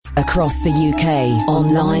Across the UK,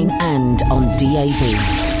 online and on DAB.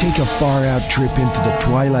 Take a far-out trip into the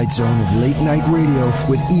twilight zone of late-night radio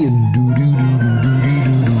with Iain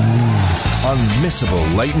Doo-Doo-Doo-Doo-Doo-Doo-Doo. Unmissable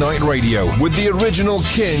late-night radio with the original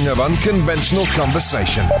king of unconventional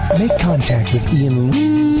conversation. Make contact with Iain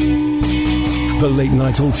Lee. The Late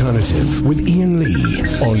Night Alternative with Iain Lee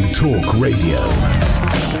on Talk Radio.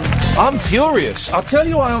 I'm furious. I'll tell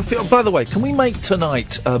you why I'm furious. By the way, can we make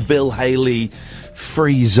tonight a Bill Haley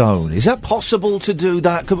free zone? Is that possible to do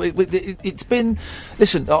that? It's been...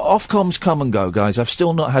 Listen, Ofcoms come and go, guys. I've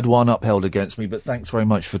still not had one upheld against me, but thanks very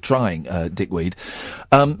much for trying, Dickweed.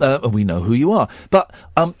 We know who you are. But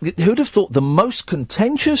who'd have thought the most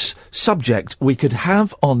contentious subject we could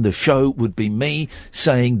have on the show would be me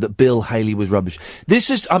saying that Bill Haley was rubbish?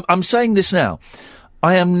 I'm saying this now.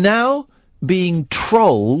 I am now being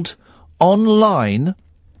trolled online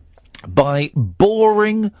by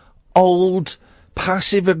boring, old,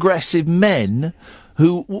 passive-aggressive men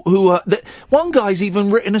who are... One guy's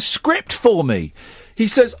even written a script for me. He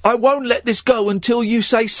says, I won't let this go until you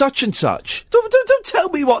say such and such. Don't tell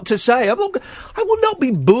me what to say. I will not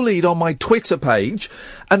be bullied on my Twitter page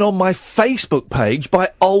and on my Facebook page by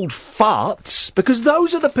old farts, because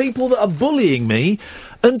those are the people that are bullying me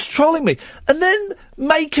and trolling me. And then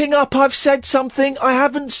making up I've said something I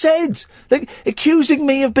haven't said. They're accusing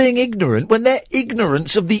me of being ignorant when their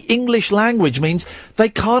ignorance of the English language means they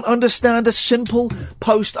can't understand a simple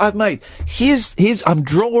post I've made. I'm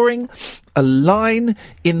drawing a line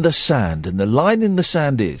in the sand, and the line in the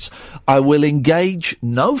sand is I will engage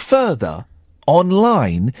no further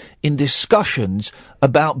online in discussions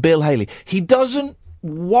about Bill Haley. He doesn't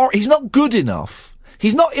he's not good enough.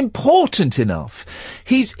 He's not important enough.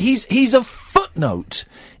 He's a footnote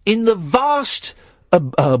in the vast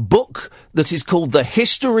book that is called The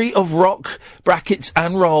History of Rock, brackets,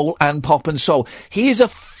 and Roll, and Pop and Soul. He is a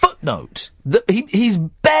footnote. He's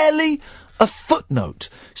barely a footnote.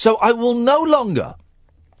 So I will no longer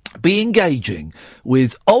be engaging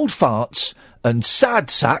with old farts and sad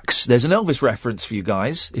sacks. There's an Elvis reference for you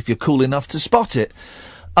guys, if you're cool enough to spot it,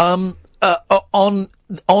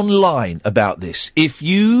 online about this. If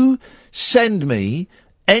you send me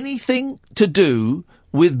anything to do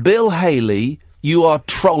with Bill Haley, you are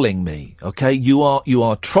trolling me, okay? You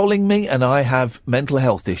are trolling me, and I have mental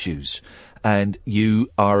health issues, and you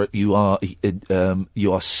are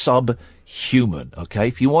subhuman, okay?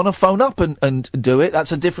 If you want to phone up and do it,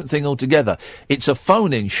 that's a different thing altogether. It's a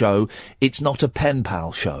phone-in show. It's not a pen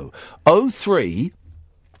pal show.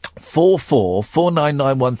 0344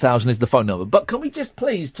 499 1000 is the phone number. But can we just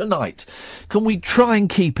please tonight, can we try and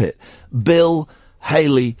keep it Bill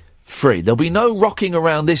Haley free? There'll be no rocking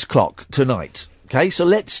around this clock tonight. Okay, so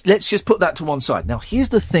let's just put that to one side. Now, here's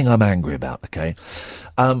the thing I'm angry about, okay?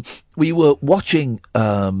 We were watching,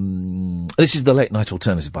 this is the Late Night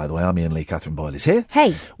Alternative, by the way. I'm Iain Lee, Catherine Boyle is here.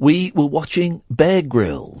 Hey. We were watching Bear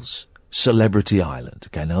Grylls' Celebrity Island.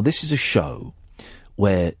 Okay, now this is a show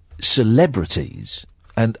where celebrities,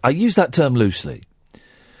 and I use that term loosely,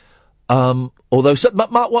 although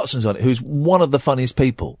Mark Watson's on it, who's one of the funniest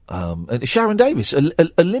people, and Sharon Davis,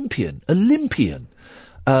 Olympian.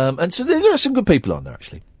 And so there are some good people on there,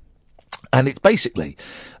 actually. And it's basically,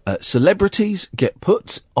 celebrities get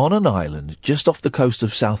put on an island just off the coast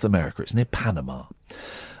of South America. It's near Panama.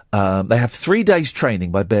 They have 3 days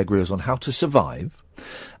training by Bear Grylls on how to survive.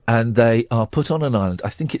 And they are put on an island, I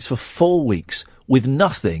think it's for 4 weeks, with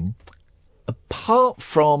nothing apart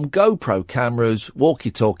from GoPro cameras,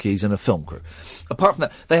 walkie-talkies, and a film crew. Apart from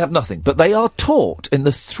that, they have nothing. But they are taught in the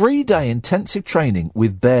 3-day intensive training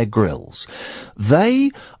with Bear Grylls.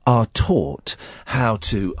 They are taught how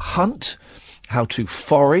to hunt, how to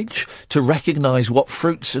forage, to recognise what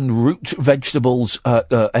fruits and root vegetables are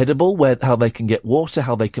edible, how they can get water,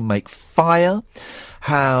 how they can make fire,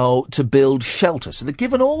 how to build shelter. So they're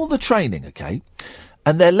given all the training, okay?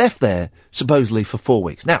 And they're left there, supposedly, for 4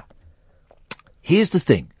 weeks. Now, here's the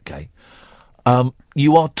thing, okay?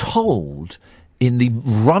 You are told in the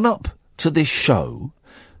run-up to this show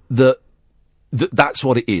that's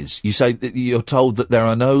what it is. You say that you're told that there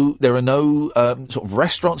are no sort of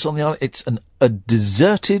restaurants on the island. It's a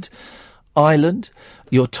deserted island.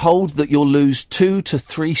 You're told that you'll lose 2 to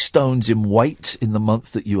 3 stones in weight in the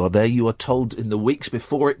month that you are there. You are told in the weeks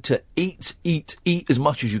before it to eat as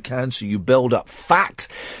much as you can so you build up fat,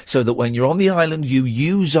 so that when you're on the island you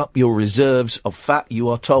use up your reserves of fat. You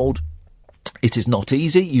are told it is not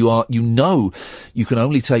easy. You can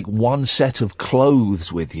only take 1 set of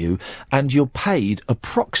clothes with you, and you're paid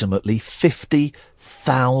approximately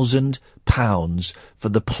 £50,000 for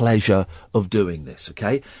the pleasure of doing this,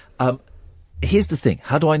 okay? Here's the thing.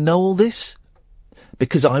 How do I know all this?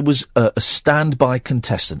 because I was a standby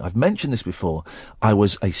contestant. I've mentioned this before. I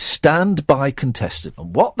was a standby contestant.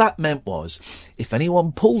 And what that meant was, if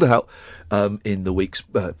anyone pulled out in the weeks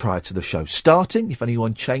prior to the show starting, if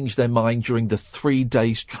anyone changed their mind during the 3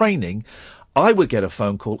 days training, I would get a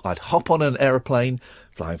phone call. I'd hop on an aeroplane,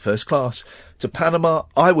 flying first class, to Panama.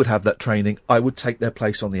 I would have that training. I would take their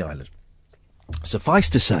place on the island. Suffice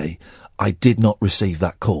to say, I did not receive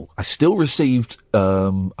that call. I still received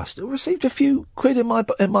a few quid in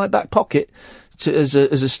my back pocket as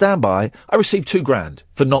a standby. I received £2,000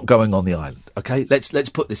 for not going on the island. Okay, let's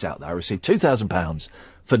put this out there. I received £2,000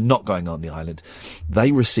 for not going on the island.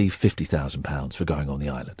 They received £50,000 for going on the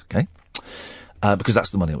island. Okay. Because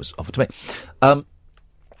that's the money that was offered to me. And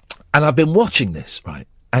I've been watching this, right?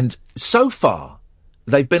 And so far,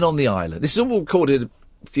 they've been on the island. This is all recorded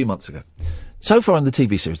a few months ago. So far in the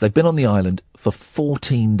TV series, they've been on the island for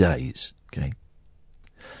 14 days, okay?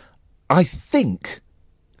 I think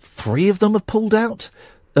 3 of them have pulled out.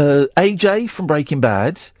 AJ from Breaking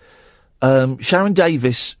Bad. Sharon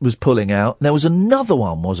Davis was pulling out. There was another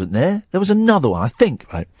one, wasn't there? There was another one, I think,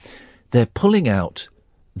 right? They're pulling out.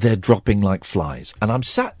 They're dropping like flies. And I'm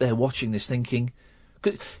sat there watching this thinking,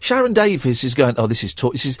 'cause Sharon Davis is going, this is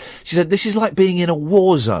she said, this is like being in a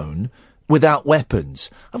war zone without weapons.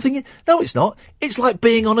 I'm thinking, no, it's not. It's like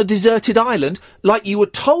being on a deserted island, like you were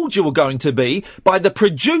told you were going to be by the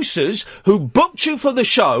producers who booked you for the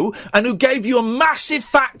show and who gave you a massive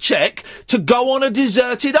fact check to go on a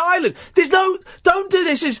deserted island. Don't do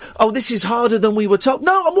this. This is harder than we were told.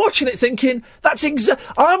 No, I'm watching it thinking,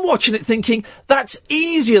 I'm watching it thinking, that's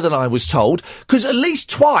easier than I was told, because at least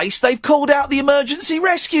twice they've called out the emergency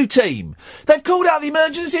rescue team.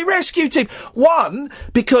 One,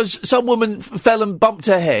 because some woman fell and bumped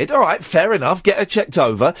her head. All right, fair enough, get her checked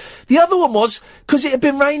over. The other one was because it had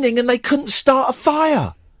been raining and they couldn't start a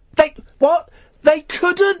fire. They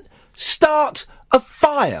couldn't start a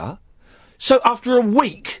fire. So after a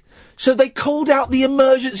week, so they called out the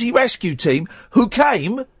emergency rescue team who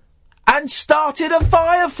came and started a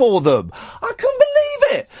fire for them. I couldn't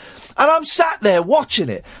believe it. And I'm sat there watching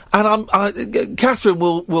it, and Catherine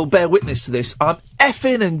will bear witness to this. I'm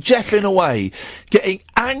effing and jeffing away, getting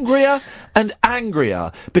angrier and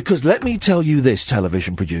angrier, because let me tell you this,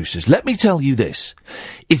 television producers, let me tell you this.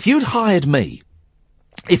 If you'd hired me,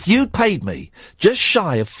 if you'd paid me just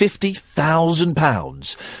shy of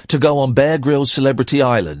 £50,000 to go on Bear Grylls Celebrity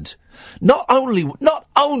Island, not only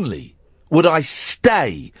would I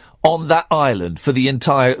stay on that island for the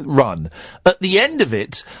entire run, at the end of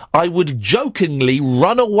it, I would jokingly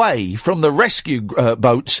run away from the rescue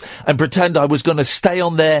boats and pretend I was going to stay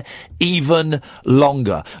on there even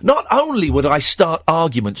longer. Not only would I start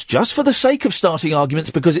arguments just for the sake of starting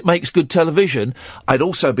arguments because it makes good television, I'd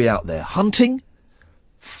also be out there hunting,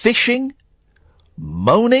 fishing,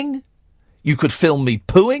 moaning. You could film me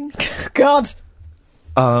pooing. God.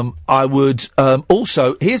 I would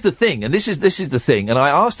also. Here's the thing, and this is the thing. And I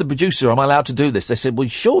asked the producer, "Am I allowed to do this?" They said, "Well,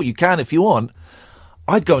 sure, you can if you want."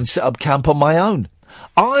 I'd go and set up camp on my own.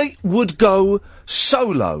 I would go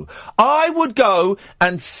solo. I would go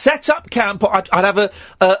and set up camp. I'd have a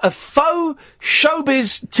faux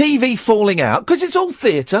showbiz TV falling out, because it's all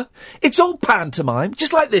theatre. It's all pantomime,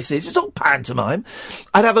 just like this is. It's all pantomime.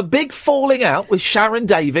 I'd have a big falling out with Sharon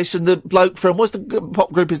Davis and the bloke from, what's the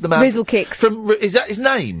pop group is the man? Rizzle Kicks. Is that his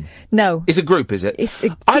name? No. It's a group, is it? It's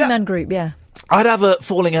a two-man group, yeah. I'd have a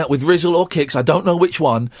falling out with Rizzle or Kicks, I don't know which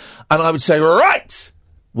one, and I would say, right!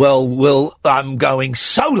 Well, I'm going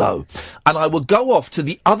solo. And I would go off to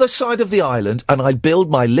the other side of the island and I'd build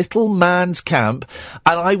my little man's camp,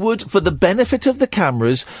 and I would, for the benefit of the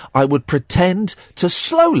cameras, I would pretend to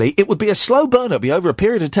slowly, it would be a slow burn, it'd be over a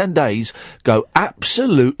period of 10 days, go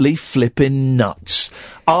absolutely flipping nuts.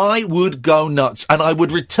 I would go nuts, and I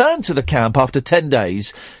would return to the camp after 10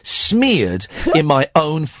 days, smeared in my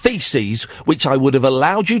own feces, which I would have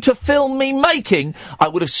allowed you to film me making. I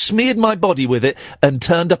would have smeared my body with it and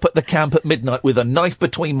turned up at the camp at midnight with a knife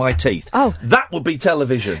between my teeth. Oh. That would be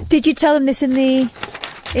television. Did you tell them this in the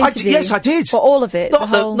interview? Yes, I did. For all of it?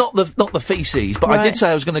 Not the feces, but right. I did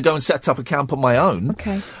say I was going to go and set up a camp on my own.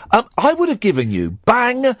 Okay. I would have given you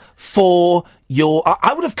bang for your...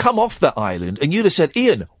 I would have come off that island and you'd have said,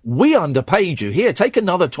 Iain, we underpaid you. Here, take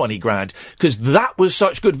another 20 grand, because that was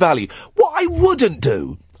such good value. What I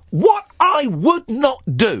would not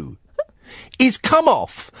do is come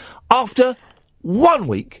off after 1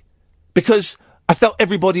 week because I felt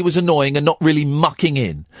everybody was annoying and not really mucking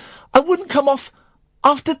in. I wouldn't come off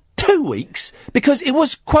after 2 weeks because it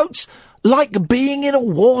was, quotes, like being in a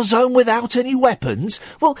war zone without any weapons.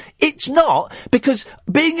 Well, it's not, because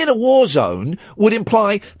being in a war zone would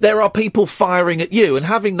imply there are people firing at you, and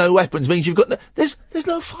having no weapons means you've got no... There's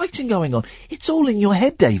no fighting going on. It's all in your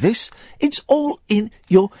head, Davis. It's all in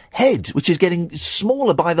your head, which is getting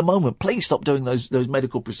smaller by the moment. Please stop doing those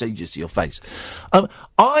medical procedures to your face.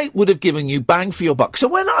 I would have given you bang for your buck. So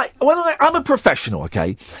when I'm a professional,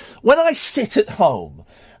 okay? When I sit at home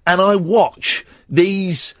and I watch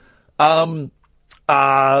these... I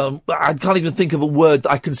can't even think of a word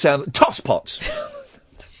that I can sound. Tosspots.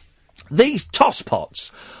 These tosspots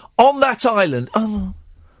on that island. Oh,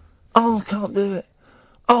 I can't do it.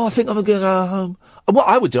 Oh, I think I'm going to go home. What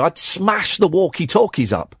I would do, I'd smash the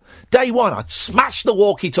walkie-talkies up. Day one, I'd smash the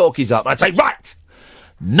walkie-talkies up. I'd say, right,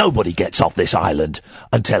 nobody gets off this island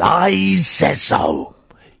until I say so.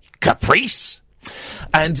 Caprice.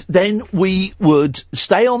 And then we would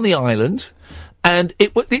stay on the island. And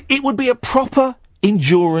it would be a proper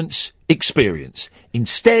endurance experience.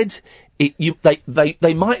 Instead,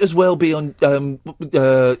 they might as well be on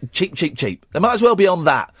cheap. They might as well be on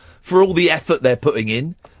that for all the effort they're putting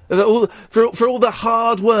in, for all the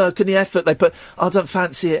hard work and the effort they put. I don't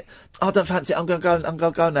fancy it. I'm going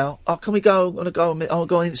to go now. Oh, can we go? I'm going to go. I'll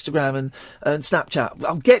go on Instagram and Snapchat.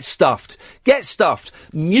 I'll get stuffed.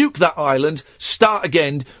 Nuke that island. Start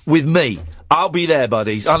again with me. I'll be there,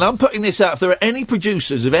 buddies. And I'm putting this out. If there are any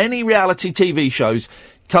producers of any reality TV shows,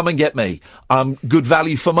 come and get me. Good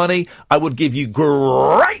value for money. I would give you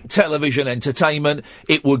great television entertainment.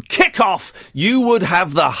 It would kick off. You would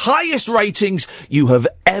have the highest ratings you have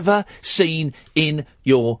ever seen in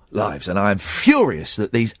your lives. And I am furious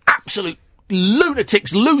that these absolute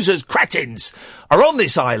lunatics, losers, cretins are on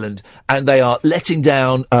this island, and they are letting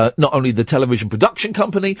down not only the television production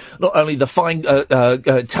company, not only the fine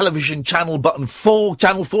television channel button 4,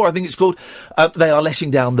 Channel 4 I think it's called, they are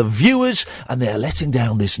letting down the viewers, and they are letting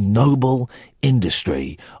down this noble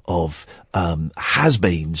industry of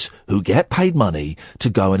has-beens who get paid money to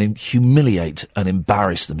go and humiliate and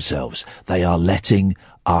embarrass themselves. They are letting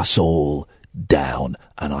us all down,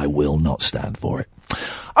 and I will not stand for it.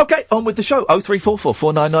 OK, on with the show. 0344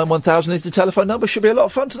 499 1000 is the telephone number. Should be a lot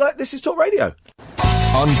of fun tonight. This is Talk Radio.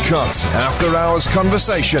 Uncut, after-hours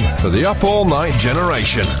conversation for the up-all-night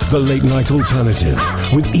generation. The Late Night Alternative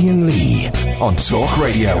with Iain Lee on Talk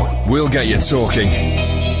Radio. We'll get you talking.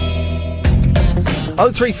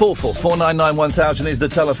 0344 499 1000 is the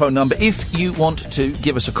telephone number. If you want to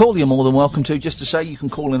give us a call, you're more than welcome to. Just to say, you can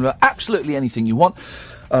call in about absolutely anything you want.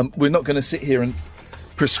 We're not going to sit here and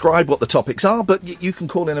prescribe what the topics are, but you can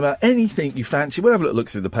call in about anything you fancy. We'll have a little look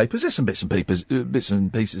through the papers. There's some bits and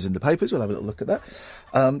pieces in the papers. We'll have a little look at that.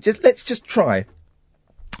 Let's try,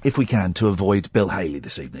 if we can, to avoid Bill Haley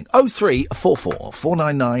this evening. 0344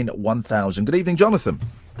 499 1000. Good evening, Jonathan.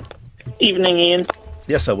 Evening, Iain.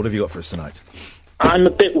 Yes, sir. What have you got for us tonight? I'm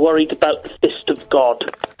a bit worried about the Fist of God.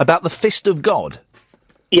 About the Fist of God?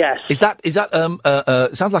 Yes. Is that it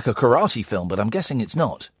sounds like a karate film, but I'm guessing it's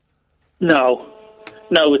not. No,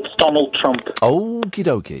 it's Donald Trump. Okie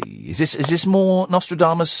dokie. Is this more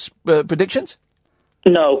Nostradamus predictions?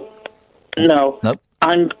 No. Nope.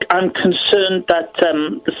 I'm concerned that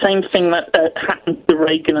the same thing that happened to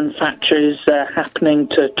Reagan and Thatcher is happening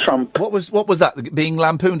to Trump. What was that? Being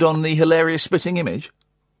lampooned on the hilarious spitting image?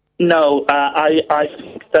 No, I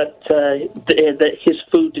think that his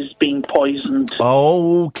food is being poisoned.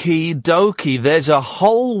 Okie dokie. There's a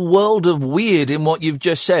whole world of weird in what you've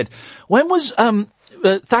just said. When was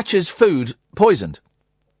Thatcher's food poisoned?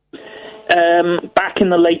 Back in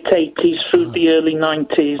the late 80s through the early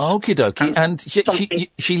 90s. Okie dokie. And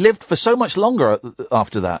she lived for so much longer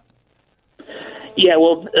after that. Yeah,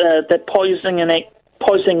 well, they're poisoning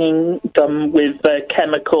them with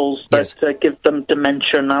chemicals that give them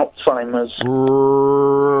dementia and Alzheimer's.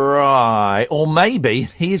 Right. Or maybe,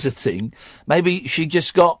 here's a thing, maybe she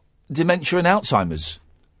just got dementia and Alzheimer's.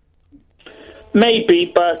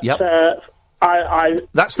 Maybe, but... Yep.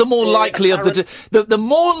 That's the more likely of the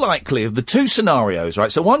more likely of the two scenarios,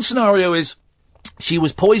 right? So one scenario is she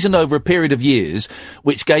was poisoned over a period of years,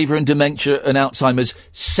 which gave her dementia and Alzheimer's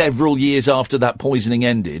several years after that poisoning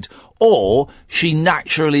ended, or she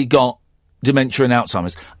naturally got dementia and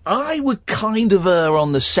Alzheimer's. I would kind of err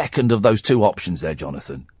on the second of those two options there,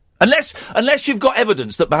 Jonathan. Unless you've got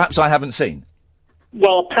evidence that perhaps I haven't seen.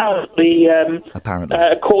 Well, apparently,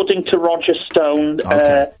 according to Roger Stone,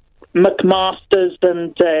 McMasters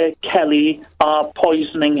and Kelly are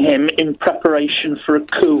poisoning him in preparation for a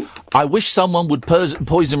coup. I wish someone would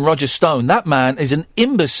poison Roger Stone. That man is an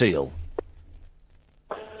imbecile.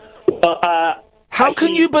 Well, How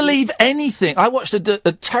can you believe anything? I watched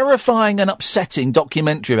a terrifying and upsetting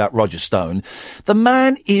documentary about Roger Stone. The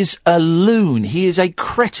man is a loon. He is a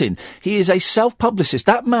cretin. He is a self-publicist.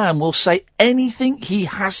 That man will say anything he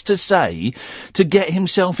has to say to get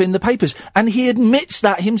himself in the papers. And he admits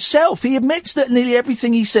that himself. He admits that nearly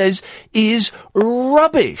everything he says is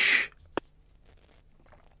rubbish.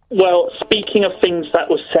 Well, speaking of things that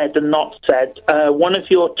were said and not said, one of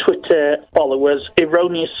your Twitter followers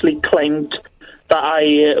erroneously claimed that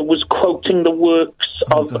I was quoting the works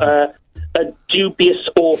of a dubious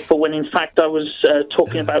author when in fact I was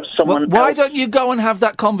talking about someone else. Why don't you go and have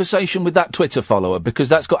that conversation with that Twitter follower? Because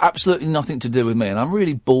that's got absolutely nothing to do with me, and I'm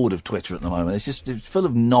really bored of Twitter at the moment. It's full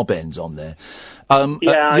of knob ends on there.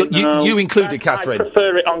 You included, Catherine. I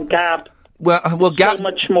prefer it on Gab. Well, Gab, so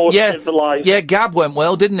much more civilised. Yeah, Gab went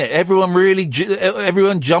well, didn't it?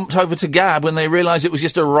 Everyone jumped over to Gab when they realised it was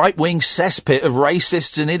just a right-wing cesspit of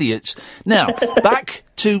racists and idiots. Now, back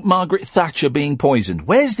to Margaret Thatcher being poisoned.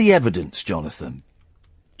 Where's the evidence, Jonathan?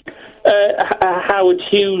 Howard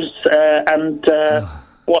Hughes and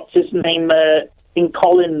what's his name? Ian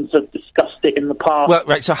Collins have discussed it in the past. Well,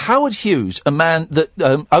 right, so Howard Hughes, a man that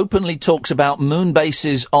openly talks about moon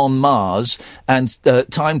bases on Mars and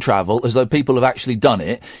time travel as though people have actually done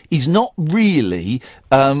it, is not really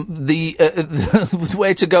the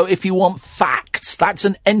where to go if you want facts. That's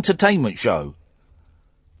an entertainment show.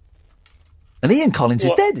 And Ian Collins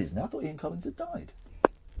is dead, isn't he? I thought Ian Collins had died.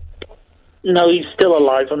 No, he's still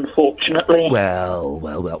alive, unfortunately.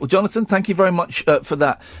 Well, Jonathan, thank you very much for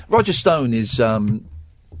that. Roger Stone is, was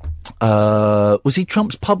he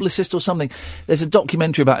Trump's publicist or something? There's a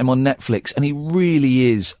documentary about him on Netflix, and he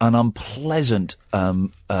really is an unpleasant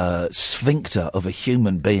sphincter of a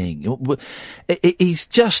human being. He's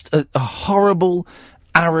just a horrible,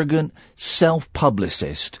 arrogant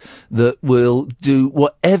self-publicist that will do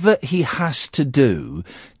whatever he has to do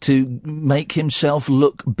to make himself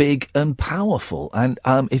look big and powerful. And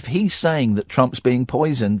if he's saying that Trump's being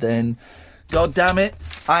poisoned, then, God damn it,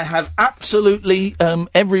 I have absolutely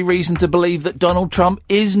every reason to believe that Donald Trump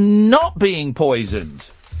is not being poisoned.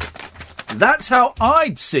 That's how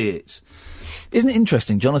I'd see it. Isn't it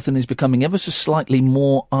interesting? Jonathan is becoming ever so slightly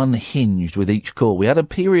more unhinged with each call. We had a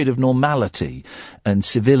period of normality and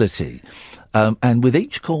civility, and with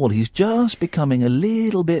each call he's just becoming a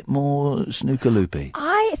little bit more snooker-loopy.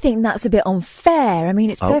 I think that's a bit unfair. I mean,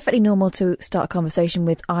 it's perfectly normal to start a conversation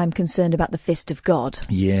with, I'm concerned about the fist of God.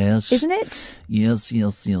 Yes. Isn't it? Yes.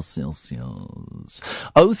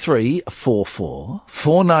 0344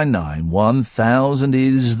 499 1000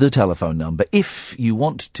 is the telephone number. If you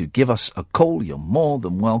want to give us a call, you're more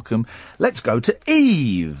than welcome. Let's go to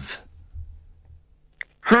Eve.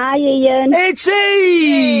 Hi, Ian. It's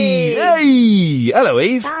Eve! Hey! Hello,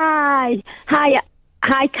 Eve. Hi,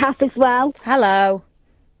 Kath as well. Hello.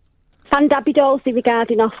 And Abby Dolsey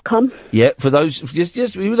regarding Ofcom. Yeah, for those,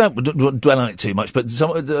 just we don't dwell on it too much, but an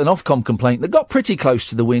Ofcom complaint that got pretty close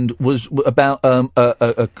to the wind was about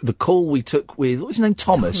the call we took with, what was his name,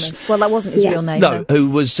 Thomas? Well, that wasn't his real name. No, who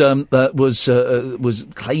was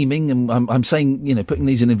claiming, and I'm saying, putting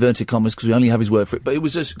these in inverted commas because we only have his word for it, but it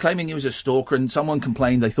was claiming he was a stalker, and someone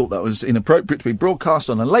complained they thought that was inappropriate to be broadcast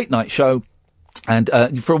on a late night show. And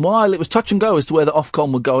for a while, it was touch and go as to whether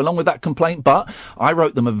Ofcom would go along with that complaint. But I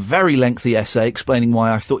wrote them a very lengthy essay explaining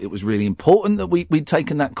why I thought it was really important that we'd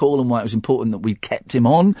taken that call and why it was important that we'd kept him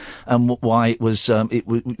on, and why it was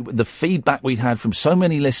the feedback we'd had from so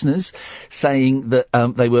many listeners saying that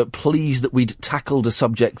they were pleased that we'd tackled a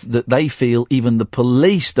subject that they feel even the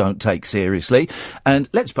police don't take seriously. And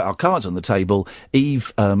let's put our cards on the table.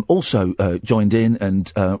 Eve also joined in and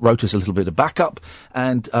wrote us a little bit of backup.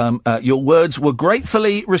 And your words were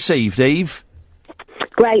gratefully received, Eve.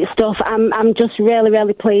 Great stuff. I'm just really,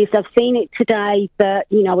 really pleased. I've seen it today that,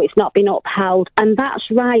 it's not been upheld. And that's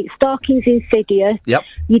right. Stalking's insidious. Yep.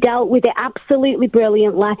 You dealt with it absolutely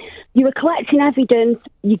brilliantly. You were collecting evidence.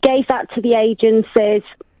 You gave that to the agencies.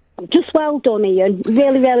 Just well done, Ian.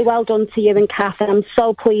 Really, really well done to you and Kath. And I'm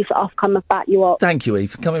so pleased that Ofcom have backed you up. Thank you,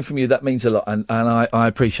 Eve. Coming from you, that means a lot, and I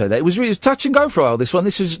appreciate that. It was touch and go for a while, this one.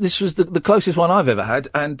 This was the closest one I've ever had,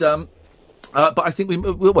 and but I think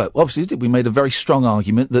obviously we made a very strong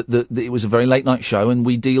argument that it was a very late night show, and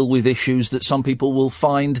we deal with issues that some people will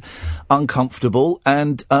find uncomfortable,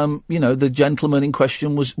 and the gentleman in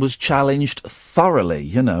question was challenged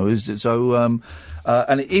thoroughly, and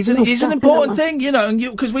it is an important thing,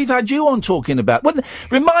 because we've had you on talking about. Well,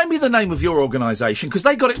 remind me the name of your organisation, because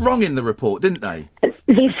they got it wrong in the report, didn't they?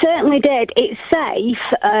 They certainly did. It's safe,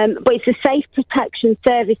 but it's a safe protection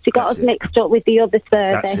service. They got us mixed up with the other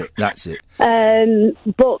service. That's it.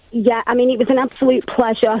 But yeah, I mean, it was an absolute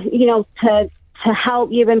pleasure, to to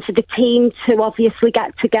help you and for the team to obviously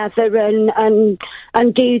get together and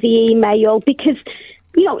do the email, because,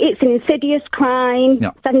 you know, it's an insidious crime.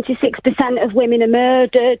 Yeah. 76% of women are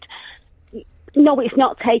murdered. No, it's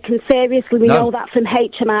not taken seriously. We know that from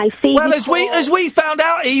HMIC. Well, as we found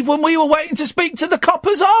out, Eve, when we were waiting to speak to the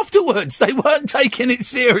coppers afterwards, they weren't taking it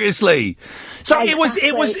seriously. So exactly.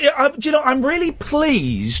 it was. Do you know? I'm really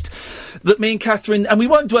pleased that me and Catherine, and we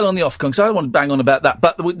won't dwell on the Ofcom because I don't want to bang on about that,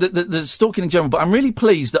 but the stalking in general. But I'm really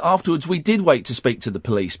pleased that afterwards we did wait to speak to the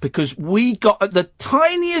police, because we got the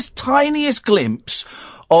tiniest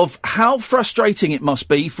glimpse of how frustrating it must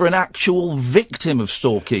be for an actual victim of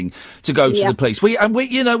stalking to go to the police. We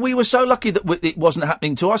were so lucky that it wasn't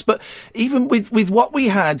happening to us, but even with what we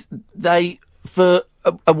had, they, for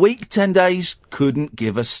a week, 10 days, couldn't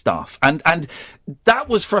give us stuff. And that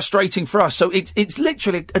was frustrating for us. So it's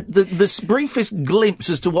literally the briefest glimpse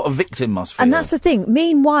as to what a victim must feel. And that's the thing.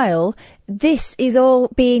 Meanwhile, this is all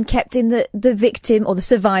being kept in the victim or the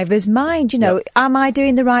survivor's mind. You know, am I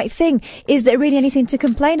doing the right thing? Is there really anything to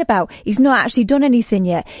complain about? He's not actually done anything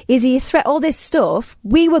yet. Is he a threat? All this stuff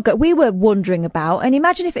we were wondering about. And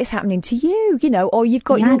imagine if it's happening to you, you know, or you've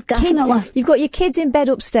got your kids in bed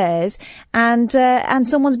upstairs and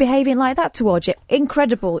someone's behaving like that towards you.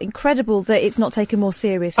 Incredible that it's not taken more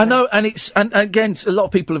seriously. I know, and again, a lot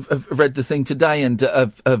of people have read the thing today and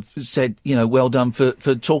have said, you know, well done for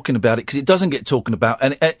talking about it, because it doesn't get talked about,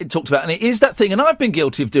 and talked about, and it is that thing, and I've been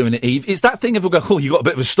guilty of doing it, Eve. It's that thing of you got a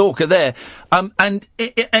bit of a stalker there, and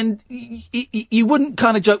you wouldn't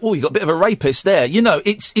kind of joke, you got a bit of a rapist there, you know.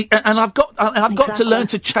 And I've got to learn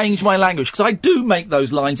to change my language, because I do make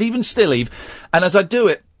those lines even still, Eve, and as I do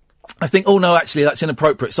it, I think, no, actually, that's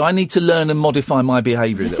inappropriate. So I need to learn and modify my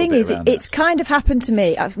behaviour a little bit. The thing is, it's kind of happened to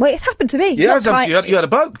me. Well, it's happened to me. Yeah, you had a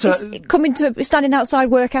bloke standing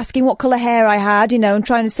outside work asking what colour hair I had, you know, and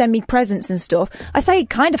trying to send me presents and stuff. I say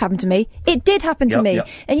it kind of happened to me. It did happen to me. Yep.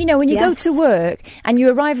 And, you know, when you go to work and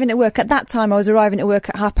you're arriving at work, at that time I was arriving at work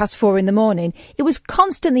at 4:30 in the morning, it was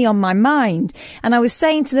constantly on my mind. And I was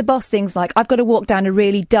saying to the boss things like, I've got to walk down a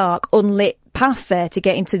really dark, unlit path there to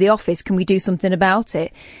get into the office. Can we do something about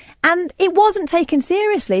it? And it wasn't taken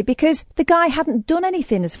seriously because the guy hadn't done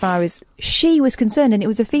anything as far as she was concerned, and it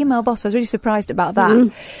was a female boss. I was really surprised about that.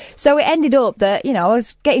 Mm. So it ended up that, you know, I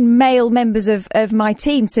was getting male members of my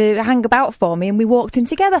team to hang about for me, and we walked in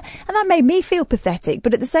together, and that made me feel pathetic.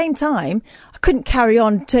 But at the same time, I couldn't carry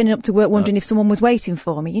on turning up to work wondering if someone was waiting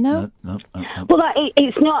for me, you know? No. Well,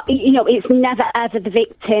 it's not, you know, it's never ever the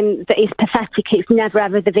victim that is pathetic. It's never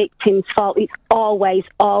ever the victim's fault. It's always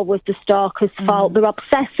the stalker's fault. They're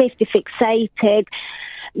obsessive, they're fixated.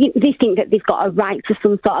 They think that they've got a right to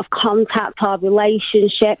some sort of contact or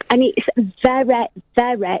relationship, and it's very,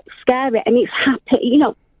 very scary. And it's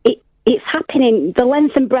it's happening the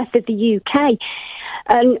length and breadth of the UK,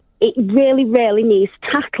 and it really, really needs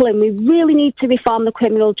tackling. We really need to reform the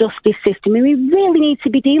criminal justice system, and we really need to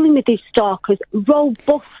be dealing with these stalkers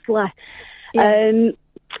robustly. Yeah.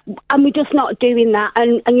 And we're just not doing that.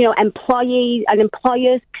 And you know, employees and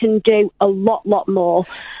employers can do a lot more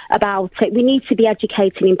about it. We need to be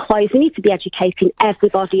educating employers. We need to be educating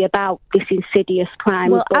everybody about this insidious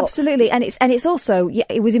crime. Well, absolutely. And it's also,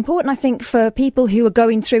 it was important, I think, for people who are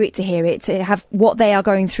going through it to hear it, to have what they are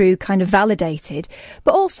going through kind of validated.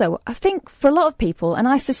 But also, I think for a lot of people, and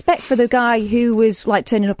I suspect for the guy who was like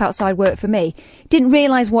turning up outside work for me, didn't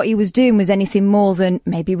realise what he was doing was anything more than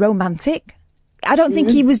maybe romantic. I don't think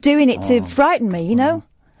he was doing it to frighten me, you know?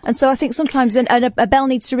 And so I think sometimes a bell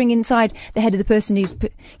needs to ring inside the head of the person who's,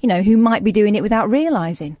 you know, who might be doing it without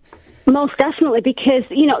realising. Most definitely, because,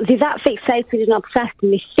 you know, they're that fixated and obsessed,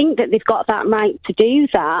 and they think that they've got that right to do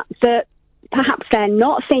that perhaps they're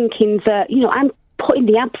not thinking that, you know, I'm putting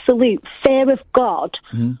the absolute fear of God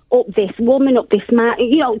up this woman, up this man,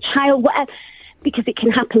 you know, child, whatever. Because it can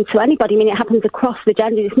happen to anybody. I mean, it happens across the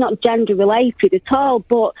gender. It's not gender related at all.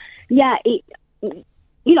 But yeah,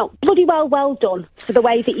 you know, bloody well done for the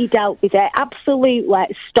way that you dealt with it.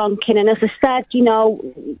 Absolutely stonking. And as I said, you know,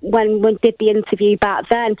 when we did the interview back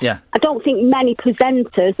then, I don't think many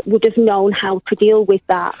presenters would have known how to deal with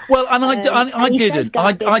that. Well, and I didn't.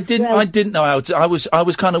 I didn't know how to. I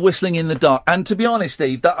was kind of whistling in the dark. And to be honest,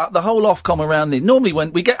 Steve, the whole Ofcom around it. Normally,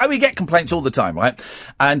 when we get complaints all the time, right?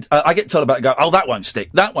 And I get told about it. Go, that won't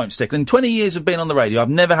stick. That won't stick. And in 20 years of being on the radio, I've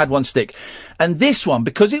never had one stick. And this one,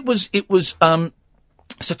 because it was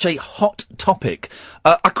such a hot topic.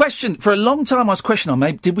 I questioned, for a long time I was questioning,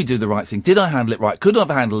 maybe did we do the right thing? Did I handle it right? Could I have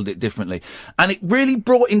handled it differently? And it really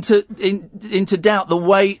brought into doubt the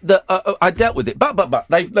way that I dealt with it. But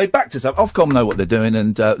they backed us up. Ofcom know what they're doing,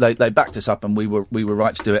 and they backed us up, and we were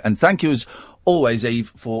right to do it. And thank you as always,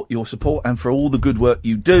 Eve, for your support and for all the good work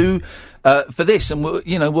you do for this. And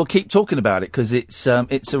we'll keep talking about it because it's a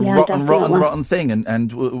rotten thing,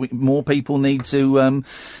 and more people need to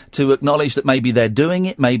acknowledge that maybe they're doing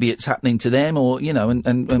it, maybe it's happening to them, or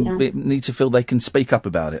need to feel they can speak up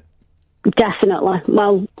about it. Definitely.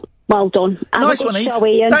 Well done. Nice one, Eve. Show,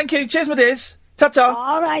 Ian. Thank you. Cheers, my dears. Ta-ta.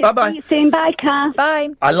 All right. Bye-bye. See you soon. Bye, Kath.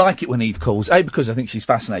 Bye. I like it when Eve calls. A, because I think she's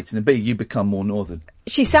fascinating, and B, you become more northern.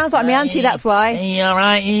 She sounds like my auntie, that's why. Hey, all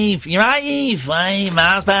right, Eve. You're right, Eve. Hey,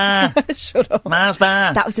 Mars bar. Shut up. Mars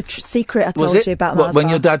bar. That was a secret I told you about Mars when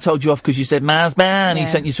bar. your dad told you off because you said Mars bar and he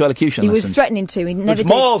sent you to elocution lessons? He was threatening to. He never did.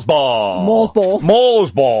 Mars bar. Mars bar.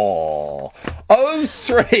 Mars bar.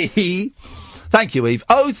 03... Thank you, Eve.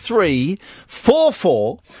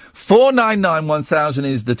 0344 499 1000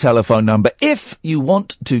 is the telephone number. If you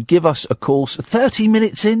want to give us a call, 30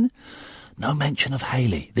 minutes in, no mention of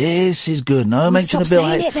Hayley. This is good. No mention of Bill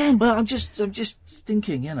Haley. It then. Well, I'm just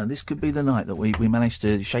thinking, this could be the night that we managed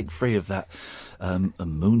to shake free of that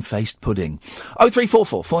moon-faced pudding.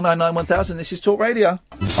 0344 499 1000. This is Talk Radio.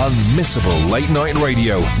 Unmissable late night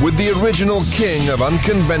radio with the original king of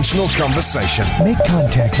unconventional conversation. Make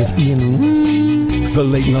contact with Iain Lee. The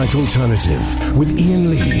Late Night Alternative with Iain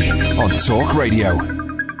Lee on Talk Radio.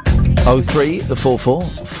 0344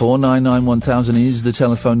 499 1000 is the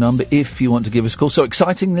telephone number if you want to give us a call. So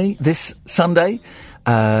excitingly, this Sunday,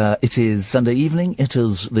 it is Sunday evening. It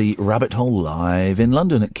is the Rabbit Hole live in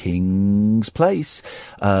London at King's Place.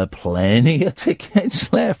 Plenty of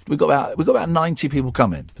tickets left. We've got about 90 people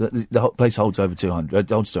coming. The place holds over 200.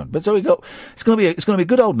 Holds 200. But so it's going to be a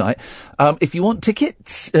good old night. If you want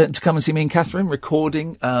tickets to come and see me and Catherine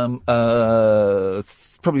recording,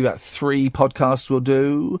 probably about 3 podcasts we'll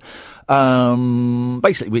do.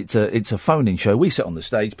 Basically, it's a phone-in show. We sit on the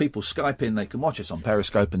stage, people Skype in, they can watch us on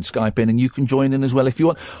Periscope and Skype in, and you can join in as well if you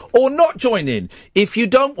want. Or not join in if you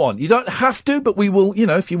don't want. You don't have to, but we will,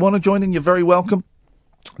 if you want to join in, you're very welcome.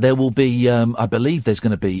 There will be, I believe there's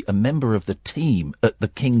going to be a member of the team at the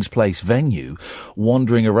King's Place venue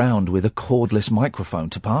wandering around with a cordless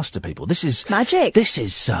microphone to pass to people. This is magic. This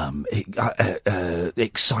is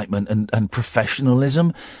excitement and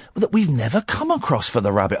professionalism that we've never come across for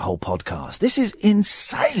the Rabbit Hole podcast. This is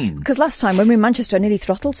insane. Because last time when we were in Manchester, I nearly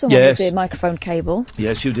throttled someone with the microphone cable.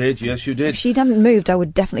 Yes, you did. Yes, you did. If she hadn't moved, I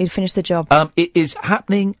would definitely have finished the job. It is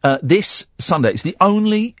happening this Sunday. It's the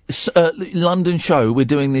only London show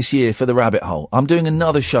we're doing this year for the Rabbit Hole. I'm doing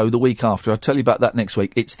another show the week after. I'll tell you about that next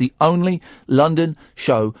week. It's the only London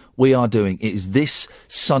show we are doing. It is this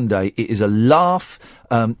Sunday. It is a laugh.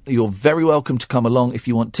 You're very welcome to come along if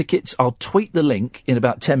you want tickets. I'll tweet the link in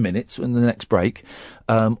about 10 minutes in the next break.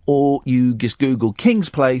 Or you just Google King's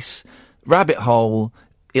Place, Rabbit Hole.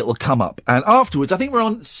 It'll come up. And afterwards, I think we're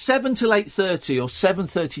on 7 till 8:30 or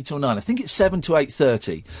 7:30 till 9. I think it's 7 to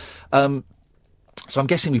 8:30. So I'm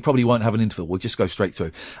guessing we probably won't have an interval. We'll just go straight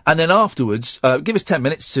through. And then afterwards, give us 10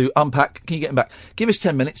 minutes to unpack. Can you get him back? Give us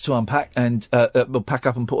 10 minutes to unpack and we'll pack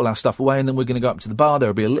up and put all our stuff away. And then we're going to go up to the bar.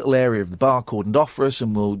 There'll be a little area of the bar cordoned off for us.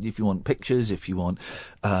 And if you want pictures, if you want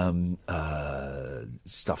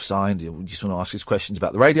stuff signed, you just want to ask us questions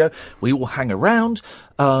about the radio, we will hang around.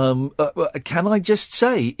 Can I just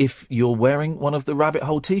say, if you're wearing one of the Rabbit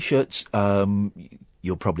Hole T-shirts,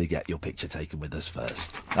 you'll probably get your picture taken with us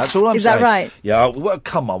first. That's all I'm saying. Is that right? Yeah, well,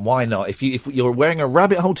 come on, why not? If you're wearing a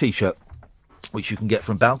Rabbit Hole T-shirt, which you can get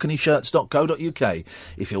from balconyshirts.co.uk,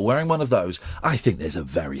 if you're wearing one of those, I think there's a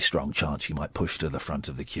very strong chance you might push to the front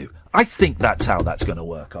of the queue. I think that's how that's going to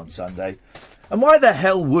work on Sunday. And why the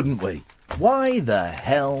hell wouldn't we? Why the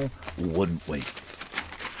hell wouldn't we?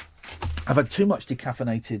 I've had too much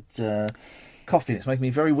decaffeinated coffee. It's making me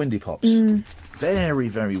very windy pops. Very,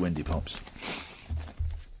 very windy pops.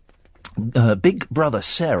 Big brother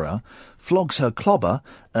Sarah flogs her clobber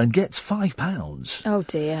and gets £5. Oh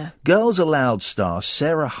dear. Girls Aloud star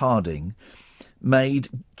Sarah Harding made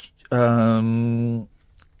hang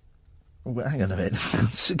on a minute.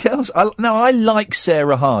 I like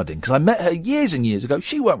Sarah Harding because I met her years and years ago.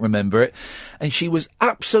 She won't remember it. And she was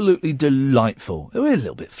absolutely delightful. It was a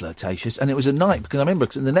little bit flirtatious. And it was a night because I remember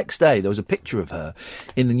the next day there was a picture of her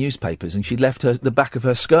in the newspapers and she'd left the back of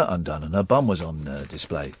her skirt undone and her bum was on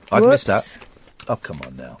display. I'd missed that. Oh, come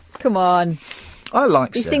on now. Come on. I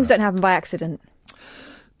like These Sarah. things don't happen by accident.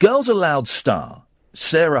 Girls Aloud star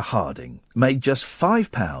Sarah Harding made just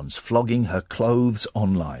 £5 flogging her clothes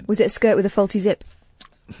online. Was it a skirt with a faulty zip?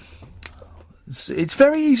 It's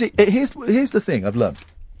very easy. Here's the thing I've learned.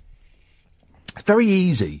 It's very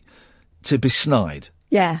easy to be snide.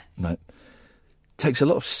 Yeah. No. It takes a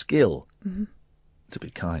lot of skill to be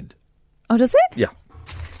kind. Oh, does it? Yeah.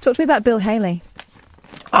 Talk to me about Bill Haley.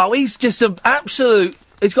 Oh, he's just an absolute...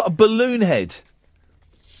 He's got a balloon head.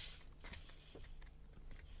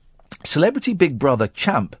 Celebrity Big Brother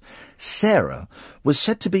champ Sarah was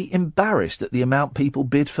said to be embarrassed at the amount people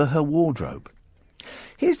bid for her wardrobe.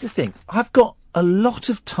 Here's the thing. I've got a lot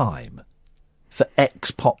of time for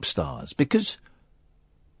ex-pop stars because...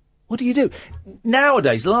 What do you do?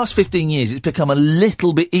 Nowadays, the last 15 years, it's become a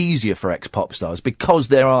little bit easier for ex-pop stars because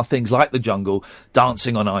there are things like The Jungle,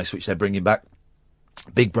 Dancing on Ice, which they're bringing back,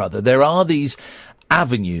 Big Brother. There are these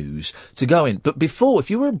avenues to go in. But before, if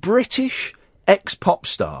you were a British ex-pop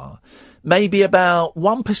star, maybe about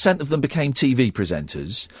 1% of them became TV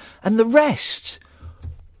presenters, and the rest...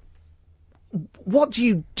 What do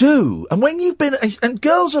you do? And when you've been... And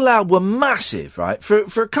Girls Aloud were massive, right?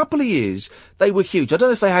 For a couple of years, they were huge. I don't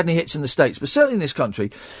know if they had any hits in the States, but certainly in this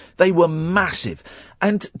country, they were massive.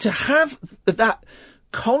 And to have that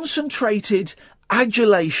concentrated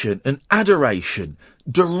adulation and adoration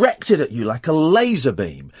directed at you like a laser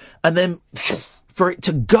beam, and then for it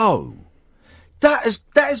to go... That has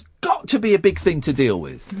got to be a big thing to deal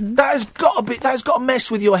with. Mm-hmm. That has got to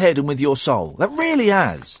mess with your head and with your soul. That really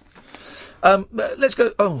has. Let's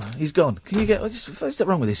go. Oh, he's gone. Can you get... What's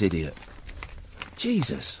wrong with this idiot?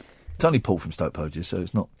 Jesus. It's only Paul from Stoke Poges, so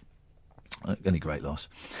it's not any great loss.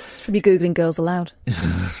 He's probably Googling Girls Aloud.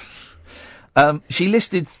 She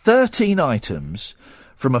listed 13 items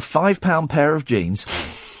from a £5 pair of jeans.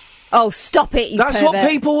 Oh, stop it, you That's pervert. what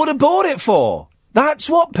people would have bought it for. That's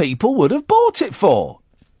what people would have bought it for.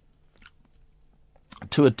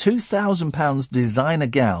 To a £2,000 designer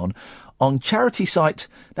gown on charity site...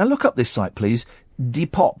 Now look up this site, please.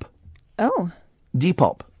 Depop. Oh.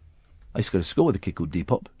 Depop. I used to go to school with a kid called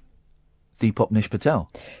Depop. Depop Nish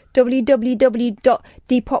Patel.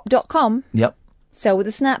 www.depop.com? Yep. Sell with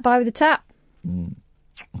a snap, buy with a tap.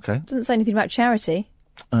 Okay. Doesn't say anything about charity.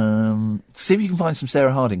 See if you can find some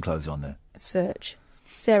Sarah Harding clothes on there. Search.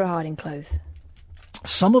 Sarah Harding clothes.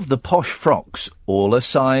 Some of the posh frocks, all a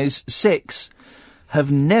size 6,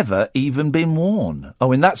 have never even been worn.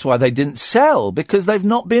 Oh, and that's why they didn't sell, because they've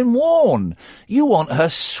not been worn. You want her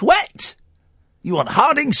sweat. You want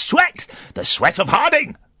Harding's sweat. The sweat of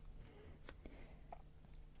Harding.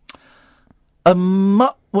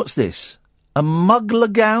 What's this? A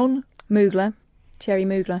Mugler gown? Mugler. Terry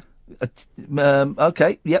Mugler.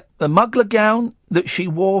 Okay, yep. A Mugler gown that she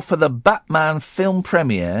wore for the Batman film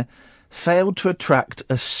premiere failed to attract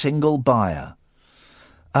a single buyer.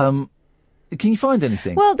 Can you find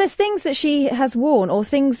anything? Well, there's things that she has worn, or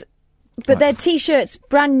things, but they're T-shirts,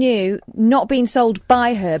 brand new, not being sold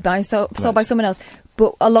by her, sold by someone else,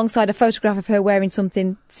 but alongside a photograph of her wearing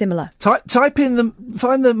something similar. Type in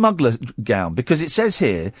find the Mugler gown, because it says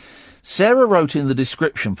here, Sarah wrote in the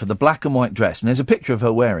description for the black and white dress, and there's a picture of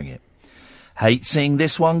her wearing it. Hate seeing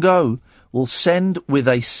this one go. Will send with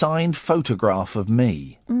a signed photograph of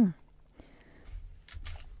me. Mm.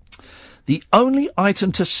 The only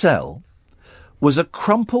item to sell was a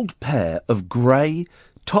crumpled pair of grey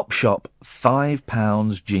Topshop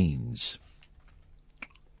 £5 jeans.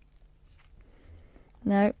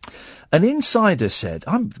 No. An insider said,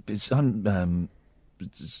 I'm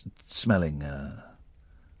smelling...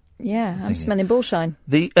 Yeah, I'm smelling bullshine.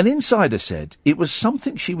 An insider said it was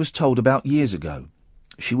something she was told about years ago.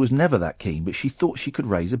 She was never that keen, but she thought she could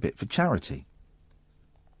raise a bit for charity.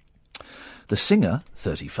 The singer,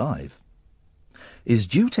 35, is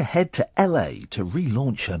due to head to LA to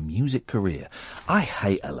relaunch her music career. I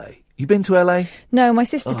hate LA. You been to LA? No, my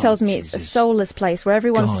sister tells me it's a soulless place where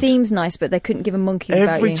everyone seems nice, but they couldn't give a monkey's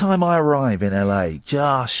about you. Every time I arrive in LA,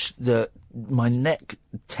 my neck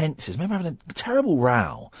tenses. I remember having a terrible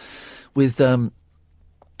row with a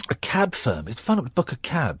cab firm. It's fun to book a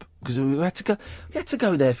cab because we had to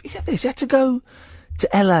go there. Get this, we had to go to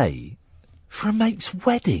LA for a mate's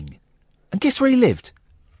wedding. And guess where he lived?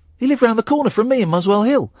 He lived round the corner from me in Muswell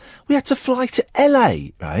Hill. We had to fly to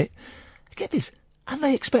LA, right? Get this. And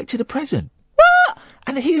they expected a present. What?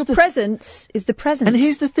 And here's the presents is the present. And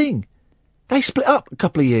here's the thing. They split up a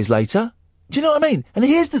couple of years later. Do you know what I mean? And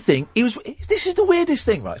here's the thing. This is the weirdest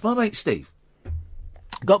thing, right? My mate Steve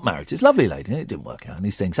got married to this lovely lady, and it didn't work out. And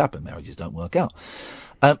these things happen. Marriages don't work out.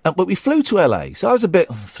 But we flew to LA. So I was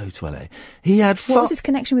flew to LA. He had... What was his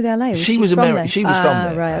connection with LA? She was American. She was from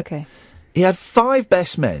there. Right, okay. He had 5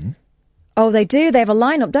 best men. Oh, they do. They have a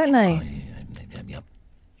lineup, don't they? Yeah.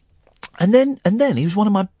 And then he was one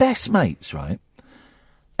of my best mates, right?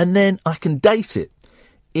 And then I can date it.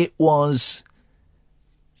 It was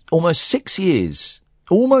almost 6 years,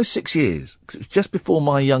 because it was just before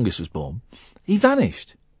my youngest was born. He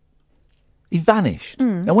vanished.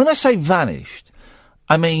 And when I say vanished,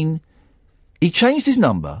 I mean, he changed his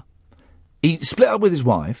number, He split up with his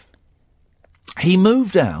wife. He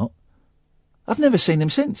moved out. I've never seen him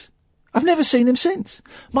since. One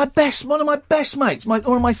of my best mates, one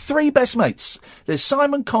of my three best mates, there's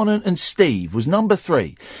Simon, Conan and Steve, was number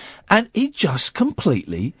 3. And he just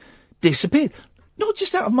completely disappeared. Not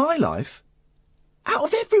just out of my life, out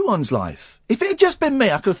of everyone's life. If it had just been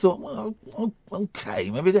me, I could have thought, well, okay,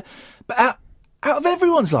 maybe. But out of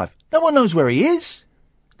everyone's life, no one knows where he is.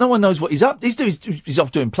 No one knows what he's up. He's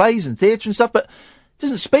off doing plays and theatre and stuff, but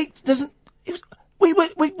doesn't speak, We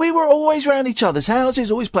were always round each other's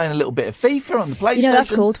houses, always playing a little bit of FIFA on the PlayStation. You know,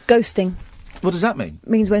 that's called ghosting. What does that mean? It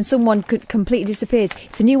means when someone completely disappears.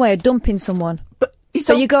 It's a new way of dumping someone. But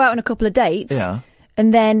so you go out on a couple of dates,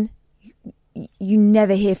 and then you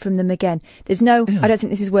never hear from them again. There's no, I don't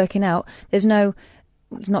think this is working out. There's no,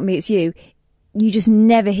 it's not me, it's you. You just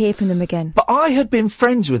never hear from them again. But I had been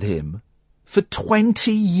friends with him for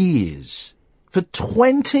 20 years. For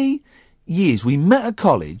 20 years. We met at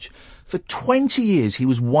college. For 20 years, he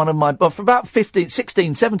was one of my... Well, for about 15,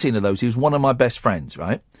 16, 17 of those, he was one of my best friends,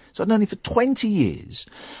 right? So I'd known him for 20 years.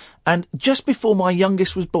 And just before my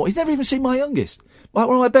youngest was born... He's never even seen my youngest. One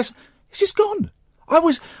of my best... He's just gone.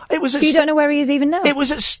 So you don't know where he is even now? It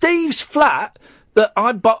was at Steve's flat that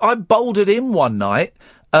I bouldered in one night...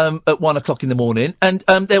 at 1 o'clock in the morning, and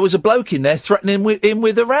there was a bloke in there threatening him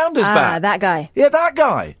with a rounder's bat. Ah, that guy. Yeah, that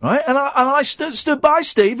guy, right? And I stood by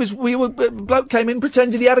Steve as bloke came in,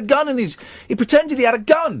 pretended he had a gun he pretended he had a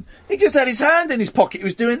gun. He just had his hand in his pocket. He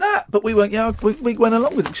was doing that, but we weren't. We went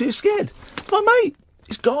along with it because he was scared. My mate,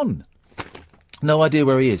 he's gone. No idea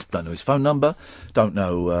where he is. Don't know his phone number. Don't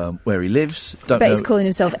know where he lives. Bet he's calling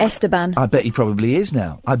himself Esteban. I bet he probably is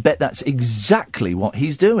now. I bet that's exactly what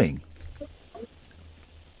he's doing.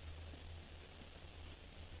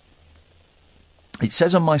 It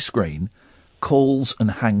says on my screen, calls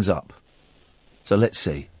and hangs up. So let's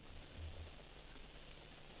see.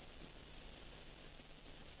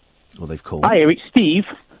 Well, they've called. Hi, it's Steve.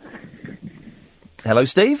 Hello,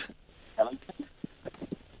 Steve. Hello.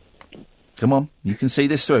 Come on, you can see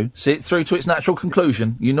this through. See it through to its natural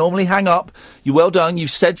conclusion. You normally hang up. You're well done.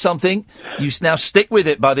 You've said something. You now stick with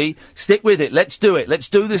it, buddy. Stick with it. Let's do it. Let's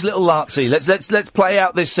do this little artsy. Let's play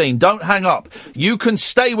out this scene. Don't hang up. You can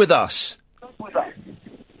stay with us.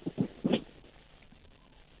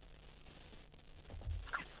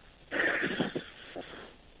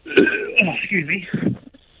 Excuse me.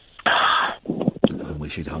 I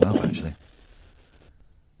wish he'd hung up, actually.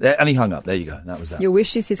 There, and he hung up. There you go. That was that. Your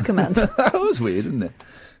wish is his command. That was weird, isn't it?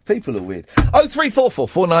 People are weird. 0344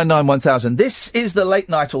 499 1000. This is the Late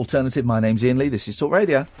Night Alternative. My name's Iain Lee. This is Talk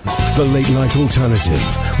Radio. The Late Night Alternative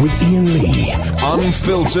with Iain Lee.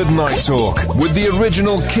 Unfiltered night talk with the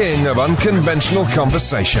original king of unconventional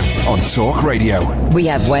conversation on Talk Radio. We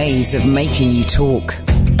have ways of making you talk.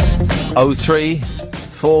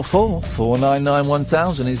 0344 499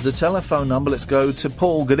 1000 is the telephone number. Let's go to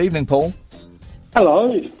Paul. Good evening, Paul.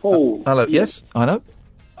 Hello, it's Paul. Hello. Yes, I know.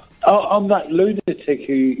 I'm that lunatic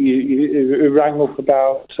who rang up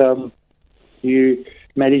about your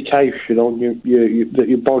meditation on that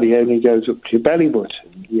your body only goes up to your belly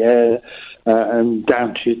button, and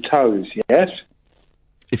down to your toes. Yes.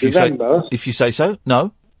 If you say so,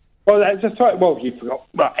 no. Well, that's right. Well, you forgot.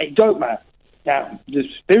 Well, it don't matter. Now, the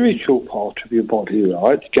spiritual part of your body,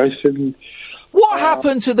 right, goes from. What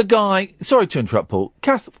happened to the guy? Sorry to interrupt, Paul.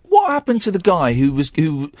 Kath, what happened to the guy who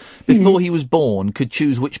before he was born could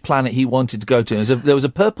choose which planet he wanted to go to? There was a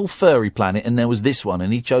purple furry planet, and there was this one,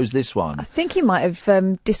 and he chose this one. I think he might have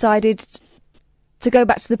decided to go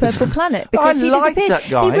back to the purple planet because he disappeared. That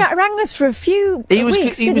guy. He rang us for a few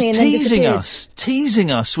weeks, didn't he? And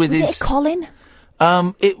teasing us with his. Was it a Colin?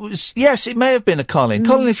 It was, yes, it may have been a Colin.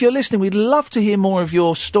 Colin, if you're listening, we'd love to hear more of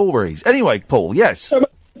your stories. Anyway, Paul, yes.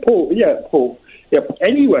 Paul. Yeah.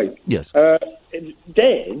 Anyway. Yes.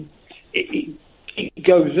 Then it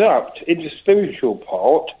goes up in the spiritual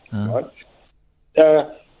part, right?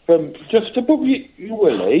 From just above your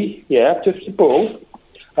willy, just above,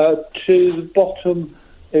 to the bottom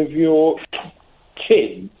of your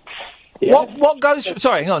chin. Yeah? What goes?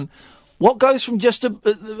 Sorry, hang on. What goes from just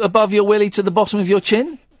above your willy to the bottom of your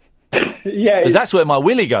chin? Yeah, because that's where my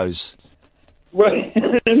willy goes. Well, no,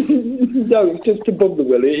 it's just above the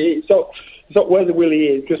willy. It's not where the willy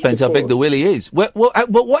is. Just depends how big the willy is. What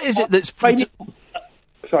is it that's?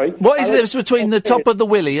 Sorry. What is it that's between the top of the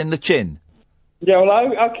willy and the chin? Yeah, well,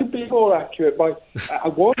 I could be more accurate by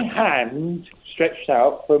one hand stretched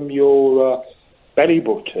out from your belly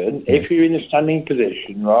button, if you're in a standing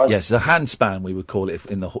position, right? Yes, the handspan we would call it if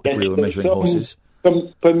we were measuring horses.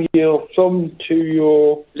 From your thumb to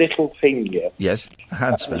your little finger. Yes, a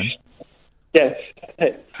handspan. Yes.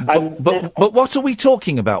 But what are we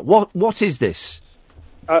talking about? What is this?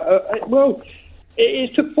 Well,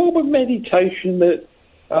 it's a form of meditation that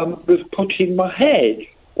was put in my head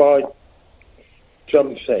by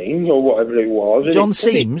John Seames, or whatever it was. John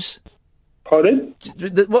Seames? Pardon?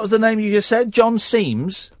 What was the name you just said? John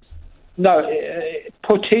Seames? No,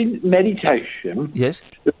 put in meditation. Yes.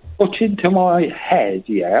 Put into my head,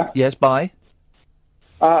 yeah. Yes, by?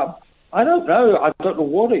 I don't know. I don't know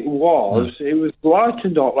what it was. No. It was light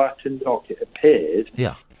and dark, it appeared.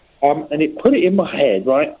 Yeah. And it put it in my head,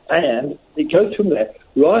 right? And it goes from there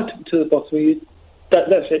right up to the bottom of you.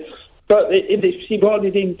 That's it. But it's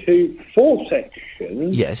divided into 4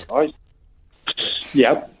 sections. Yes. Right?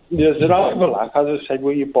 Yeah. There's an overlap, as I said,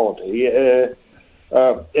 with your body. It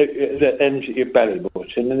ends at your belly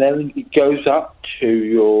button, and then it goes up to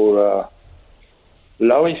your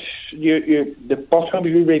lowest, the bottom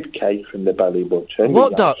of your rib cage from the belly button.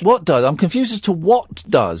 What does? I'm confused as to what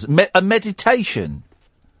does. A meditation?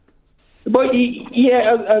 Well,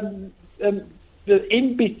 yeah,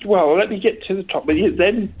 well, let me get to the top. But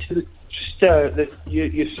then to the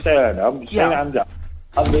your sternum, stand up,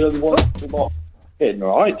 and the other one in,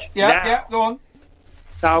 right? Yeah, go on.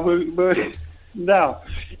 Now, now,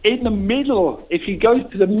 in the middle, if you go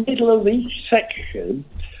to the middle of each section,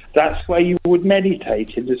 that's where you would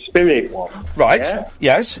meditate in the spirit one. Right, yeah?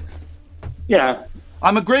 Yes. Yeah.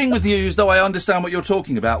 I'm agreeing with you as though I understand what you're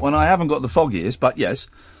talking about when I haven't got the foggiest, but yes.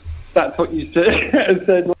 That's what you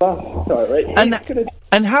said last time, right?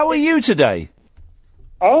 And how are you today?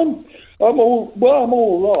 I'm all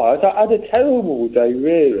right. I had a terrible day,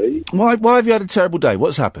 really. Why have you had a terrible day?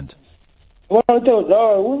 What's happened? Well, I don't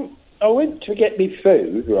know. I went to get me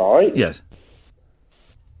food, right? Yes.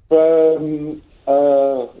 From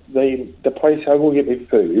the place I will get me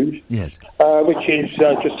food. Yes. Which is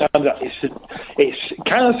just under. It's.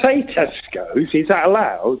 Can I say Tesco's? Is that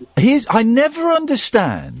allowed? I never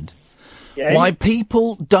understand why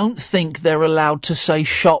people don't think they're allowed to say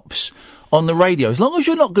shops on the radio. As long as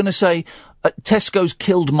you're not going to say Tesco's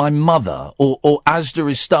killed my mother or Asda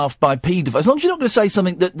is staffed by paedophiles, as long as you're not going to say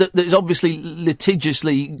something that is obviously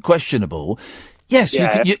litigiously questionable, yes,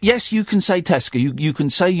 you can say Tesco. You can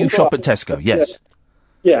say you shop at Tesco, yes.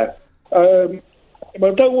 Yeah. But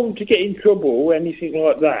I don't want them to get in trouble or anything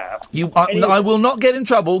like that. I will not get in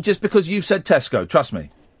trouble just because you've said Tesco, trust me.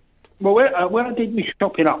 Well, when I did my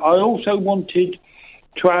shopping, I also wanted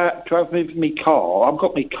to have my car. I've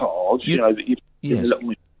got my cards, that you put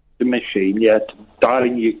in the machine,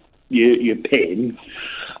 dialing your PIN,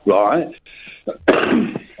 right?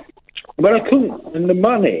 But I couldn't, and the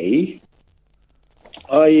money,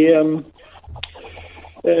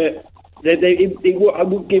 It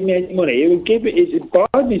wouldn't give me any money. It'd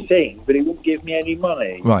buy me things, but it wouldn't give me any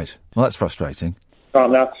money. Right. Well, that's frustrating. Oh,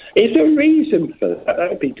 now, is there a reason for that? That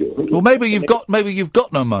would be good. Well, maybe you've got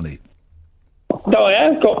no money. No, I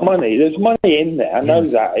have got money. There's money in there. I know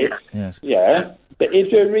that. Yes. Yeah. But is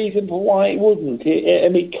there a reason for why it wouldn't?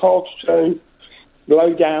 It costs so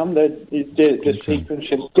low down the sequence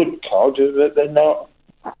of good cards that they're not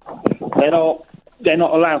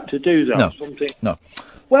allowed to do that. No. No.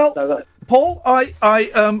 Well, Paul, I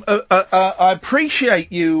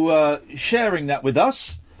appreciate you sharing that with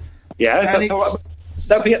us. Yeah, that's all right.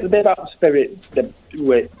 Don't forget the bit about the spirit.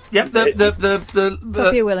 Yep, the top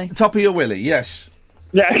of your willy. Top of your willy, yes.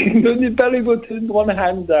 Yeah, your belly button, one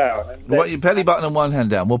hand down. Well, your belly button and one hand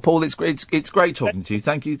down. Well, Paul, it's great talking to you.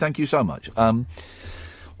 Thank you so much.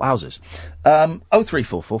 Wowzers.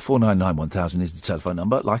 0344 499 1000 is the telephone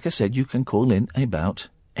number. Like I said, you can call in about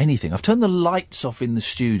anything. I've turned the lights off in the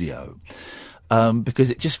studio because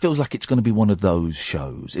it just feels like it's going to be one of those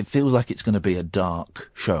shows. It feels like it's going to be a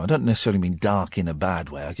dark show. I don't necessarily mean dark in a bad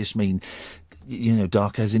way. I just mean,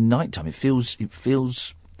 dark as in nighttime. It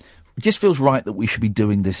just feels right that we should be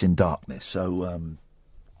doing this in darkness. So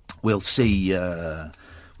we'll see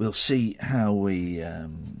how we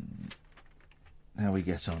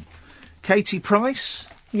get on. Katie Price.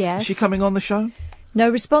 Yes. Is she coming on the show? No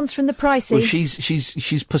response from the Pricey. Well,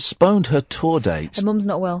 she's postponed her tour dates. Her mum's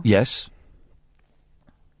not well. Yes.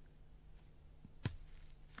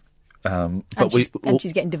 And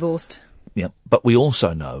she's getting divorced. Yeah, but we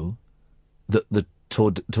also know that the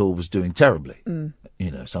tour was doing terribly. Mm.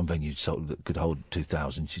 Some venues that could hold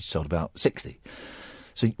 2,000, she sold about 60.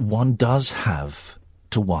 So one does have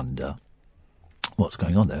to wonder what's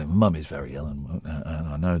going on there. My mum is very ill, and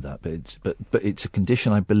I know that, but it's a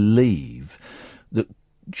condition, I believe, that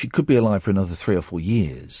she could be alive for another 3 or 4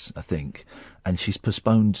 years, I think, and she's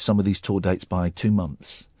postponed some of these tour dates by 2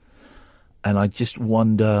 months. And I just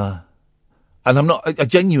wonder, And I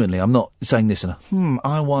genuinely, I'm not saying this and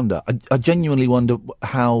I wonder. I genuinely wonder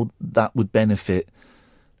how that would benefit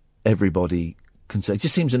everybody. It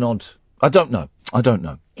just seems an odd. I don't know.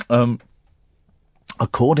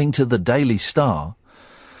 According to the Daily Star,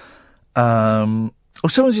 someone's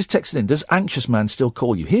just texted in. Does Anxious Man still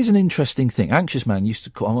call you? Here's an interesting thing. Anxious Man used to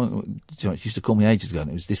call me ages ago, and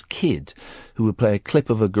it was this kid who would play a clip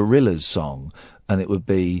of a Gorillaz song, and it would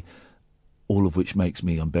be all of which makes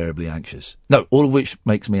me unbearably anxious. No, all of which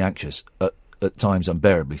makes me anxious. At times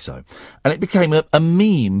unbearably so. And it became a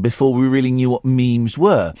meme before we really knew what memes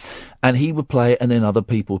were. And he would play it, and then other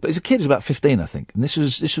people. But as a kid, he was about 15, I think. And this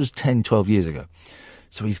was 10, 12 years ago.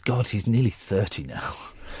 So he's nearly 30 now.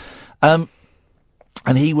 And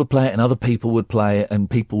he would play it, and other people would play it, and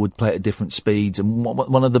people would play it at different speeds. And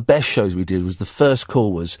one of the best shows we did was the first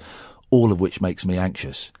call was all of which makes me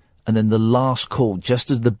anxious. And then the last call,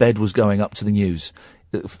 just as the bed was going up to the news,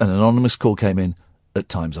 an anonymous call came in, at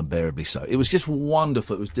times unbearably so. It was just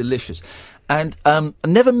wonderful. It was delicious. And I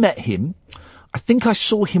never met him. I think I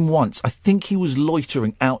saw him once. I think he was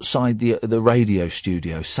loitering outside the radio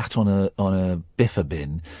studio, sat on a biffa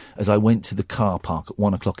bin as I went to the car park at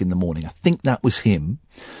 1:00 in the morning. I think that was him,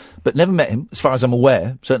 but never met him, as far as I'm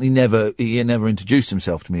aware. Certainly he never introduced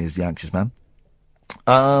himself to me as the Anxious Man.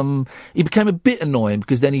 He became a bit annoying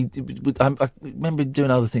because then I remember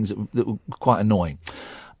doing other things that were quite annoying.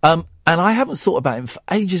 And I haven't thought about him for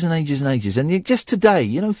ages and ages and ages. And just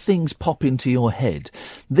today, things pop into your head.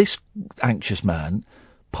 This Anxious Man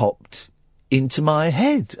popped into my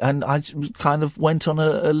head, and I kind of went on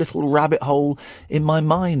a little rabbit hole in my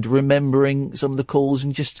mind, remembering some of the calls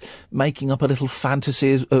and just making up a little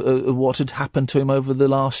fantasy of what had happened to him over the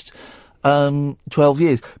last 12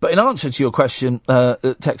 years. But in answer to your question,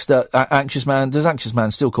 texter, Anxious Man, does Anxious Man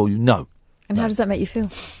still call you? No. And how does that make you feel?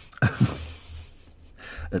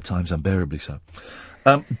 At times unbearably so.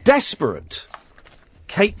 Desperate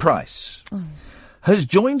Kate Price has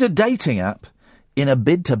joined a dating app in a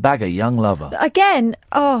bid to bag a young lover. Again,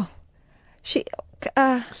 she...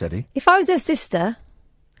 said he. If I was her sister,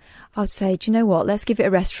 I would say, do you know what, let's give it a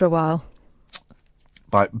rest for a while.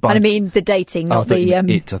 And I mean the dating, not the... I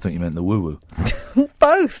thought you meant the woo-woo.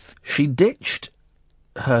 Both. She ditched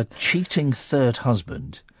her cheating third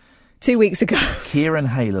husband... 2 weeks ago. Kieran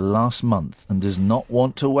Hayler last month, and does not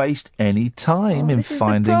want to waste any time in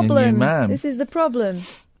finding a new man. This is the problem.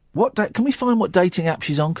 Can we find what dating app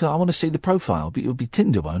she's on? 'Cause I want to see the profile. It'll be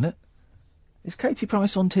Tinder, won't it? Is Katie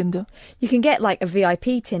Price on Tinder? You can get like a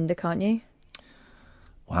VIP Tinder, can't you?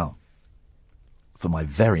 Wow. For my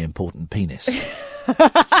very important penis.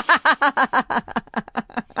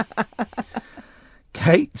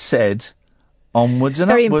 Kate said, onwards and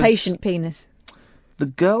very upwards. Very impatient penis. The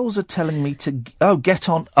girls are telling me to... get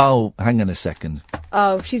on... Oh, hang on a second.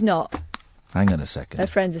 Oh, she's not. Hang on a second. Her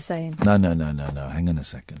friends are saying. No. Hang on a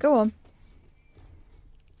second. Go on.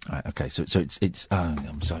 Right, okay, so it's...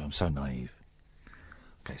 I'm so naive.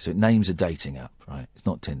 Okay, so it names a dating app, right? It's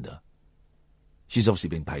not Tinder. She's obviously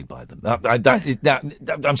being paid by them.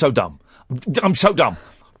 I'm so dumb. I'm so dumb.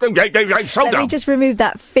 Let me just remove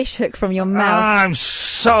that fish hook from your mouth. I'm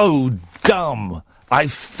so dumb. I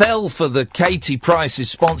fell for the Katie Price is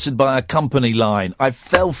sponsored by a company line. I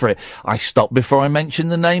fell for it. I stopped before I mentioned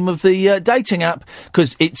the name of the dating app,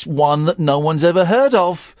 because it's one that no one's ever heard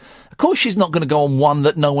of. Of course she's not going to go on one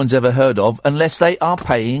that no one's ever heard of unless they are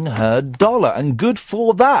paying her $1. And good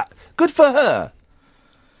for that. Good for her.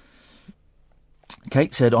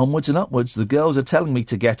 Kate said, onwards and upwards, the girls are telling me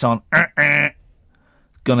to get on.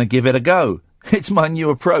 Gonna give it a go. It's my new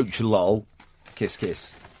approach, lol. Kiss,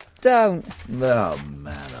 kiss. Don't. Oh,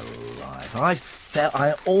 man alive.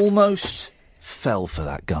 I almost fell for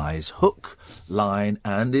that, guys. Hook, line,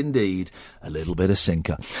 and indeed a little bit of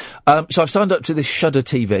sinker. So I've signed up to this Shudder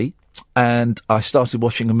TV, and I started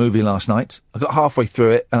watching a movie last night. I got halfway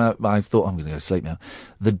through it, and I thought, I'm going to go to sleep now.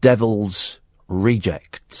 The Devil's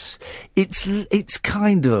Rejects. It's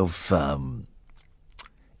kind of...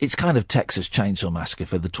 It's kind of Texas Chainsaw Massacre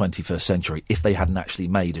for the 21st century, if they hadn't actually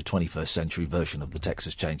made a 21st century version of the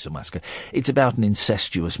Texas Chainsaw Massacre. It's about an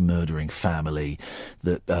incestuous murdering family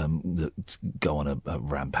that go on a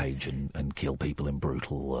rampage and kill people in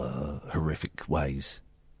brutal, horrific ways.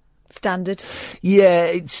 Standard. Yeah,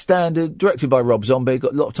 it's standard. Directed by Rob Zombie.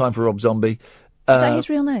 Got a lot of time for Rob Zombie. Is that his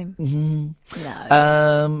real name? Mm-hmm.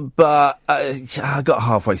 No. But I got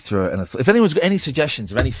halfway through it, and I thought, if anyone's got any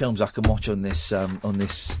suggestions of any films I can watch on this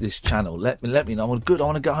channel, let me know. I want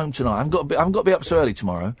to go home tonight. I haven't got to be up so early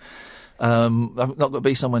tomorrow. I've not got to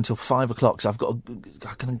be somewhere until 5 o'clock. So I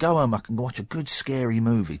can go home. I can watch a good scary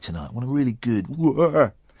movie tonight. I want a really good.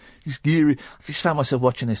 Scary. I just found myself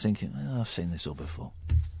watching this thinking, I've seen this all before.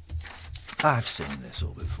 I've seen this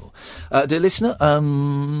all before. Dear listener,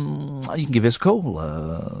 you can give us a call.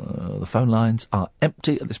 The phone lines are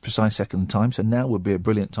empty at this precise second in time, so now would be a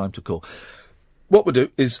brilliant time to call. What we'll do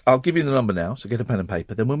is I'll give you the number now, so get a pen and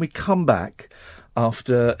paper. Then when we come back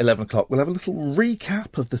after 11 o'clock, we'll have a little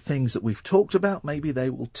recap of the things that we've talked about. Maybe they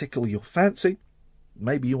will tickle your fancy.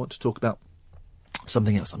 Maybe you want to talk about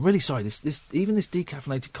something else. I'm really sorry. This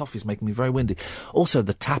decaffeinated coffee is making me very windy. Also,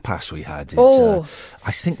 the tapas we had is,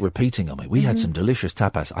 I think, repeating on me. We had some delicious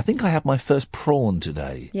tapas. I think I had my first prawn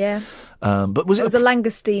today. Yeah. But was it was a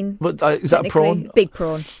langoustine. But, is that a prawn? Big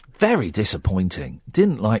prawn. Very disappointing.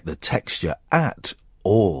 Didn't like the texture at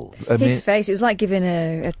all. His face, it was like giving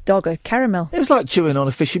a dog a caramel. It was like chewing on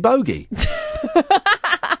a fishy bogey.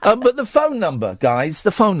 But the phone number, guys, is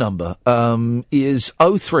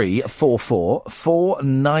 0344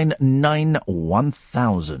 499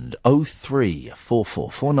 1000.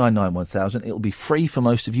 0344 499 1000. It'll be free for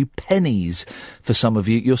most of you, pennies for some of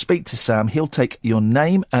you. You'll speak to Sam. He'll take your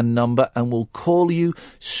name and number and will call you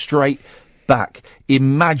straight back.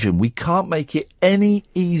 Imagine, we can't make it any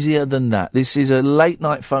easier than that. This is a late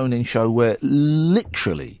night phone-in show where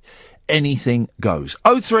literally anything goes.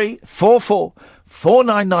 0344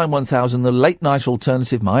 499 1000, the late night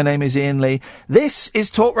alternative. My name is Iain Lee. This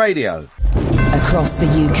is Talk Radio. Across the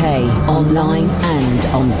UK, online and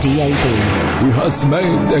on DAB. He has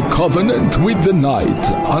made a covenant with the night,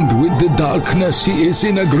 and with the darkness he is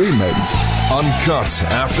in agreement. Uncut,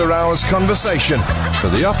 after-hours conversation for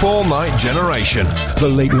the up-all-night generation. The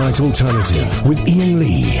late night alternative with Iain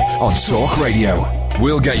Lee on Talk Radio.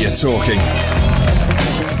 We'll get you talking.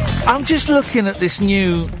 I'm just looking at this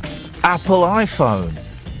new Apple iPhone.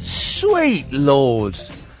 Sweet Lord.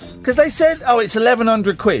 Because they said, it's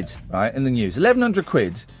 1,100 quid, right, in the news. 1,100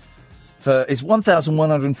 quid it's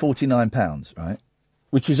 £1,149, right?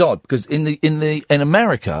 Which is odd, because in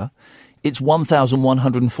America, it's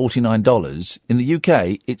 $1,149. In the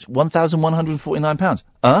UK, it's £1,149.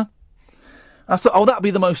 Huh? I thought, that'd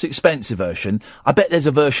be the most expensive version. I bet there's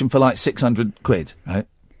a version for like 600 quid, right?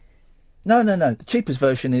 No. The cheapest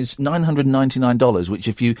version is $999, which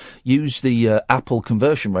if you use the Apple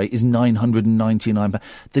conversion rate is £999.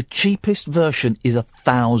 The cheapest version is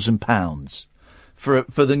 £1,000 for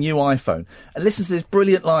the new iPhone. And listen to this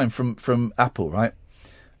brilliant line from Apple, right?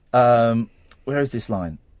 Where is this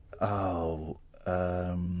line? Where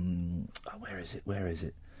is it?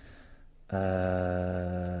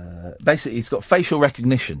 Basically, it's got facial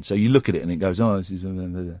recognition, so you look at it and it goes, this is...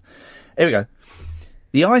 Here we go.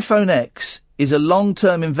 The iPhone X is a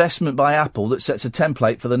long-term investment by Apple that sets a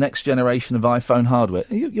template for the next generation of iPhone hardware.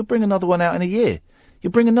 You'll bring another one out in a year.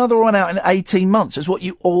 You'll bring another one out in 18 months. That's what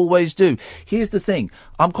you always do. Here's the thing.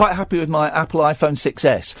 I'm quite happy with my Apple iPhone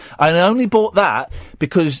 6S. I only bought that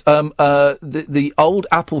because the old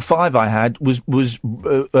Apple 5 I had was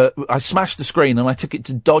I smashed the screen and I took it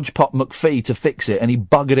to Dodge Pop McPhee to fix it, and he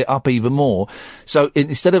buggered it up even more. So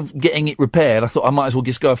instead of getting it repaired, I thought I might as well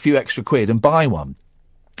just go a few extra quid and buy one.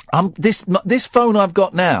 This phone I've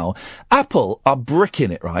got now, Apple are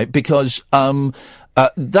bricking it, right? Because,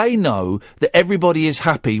 they know that everybody is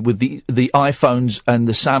happy with the iPhones and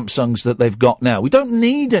the Samsungs that they've got now. We don't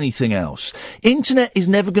need anything else. Internet is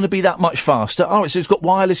never going to be that much faster. So it's got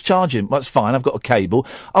wireless charging. That's fine. I've got a cable.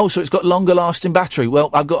 So it's got longer lasting battery. Well,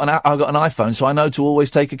 I've got an iPhone, so I know to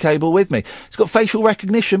always take a cable with me. It's got facial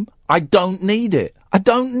recognition. I don't need it.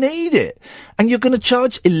 And you're going to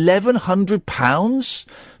charge £1,100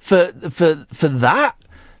 for that?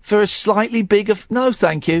 For a slightly bigger... No,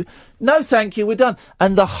 thank you. We're done.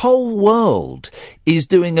 And the whole world is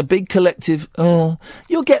doing a big collective... you'll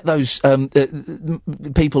get those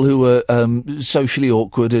people who are socially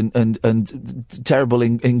awkward and terrible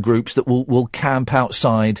in groups that will camp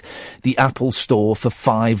outside the Apple store for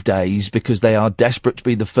 5 days because they are desperate to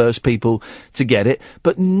be the first people to get it.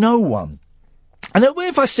 But no one... And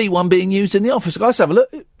if I see one being used in the office, let's have a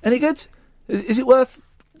look. Any good? Is it worth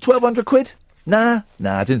 1,200 quid? Nah,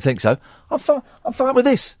 I didn't think so. I'm fine with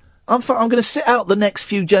this. I'm going to sit out the next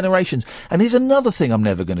few generations. And here's another thing I'm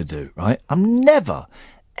never going to do, right? I'm never,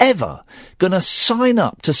 ever going to sign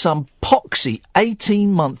up to some poxy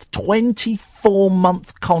 18-month,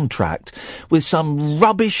 24-month contract with some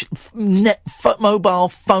rubbish mobile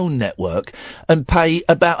phone network and pay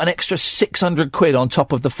about an extra 600 quid on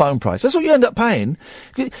top of the phone price. That's what you end up paying.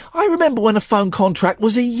 I remember when a phone contract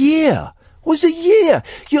was a year. was a year.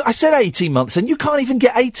 I said 18 months, and you can't even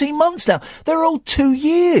get 18 months now. They're all 2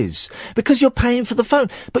 years because you're paying for the phone.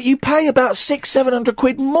 But you pay about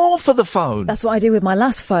 £600-700 more for the phone. That's what I did with my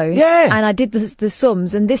last phone. Yeah. And I did the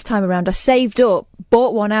sums, and this time around I saved up,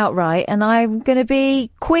 bought one outright, and I'm going to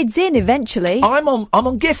be quids in eventually. I'm on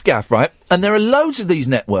GiftGaff, right? And there are loads of these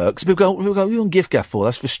networks. People go, you on GiftGaff for?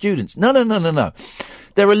 That's for students. No.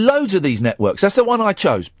 There are loads of these networks. That's the one I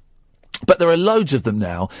chose. But there are loads of them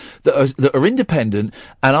now that are independent,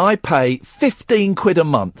 and I pay £15 a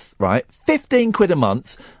month, right? £15 a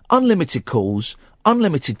month, unlimited calls,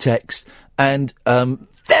 unlimited text, and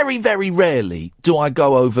very, very rarely do I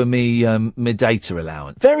go over me data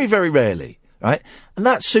allowance. Very, very rarely, right? And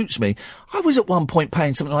that suits me. I was at one point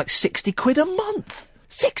paying something like £60 a month.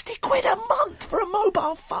 £60 a month for a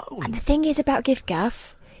mobile phone. And the thing is about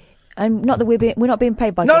GiftGaff, and not that we're not being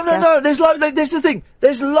paid by. No. There's the thing.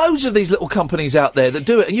 There's loads of these little companies out there that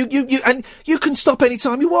do it, and you can stop any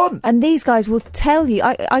time you want. And these guys will tell you.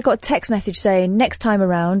 I got a text message saying next time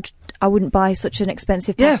around I wouldn't buy such an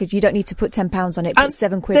expensive package. Yeah. You don't need to put £10 on it, but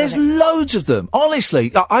 £7 on it. There's loads of them.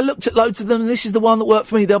 Honestly, I looked at loads of them, and this is the one that worked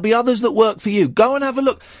for me. There'll be others that work for you. Go and have a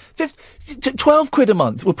look. £12 a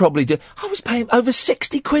month will probably do. I was paying over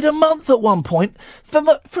 £60 a month at one point for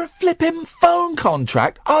a flipping phone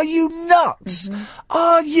contract. Are you nuts? Mm-hmm.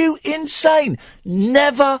 Are you insane?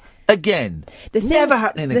 Never again. Never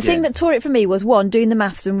happening again. The thing that tore it for me was, one, doing the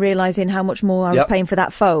maths and realising how much more I was paying for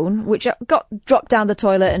that phone, which got dropped down the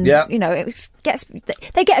toilet, and you know,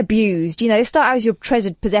 they get abused. You know, they start out as your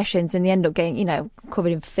treasured possessions, and they end up getting, you know,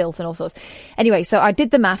 covered in filth and all sorts. Anyway, so I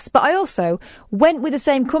did the maths, but I also went with the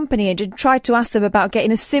same company and tried to ask them about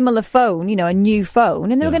getting a similar phone, you know, a new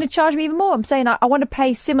phone, and they were going to charge me even more. I'm saying I want to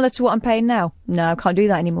pay similar to what I'm paying now. No, I can't do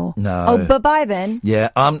that anymore. No. Oh, bye-bye then.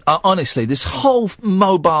 Yeah, honestly, this whole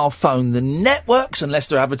mobile phone, the networks, unless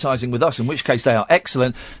they're advertising with us, in which case they are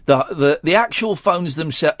excellent, the actual phones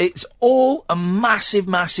themselves, it's all a massive,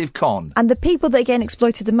 massive con. And the people that are getting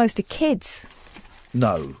exploited the most are kids.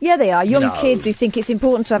 No. Yeah, they are. Young kids who think it's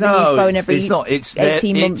important to have a new phone every 18 months.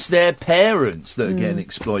 It's their parents that are getting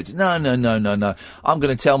exploited. No. I'm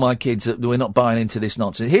going to tell my kids that we're not buying into this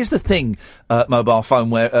nonsense. Here's the thing, mobile phone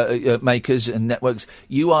makers and networks.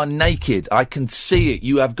 You are naked. I can see it.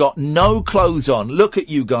 You have got no clothes on. Look at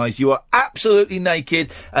you guys. You are absolutely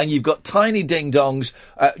naked, and you've got tiny ding-dongs,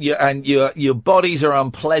 and your bodies are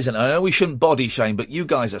unpleasant. I know we shouldn't body shame, but you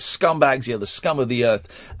guys are scumbags. You're the scum of the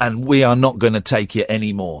earth, and we are not going to take it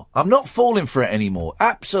anymore. I'm not falling for it anymore.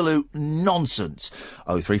 Absolute nonsense.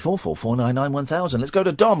 03444991000. Let's go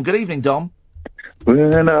to Dom. Good evening, Dom.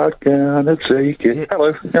 We're not gonna take it. Yeah.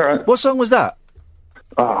 Hello. All right. What song was that?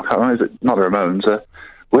 Oh, I can't remember. Is it not the Ramones?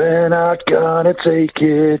 We're not gonna take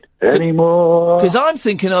it anymore. Because I'm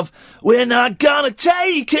thinking of We're Not Gonna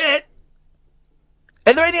Take It.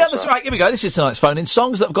 Are there any others? Right, here we go. This is tonight's phone in.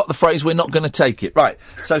 Songs that have got the phrase We're Not Gonna Take It. Right.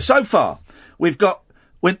 So far, we've got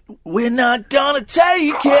We're Not Gonna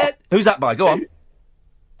Take It. Who's that by? Go on.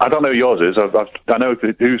 I don't know who yours is. I know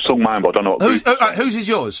who sung mine, but I don't know whose is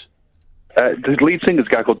yours? The lead singer's a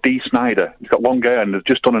guy called Dee Snider. He's got long hair and they've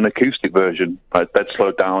just done an acoustic version, like Dead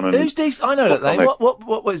Slowed Down. And who's Dee? I know that name.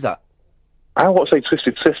 What is that? I want to say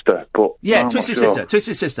Twisted Sister, but yeah, Twisted Sister.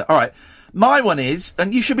 Twisted Sister. All right, my one is,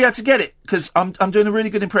 and you should be able to get it because I'm doing a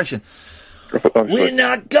really good impression. We're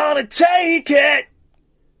not gonna take it.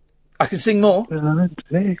 I can sing more.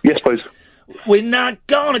 Yes, please. We're not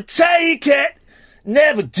gonna take it.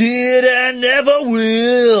 Never did and never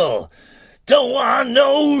will. Don't want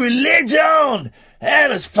no religion.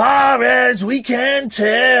 And as far as we can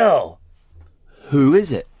tell. Who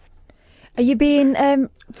is it? Are you being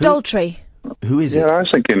Daltrey? Who is it? Yeah, I was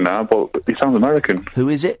thinking that, but he sounds American. Who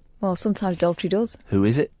is it? Well, sometimes Daltrey does. Who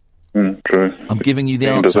is it? True. I'm giving you the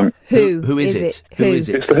answer. Who is it? Who is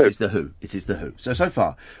it? It's It is the Who. It is the Who. So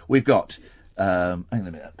far, we've got... hang on a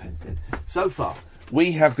minute, that pen's dead. So far,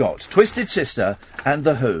 we have got Twisted Sister and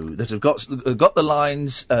the Who that have got the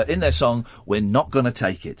lines in their song, We're Not Gonna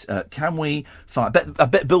Take It. Can we find... I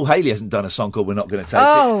bet Bill Haley hasn't done a song called We're Not Gonna Take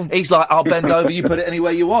It. He's like, I'll bend over, you put it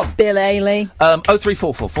anywhere you want. Bill Haley.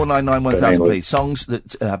 0344 499 1000, please. Songs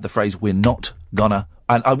that have the phrase, We're Not Gonna...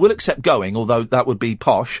 And I will accept going, although that would be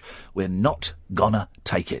posh. We're not gonna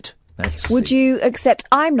take it. Would you accept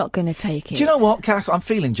I'm not going to take it? Do you know what, Kath? I'm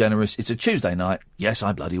feeling generous. It's a Tuesday night. Yes,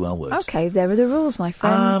 I bloody well would. Okay, there are the rules, my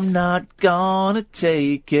friends. I'm not gonna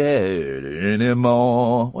take it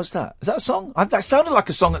anymore. What's that? Is that a song? That sounded like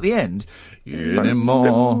a song at the end.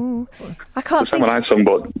 Anymore. I can't think... Someone I sung,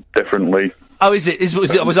 but differently. Oh, is it?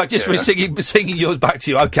 Was I just singing yours back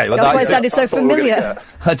to you? Okay. Well, that's why it sounded so familiar.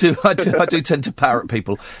 I do tend to parrot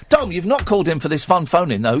people. Dom, you've not called in for this fun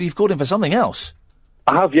phone-in, though. You've called in for something else.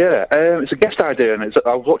 I have, yeah. It's a guest idea, and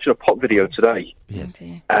I was watching a pop video today.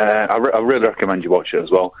 Yeah. I really recommend you watch it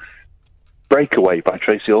as well. Breakaway by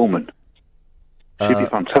Tracy Ullman. She'd be a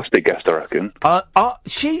fantastic guest, I reckon.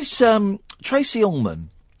 She's Tracy Ullman.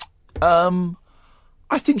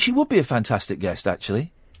 I think she would be a fantastic guest,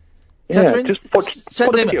 actually. Yeah, Catherine, just put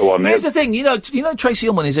a video on. Here's the thing, you know, Tracy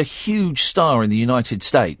Ullman is a huge star in the United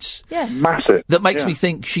States. Yeah, massive. That makes me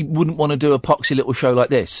think she wouldn't want to do a poxy little show like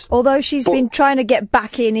this. Although she's been trying to get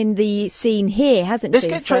back in the scene here, hasn't she?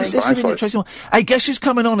 Let's get Tracy Ullman. Hey, guess who's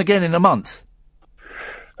coming on again in a month?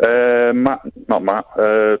 Matt, not Matt.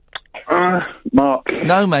 Mark.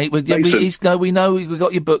 No, mate. We know we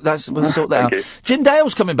got your book. We'll sort that out. Jim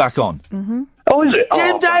Dale's coming back on. Mm-hmm. Oh, is it?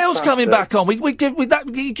 Jim Dale's coming back on.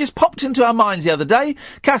 He just popped into our minds the other day.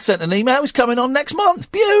 Kath sent an email. He's coming on next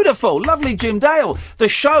month. Beautiful, lovely Jim Dale, the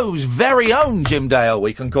show's very own Jim Dale.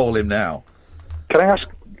 We can call him now. Can I ask?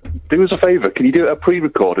 Do us a favour. Can you do a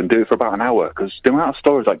pre-record and do it for about an hour? Because the amount of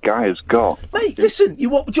stories that guy has got. Mate, listen. Do you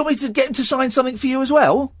want me to get him to sign something for you as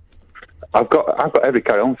well? I've got every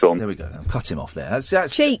Carry On film. There we go. Cut him off there.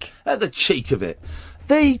 That's cheek. The cheek of it.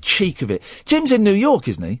 The cheek of it. Jim's in New York,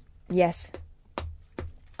 isn't he? Yes.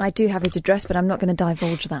 I do have his address, but I'm not going to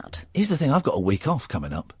divulge that. Here's the thing. I've got a week off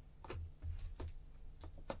coming up.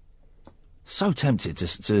 So tempted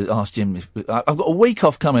to ask Jim if... I've got a week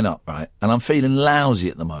off coming up, right? And I'm feeling lousy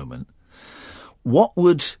at the moment. What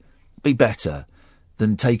would be better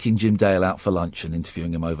than taking Jim Dale out for lunch and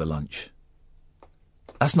interviewing him over lunch?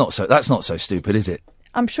 That's not so stupid, is it?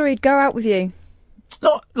 I'm sure he'd go out with you.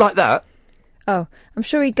 Not like that. Oh, I'm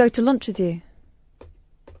sure he'd go to lunch with you.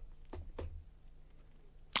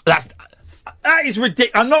 That is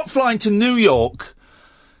ridiculous. I'm not flying to New York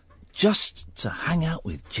just to hang out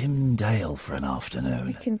with Jim Dale for an afternoon.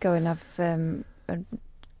 We can go and have a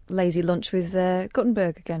lazy lunch with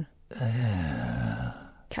Guttenberg again.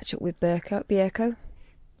 Catch up with Bierko.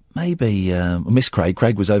 Maybe I miss Craig.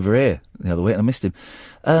 Craig was over here the other week and I missed him.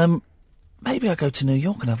 Maybe I go to New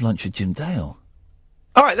York and have lunch with Jim Dale.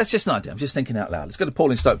 All right, that's just an idea. I'm just thinking out loud. Let's go to Paul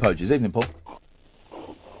in Stoke Poges. Evening, Paul.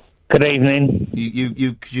 Good evening.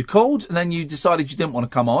 You called and then you decided you didn't want to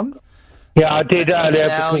come on. Yeah, I did earlier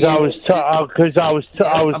because I was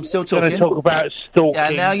I'm still talking. Going to talk about stalking. Yeah,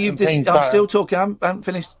 now you've I'm still talking. I haven't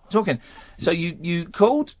finished talking. So you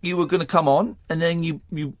called. You were going to come on, and then you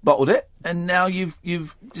bottled it, and now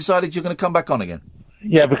you've decided you're going to come back on again.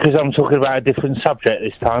 Yeah, because I'm talking about a different subject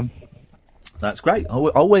this time. That's great. I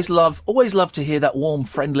always love to hear that warm,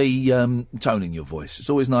 friendly tone in your voice. It's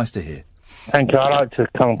always nice to hear. Thank you. I like to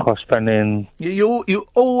come across friendly and... You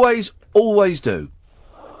always do.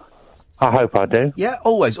 I hope I do. Yeah,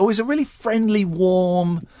 always a really friendly,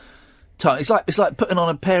 warm tone. It's like putting on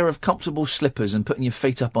a pair of comfortable slippers and putting your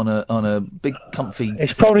feet up on a big, comfy.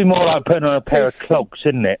 It's probably more like putting on a pair of clogs,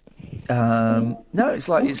 isn't it? No, it's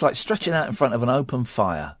like stretching out in front of an open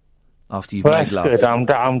fire after you've made love. That's good. I'm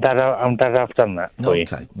glad I've done that for you.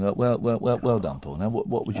 Okay. Well done, Paul. Now,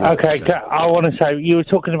 what would you? Okay, like to say? I want to say you were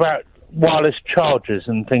talking about wireless chargers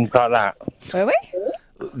and things like that. Were we?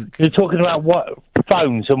 You're talking about what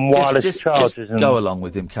phones and wireless chargers. Just go along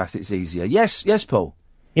with him, Kath. It's easier. Yes, Paul.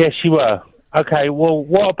 Yes, you were. Okay. Well,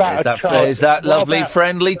 what about There's that lovely,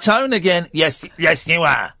 friendly tone again. Yes, you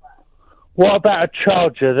are. What about a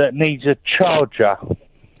charger that needs a charger?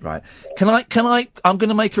 Right. Can I? I'm going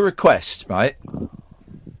to make a request. Right.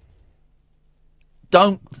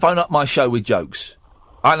 Don't phone up my show with jokes.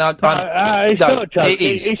 It's not a joke.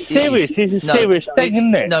 It's serious. It's a serious thing,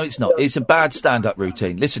 isn't it? No, it's not. It's a bad stand-up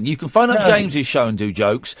routine. Listen, you can phone up James's show and do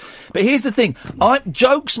jokes, but here's the thing.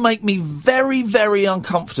 Jokes make me very, very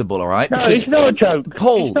uncomfortable, all right? No, it's not a joke.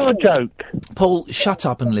 Paul, it's not a joke. Paul, shut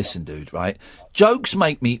up and listen, dude, right? Jokes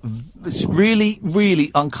make me really, really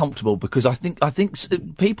uncomfortable because I think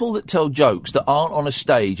people that tell jokes that aren't on a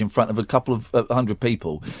stage in front of a couple of 100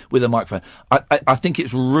 people with a microphone, I think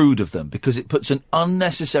it's rude of them because it puts an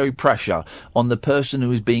unnecessary pressure on the person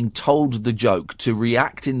who is being told the joke to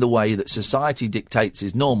react in the way that society dictates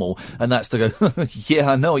is normal, and that's to go,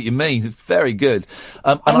 yeah, I know what you mean, very good.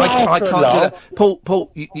 And I can't do that.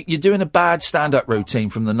 Paul, you're doing a bad stand-up routine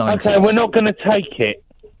from the 90s. Okay, we're not going to take it.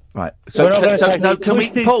 Right.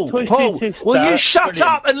 Paul, will you shut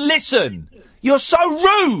up and listen? You're so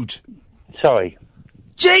rude. Sorry.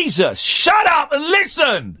 Jesus, shut up and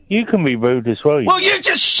listen. You can be rude as well. Will you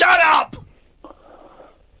just shut up?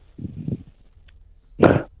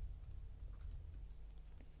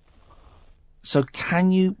 So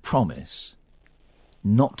can you promise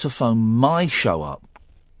not to phone my show up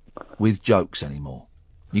with jokes anymore.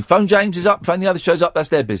 You phone James's up, phone the other shows up, that's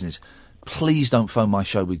their business. Please don't phone my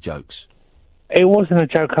show with jokes. It wasn't a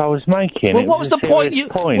joke I was making. Well, what was the point?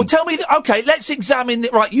 Well, tell me. Okay, let's examine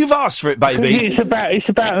it. Right, you've asked for it, baby. It's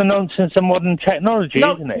about the nonsense of modern technology,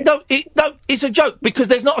 isn't it? No, it's a joke because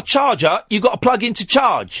there's not a charger. You've got to plug in to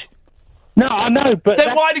charge. No, I know, but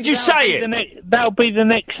then why did you say it? That'll be the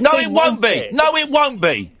next. No, thing, it won't be. It? No, it won't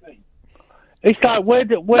be. It's like where?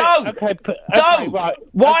 No, okay, no. Right.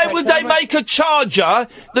 Why would they make a charger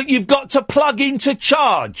that you've got to plug in to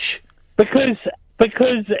charge? Because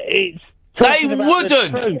it's. They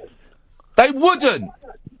wouldn't. They wouldn't.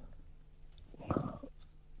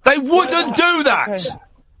 They wouldn't do that. Okay.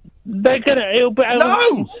 They're gonna. It'll be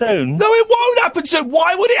happen soon. No, it won't happen soon.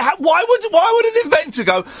 Why would it? Why would an inventor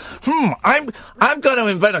go? I'm going to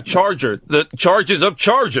invent a charger that charges up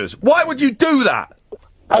charges. Why would you do that?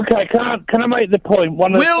 Okay, can I make the point?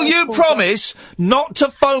 Will you promise not to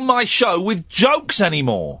phone my show with jokes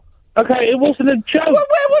anymore? Okay, it wasn't a joke. Well,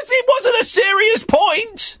 where was it? Wasn't a serious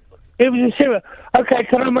point. It was a serious. Okay,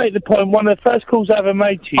 can I make the point? One of the first calls I ever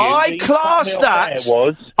made to you. I class that.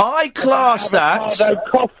 I class that. Avocado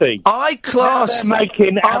coffee. I class. Now they're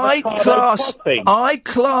making avocado coffee. I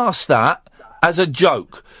class that as a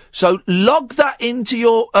joke. So log that into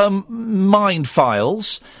your mind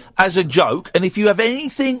files as a joke. And if you have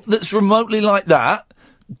anything that's remotely like that,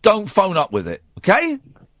 don't phone up with it. Okay?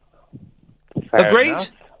 Fair Agreed? Enough.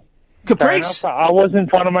 Caprice? I wasn't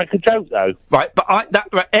trying to make a joke, though. Right, but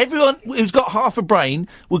everyone who's got half a brain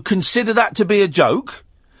would consider that to be a joke.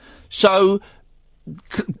 So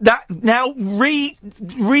that now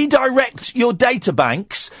redirect your data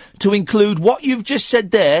banks to include what you've just said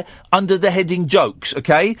there under the heading jokes,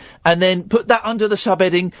 okay? And then put that under the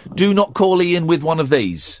subheading, do not call Iain with one of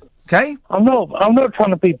these, okay? I'm not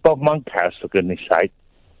trying to be Bob Monkhouse, for goodness sake.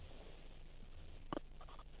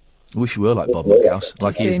 I wish you were like Bob Monkhouse,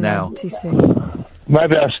 like he is now. Too soon.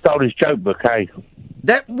 Maybe I stole his joke book, eh?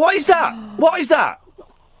 What is that? What is that?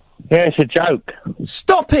 Yeah, it's a joke.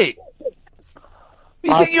 Stop it!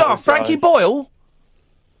 You think you are Frankie Boyle?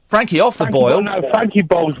 Frankie off the boil? No, Frankie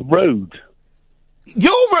Boyle's rude.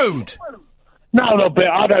 You're rude! No, but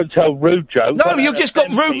I don't tell rude jokes. No, you've just got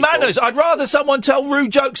rude manners. I'd rather someone tell rude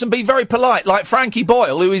jokes and be very polite, like Frankie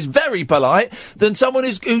Boyle, who is very polite, than someone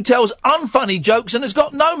who tells unfunny jokes and has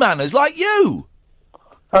got no manners, like you.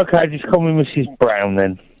 Okay, just call me Mrs. Brown,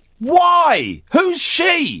 then. Why? Who's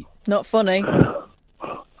she? Not funny.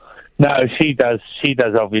 No, she does. She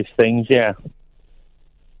does obvious things, yeah.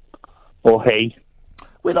 Or he.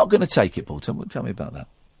 We're not going to take it, Paul. Tell me about that.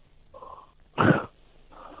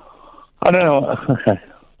 I don't know. Okay.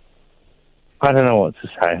 I don't know what to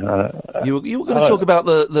say. You were going to talk about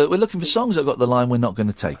the. We're looking for songs that got the line. We're not going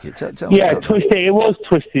to take it. Tell me about Twisted. That. It was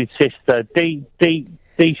Twisted Sister.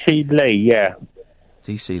 DC Lee. Yeah.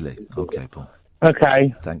 DC Lee. Okay, Paul.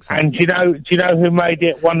 Okay. Thanks. And do you know who made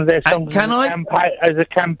it one of their songs as a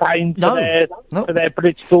campaign for their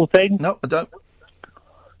political thing? No, I don't.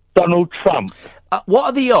 Donald Trump. What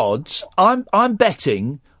are the odds? I'm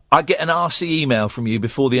betting I get an RC email from you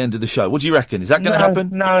before the end of the show. What do you reckon? Is that going to happen?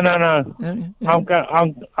 No. Yeah. I'm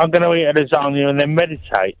going to eat a lasagna and then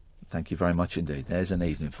meditate. Thank you very much indeed. There's an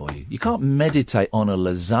evening for you. You can't meditate on a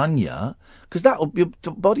lasagna because your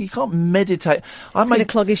body. You can't meditate. It's going to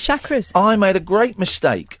clog his chakras. I made a great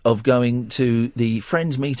mistake of going to the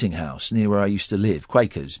Friends Meeting House near where I used to live,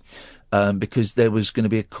 Quakers, because there was going to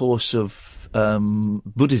be a course of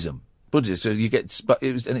Buddhism. So you get, but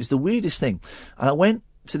it's the weirdest thing. And I went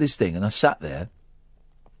to this thing and I sat there,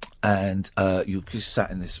 and you just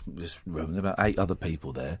sat in this room. There were about 8 other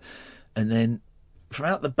people there, and then from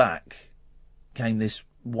out the back came this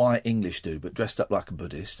white English dude, but dressed up like a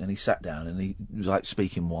Buddhist, and he sat down and he was like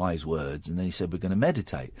speaking wise words, and then he said, "We're going to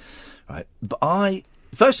meditate," right? But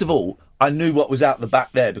first of all, I knew what was out the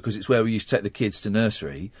back there because it's where we used to take the kids to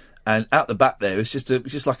nursery, and out the back there was just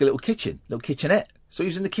like a little kitchenette. So he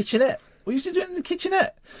was in the kitchenette. What used to do in the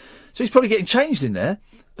kitchenette? So he's probably getting changed in there.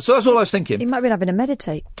 So that's all I was thinking. He might have been having a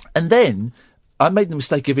meditate. And then I made the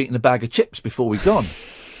mistake of eating a bag of chips before we'd gone.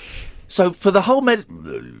 So for the whole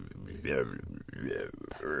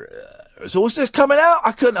so what's this coming out?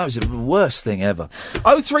 I couldn't. That was the worst thing ever.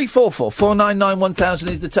 0344 499 1000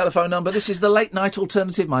 is the telephone number. This is the Late Night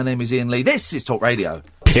Alternative. My name is Iain Lee. This is Talk Radio.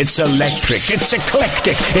 It's electric, it's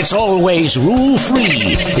eclectic, it's always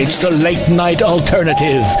rule-free. It's the Late Night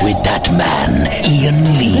Alternative with that man,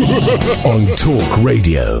 Iain Lee. On Talk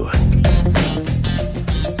Radio.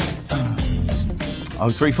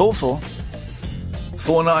 0344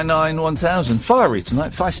 499 1000. Fiery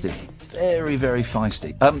tonight, feisty. very, very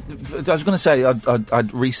feisty. I was going to say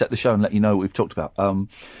I'd reset the show and let you know what we've talked about.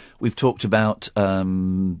 We've talked about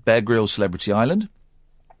Bear Grylls' Celebrity Island,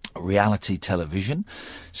 reality television,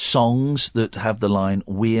 songs that have the line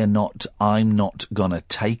 "We're not, I'm not gonna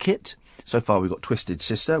take it." So far, we've got Twisted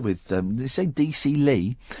Sister with did they say DC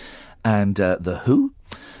Lee and The Who.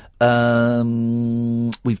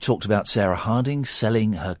 We've talked about Sarah Harding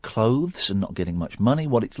selling her clothes and not getting much money,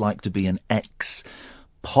 what it's like to be an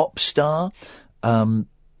ex-pop star, lasagna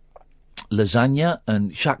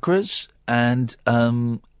and chakras, and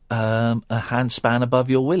a handspan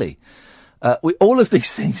above your willy. All of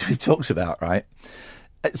these things we've talked about, right?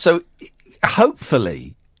 So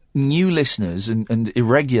hopefully new listeners and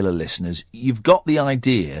irregular listeners, you've got the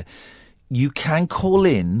idea. You can call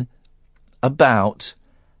in about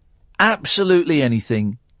absolutely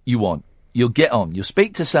anything you want. You'll get on. You'll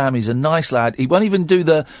speak to Sam. He's a nice lad. He won't even do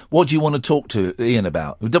the, what do you want to talk to Ian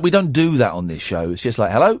about? We don't do that on this show. It's just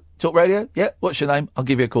like, hello, Talk Radio? Yeah, what's your name? I'll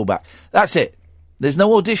give you a call back. That's it. There's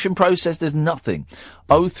no audition process. There's nothing.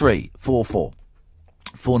 0344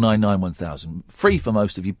 499 1000. Free for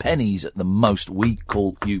most of you. Pennies at the most. We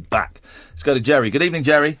call you back. Let's go to Jerry. Good evening,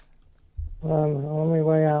 Jerry. On my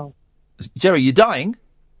way out. Jerry, you dying?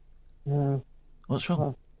 No. What's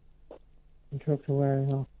wrong? The drugs are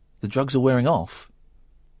wearing off. The drugs are wearing off?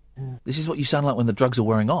 Yeah. This is what you sound like when the drugs are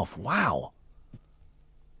wearing off. Wow.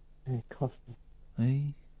 Yeah, it cost me.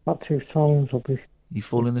 Hey. About 2 songs will be... You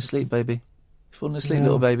falling asleep, baby? You falling asleep,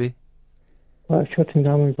 little baby? Well, it's shutting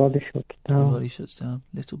down, my body shuts down. Your body shuts down,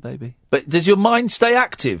 little baby. But does your mind stay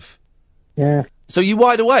active? Yeah. So you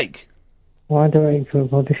wide awake? Wide awake, my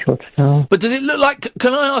body shuts down. But does it look like...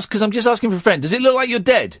 Can I ask, because I'm just asking for a friend, does it look like you're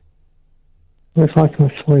dead? Looks like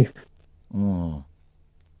I'm asleep. Oh.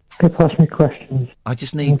 Keep asking me questions. I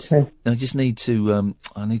just need... Okay. I just need to...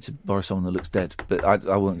 I need to borrow someone that looks dead. But I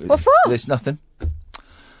won't... What for? There's nothing.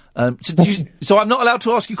 So I'm not allowed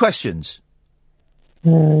to ask you questions?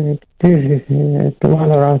 The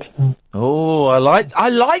one around. Oh, I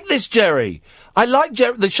like this, Jerry. I like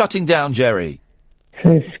the shutting down, Jerry.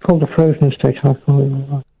 It's called the frozen state. I call it.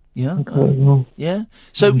 Yeah. Yeah.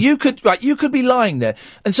 So you could be lying there,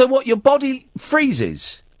 and so what? Your body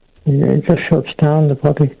freezes. Yeah, it just shuts down the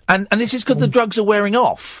body. And this is because the drugs are wearing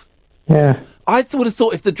off. Yeah. I would have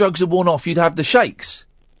thought if the drugs had worn off, you'd have the shakes.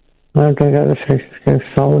 I don't get the shakes. Go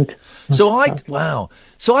solid. Wow.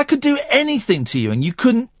 So I could do anything to you, and you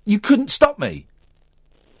couldn't stop me.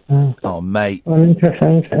 Oh, mate. Well,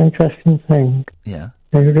 interesting thing. Yeah.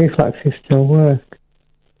 The reflexes still work.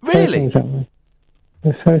 Really?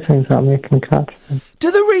 There's certain things that make them catch them. Do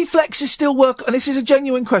the reflexes still work? And this is a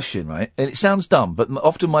genuine question, right? And it sounds dumb, but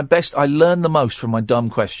often I learn the most from my dumb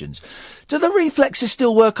questions. Do the reflexes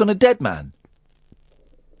still work on a dead man?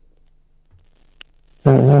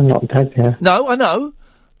 I'm not dead yet. No, I know.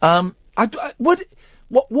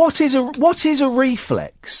 What is a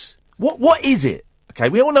reflex? What is it? Okay,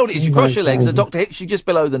 we all know what it is. You cross your legs, the doctor hits you just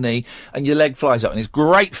below the knee, and your leg flies up, and it's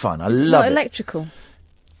great fun. I love it. It's not electrical.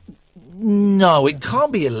 No, it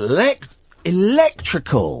can't be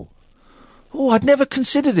electrical. Oh, I'd never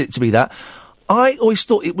considered it to be that. I always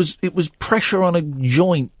thought it was pressure on a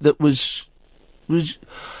joint that was.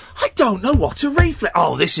 I don't know what a reflex.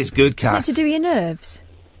 Oh, this is good, Kath. Is it to do with your nerves?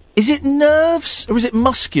 Is it nerves or is it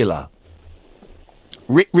muscular?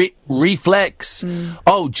 Reflex.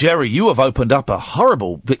 Oh, Jerry, you have opened up a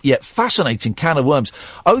horrible but yet fascinating can of worms.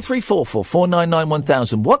 0344 499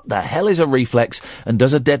 1000. What the hell is a reflex, and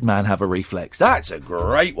does a dead man have a reflex? That's a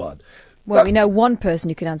great one. Well, we know one person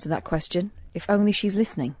who can answer that question, if only she's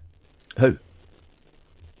listening. Who?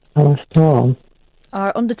 Storm.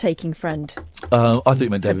 Our undertaking friend. I thought you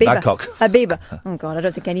meant David Badcock. Habiba. Oh, God, I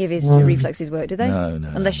don't think any of his reflexes work, do they? No.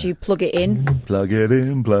 Unless you plug it in. Plug it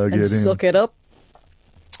in. And suck it up.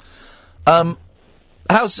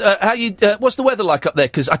 What's the weather like up there?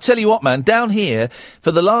 Because I tell you what, man, down here,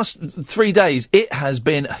 for the last 3 days, it has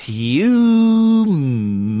been humid.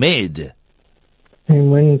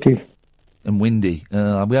 And windy. We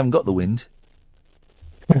haven't got the wind.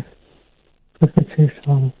 Yeah.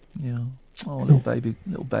 Oh, little baby.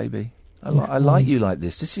 I like you like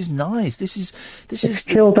this. This is nice. This is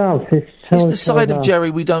chilled out. It's the side of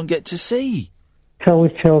Jerry we don't get to see. It's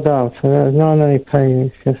always chilled out. So there's not any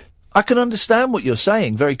pain. It's just. I can understand what you're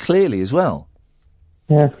saying very clearly as well.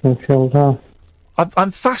 Yeah, I'm chilled out.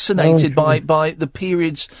 I'm fascinated by the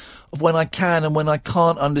periods of when I can and when I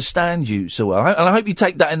can't understand you so well. And I hope you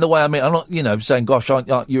take that in the way I mean. I'm not, saying, gosh,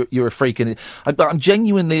 you're a freak. I'm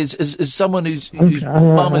genuinely, as someone whose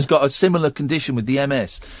mum has got a similar condition with the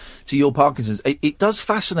MS, your Parkinson's. It does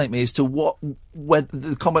fascinate me as to whether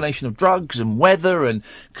the combination of drugs and weather and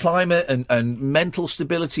climate and mental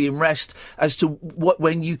stability and rest as to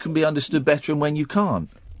when you can be understood better and when you can't.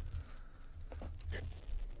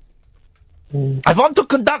 I want to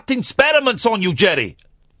conduct experiments on you, Jerry.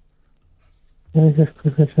 I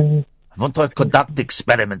want to conduct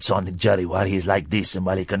experiments on Jerry while he is like this and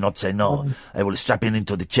while he cannot say no. I will strap him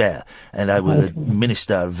into the chair and I will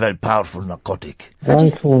administer a very powerful narcotic. How do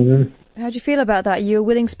you feel about that? Are you a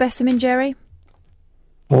willing specimen, Jerry?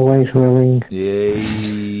 Always willing.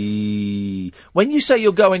 Yay. When you say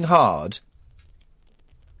you're going hard...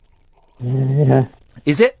 Yeah.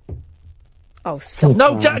 Is it? Oh, stop.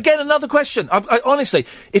 No, again, another question. I honestly,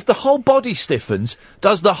 if the whole body stiffens,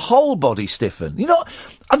 does the whole body stiffen? You know,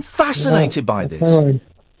 I'm fascinated by this. The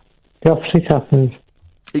opposite happens.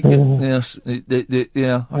 Yes,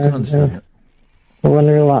 yeah, I can understand it. But when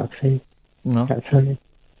you're relaxing, no. Get very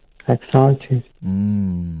excited.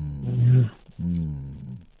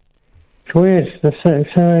 It's weird. It's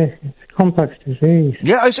a complex disease.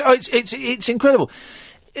 Yeah, it's incredible.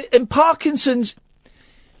 In Parkinson's...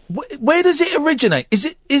 Where does it originate? Is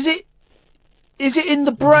it in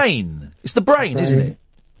the brain? It's the brain, isn't it?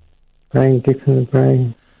 Brain, deep in the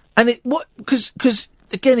brain. And because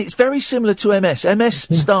again, it's very similar to MS. MS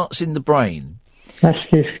starts in the brain. That's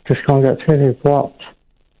just can't get through. They're blocked.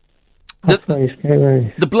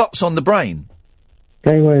 Gateways. The blocks on the brain.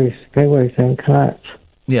 Gateways don't connect.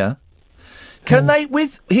 Yeah. Can they?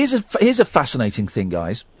 Here's a fascinating thing,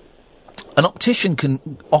 guys. An optician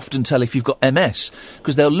can often tell if you've got MS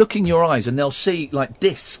because they'll look in your eyes and they'll see like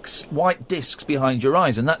discs, white discs behind your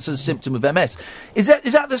eyes, and that's a symptom of MS. Is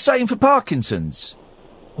that the same for Parkinson's?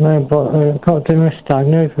 No, but I've got a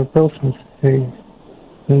misdiagnosed with Wilson's disease.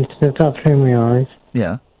 And they've got through my eyes.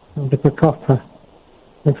 Yeah. And they put copper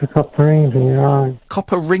rings in your eyes.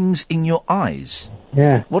 Copper rings in your eyes?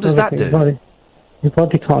 Yeah. What does that do? Your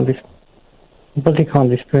body can't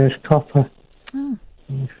disperse copper. Oh.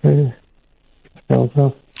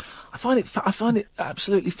 I find it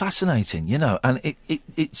absolutely fascinating, you know, and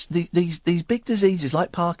it's these big diseases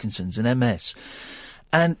like Parkinson's and MS,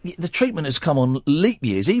 and the treatment has come on leap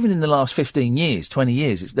years, even in the last 15 years, 20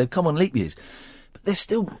 years, they've come on leap years, but they're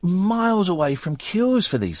still miles away from cures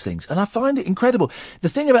for these things, and I find it incredible. The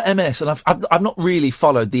thing about MS, and I've not really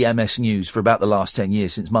followed the MS news for about the last 10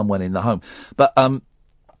 years since Mum went in the home, but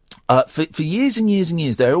for years and years and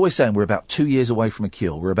years, they're always saying we're about 2 years away from a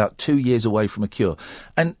cure. We're about 2 years away from a cure.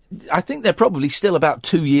 And I think they're probably still about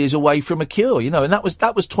 2 years away from a cure, you know, and that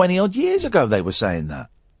was 20 odd years ago they were saying that.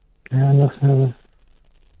 Yeah, nothing.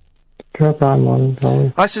 Drug I'm on,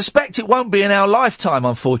 darling. I suspect it won't be in our lifetime,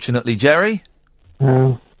 unfortunately, Jerry.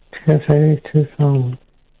 No, because I need to,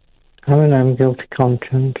 I'm a guilty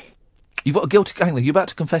conscience. You've got a guilty... Hang on, you're about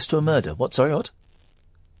to confess to a murder. What, sorry, what?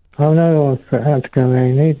 Oh, no, I had to go to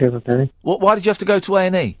A&E the other day. Why did you have to go to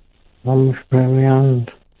A&E? Mum sprained my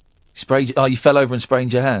hand. You fell over and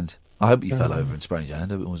sprained your hand? I hope you fell over and sprained your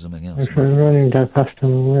hand. I hope it was something else. I was running down past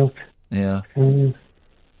on the wheel. Yeah. I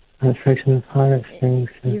was facing the fire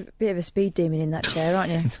extinguisher. You're a bit of a speed demon in that chair,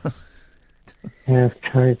 aren't you? Yeah, I've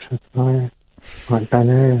carried some fire. Like Ben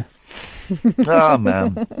Hur. Oh,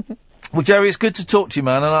 man. Well, Jerry, it's good to talk to you,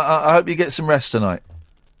 man, and I hope you get some rest tonight.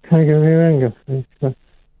 Can I give you a ring, please?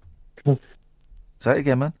 Say it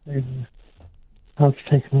again, man. I'll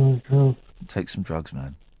take some drugs. Take some drugs,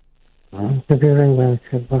 man. I'll give you a ring when I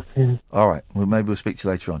get back in. All right. Well, maybe we'll speak to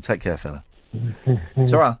you later on. Take care, fella.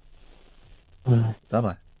 It's all right.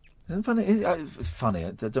 Bye-bye. Isn't funny? Funny.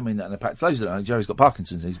 I don't mean that in a pack. For those that don't know, Jerry's got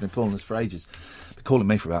Parkinson's. He's been calling us for ages. Been calling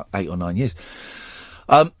me for about 8 or 9 years.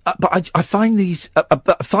 But I find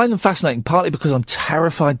them fascinating, partly because I'm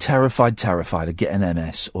terrified of getting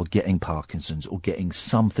MS or getting Parkinson's or getting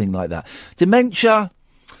something like that. Dementia,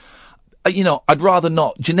 you know, I'd rather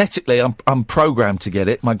not. Genetically, I'm programmed to get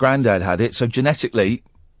it. My granddad had it, so genetically,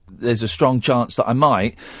 there's a strong chance that I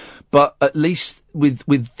might. But at least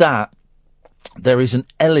with that, there is an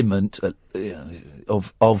element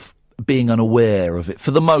of being unaware of it for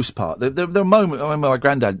the most part. There are moments. I remember my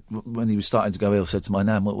granddad, when he was starting to go ill, said to my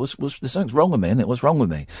nan, "Was there's something wrong with me?" And it was wrong with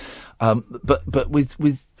me. But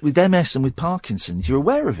with MS and with Parkinson's, you're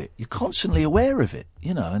aware of it. You're constantly aware of it,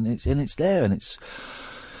 you know, and it's there, and it's.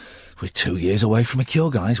 We're 2 years away from a cure,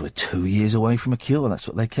 guys. We're 2 years away from a cure. That's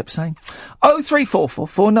what they kept saying. 0344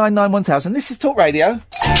 499 1000. This is Talk Radio.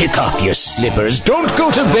 Kick off your slippers. Don't go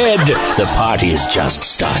to bed. The party is just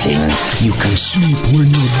starting. You can sleep when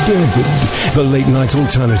you're dead. The Late Night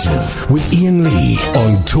Alternative with Iain Lee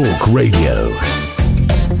on Talk Radio.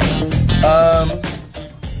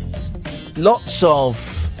 Lots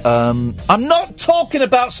of I'm not talking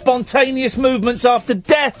about spontaneous movements after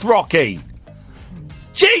death, Rocky.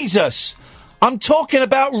 Jesus! I'm talking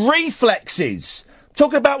about reflexes. I'm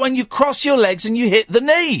talking about when you cross your legs and you hit the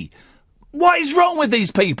knee. What is wrong with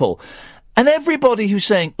these people? And everybody who's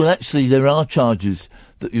saying, well, actually, there are chargers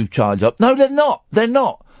that you charge up. No, they're not. They're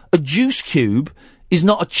not. A juice cube is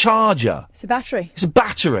not a charger. It's a battery. It's a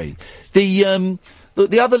battery. The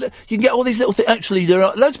other, you can get all these little things. Actually, there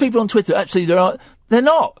are loads of people on Twitter. Actually, they're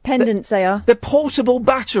not. Pendants, they are. They're portable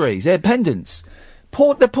batteries. They're pendants.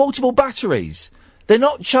 They're portable batteries. They're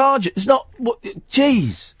not chargers. It's not,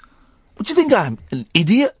 jeez. What do you think I am? An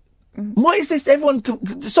idiot? What is this? Everyone,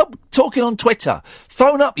 stop talking on Twitter.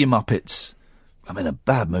 Phone up, you muppets. I'm in a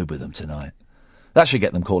bad mood with them tonight. That should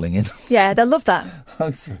get them calling in. Yeah, they'll love that.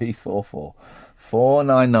 0344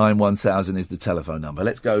 499 1000 is the telephone number.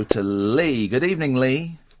 Let's go to Lee. Good evening,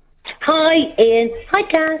 Lee. Hi, Ian. Hi,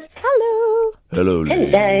 Cass. Hello. Hello, Lee.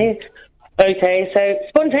 Hello. Okay, so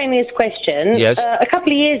spontaneous question. Yes. A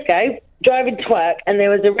couple of years ago, driving to work, and there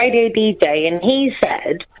was a radio DJ, and he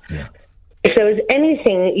said, if there was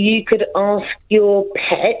anything you could ask your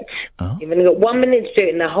pet, you've only got 1 minute to do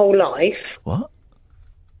it in their whole life.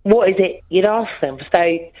 What is it you'd ask them? So,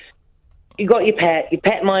 you got your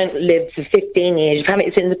pet might live for 15 years, you've had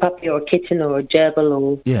it since a puppy or a kitten or a gerbil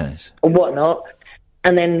or whatnot,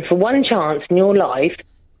 and then for one chance in your life,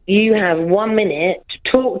 you have 1 minute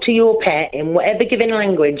to talk to your pet in whatever given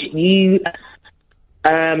language you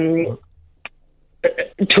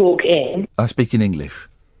talk in. I speak in English.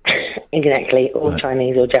 Exactly, or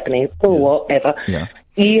Chinese or Japanese or whatever. Yeah.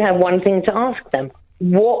 You have one thing to ask them.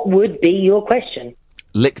 What would be your question?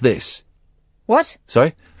 Lick this. What?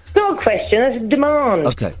 Sorry? It's not a question, that's a demand.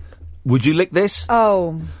 Okay. Would you lick this?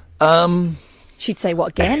 Oh. She'd say what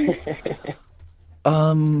again?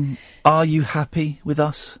 Are you happy with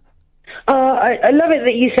us? I love it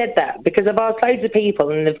that you said that, because I've asked loads of people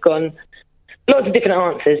and they've gone lots of different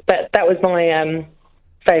answers, but that was my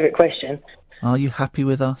favourite question. Are you happy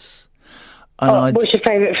with us? What's your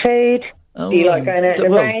favourite food? Do you like going out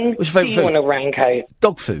in the rain? What's your favourite food? Do you food? want a raincoat?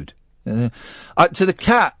 Dog food. To the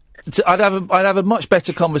cat, I'd have a much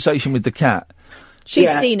better conversation with the cat.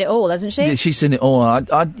 She's seen it all, hasn't she? Yeah, she's seen it all.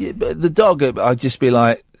 The dog, I'd just be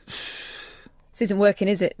like, this isn't working,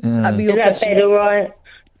 is it? Yeah. That'd be your Is that question. bed all right?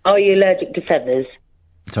 Are you allergic to feathers?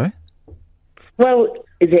 Sorry? Well,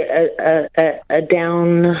 is it a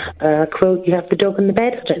down quilt you have the dog in the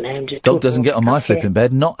bed? I don't know. I'm just dog doesn't get on my flipping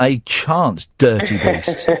bed. Not a chance, dirty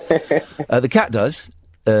beast. The cat does,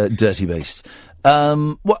 dirty beast.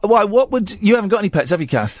 What would... You haven't got any pets, have you,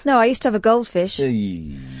 Kath? No, I used to have a goldfish.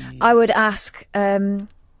 I would ask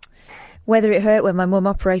whether it hurt when my mum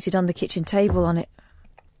operated on the kitchen table on it.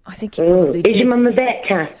 I think it probably did. Is your mum a vet,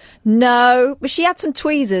 Kath? No, but she had some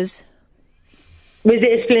tweezers. Was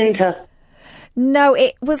it a splinter? No,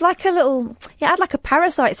 it was like a little... It had like a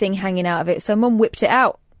parasite thing hanging out of it, so Mum whipped it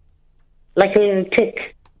out. Like a little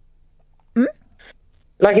tick?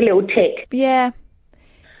 Like a little tick? Yeah.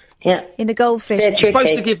 Yeah. In a goldfish. You're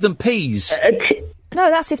supposed to give them peas. No,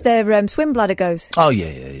 that's if their swim bladder goes. Oh,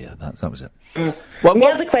 yeah. That was it. The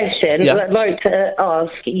other question that I'd like to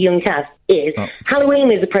ask young Kath is,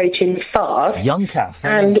 Halloween is approaching fast. Young Kath.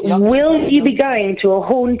 And will you be going to a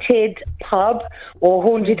haunted pub or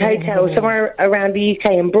haunted hotel somewhere around the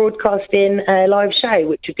UK and broadcasting a live show,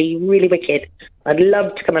 which would be really wicked? I'd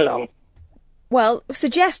love to come along. Well,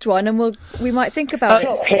 suggest one and we might think about it.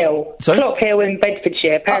 Clop Hill. Clop Hill in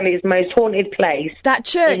Bedfordshire. Apparently it's the most haunted place. That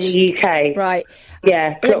church? In the UK. Right.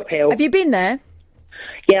 Yeah, Clop Hill. Have you been there?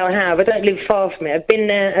 Yeah, I have. I don't live far from it. I've been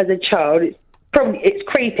there as a child. It's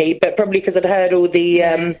creepy, but probably because I'd heard all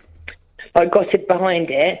the gossip behind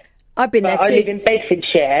it. I've been there too. I live in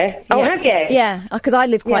Bedfordshire. Oh, have you? Yeah, because I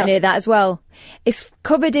live quite near that as well. It's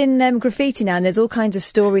covered in graffiti now, and there's all kinds of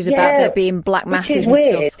stories about there being black masses and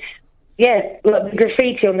stuff. Yeah, like the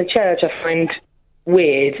graffiti on the church I find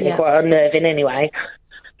weird and quite unnerving anyway.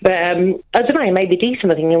 But I don't know, maybe do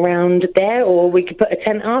something around there, or we could put a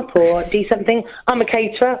tent up or do something. I'm a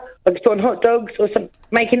caterer. I could put on hot dogs or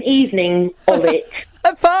make an evening of it.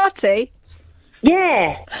 A party?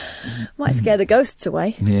 Yeah. Might scare the ghosts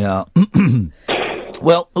away. Yeah.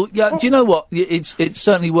 Well, yeah. Do you know what? It's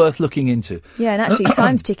certainly worth looking into. Yeah, and actually,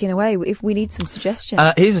 time's ticking away. If we need some suggestions.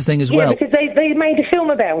 Here's the thing as well. Yeah, because they made a film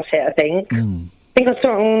about it. I think. I think I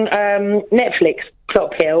saw it on Netflix.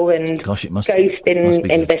 Clop Hill and Gosh, it must Ghost be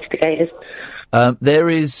Investigators. There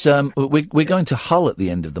is we're going to Hull at the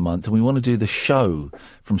end of the month, and we want to do the show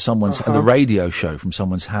from someone's the radio show from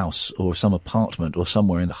someone's house or some apartment or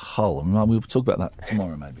somewhere in Hull. We'll talk about that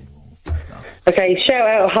tomorrow, maybe. Okay, shout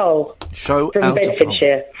out Hull. Show from out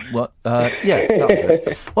Bedfordshire. Of Hull. What? Yeah, that'll do.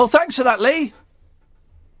 Well, thanks for that, Lee.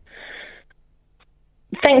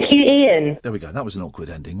 Thank you, Ian. There we go. That was an awkward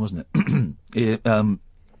ending, wasn't it?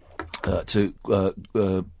 To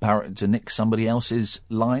nick somebody else's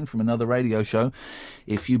line from another radio show.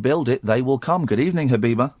 If you build it, they will come. Good evening,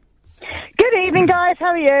 Habiba. Good evening, guys. How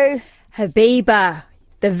are you? Habiba,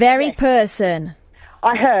 the very person.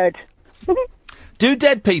 I heard. Do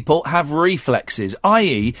dead people have reflexes?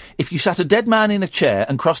 I.e., if you sat a dead man in a chair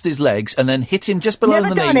and crossed his legs and then hit him just below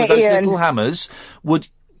the knee with those little hammers, would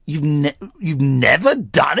you've never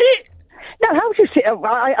done it? No, how would you sit?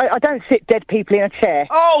 I don't sit dead people in a chair.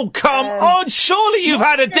 Oh, come on! Surely you've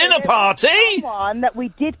had a dinner party. One that we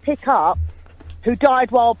did pick up, who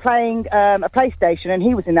died while playing a PlayStation, and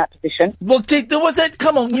he was in that position. Well, was it?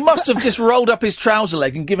 Come on, you must have just rolled up his trouser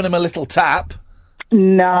leg and given him a little tap.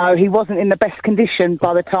 No, he wasn't in the best condition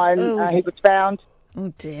by the time he was found.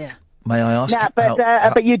 Oh dear. May I ask? No,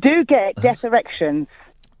 but you do get death erections.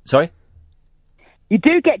 Sorry. You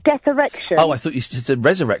do get death erections. Oh, I thought you said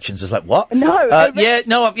resurrections. I was like, what? No.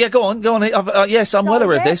 Go on. Yes, I'm well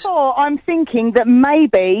aware of this. Therefore, I'm thinking that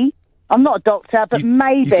maybe, I'm not a doctor, but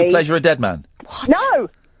maybe... You could pleasure a dead man. What? No.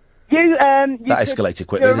 You that escalated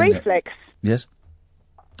quickly, you're a didn't reflex. It? Yes.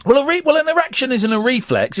 Well, an erection isn't a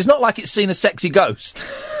reflex. It's not like it's seen a sexy ghost.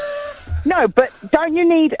 No, but don't you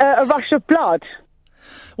need a rush of blood?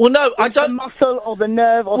 Well, no, I don't... The muscle or the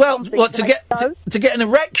nerve or something. Well, to get an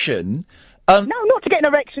erection... no, not to get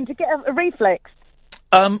an erection, to get a reflex.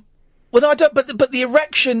 Well, no, I don't. But the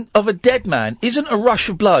erection of a dead man isn't a rush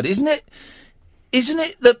of blood, isn't it? Isn't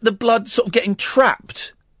it the blood sort of getting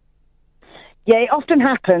trapped? Yeah, it often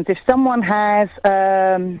happens if someone has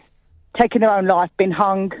taken their own life, been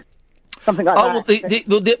hung, something like that.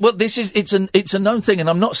 Well, it's a known thing, and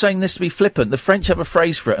I'm not saying this to be flippant. The French have a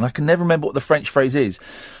phrase for it, and I can never remember what the French phrase is.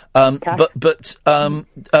 But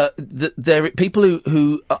there are people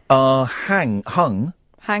who are hanged.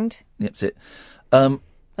 Hanged? Yep, that's it.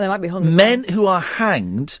 They might be hung. Men who are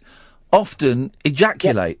hanged often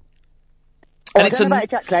ejaculate. Yep. And it's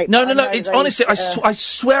ejaculate. No. It's honestly, I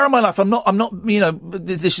swear on my life, I'm not.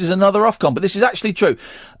 This is another Ofcom, but this is actually true.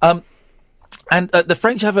 And the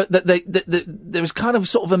French have there was kind of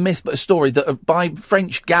sort of a myth, but a story that by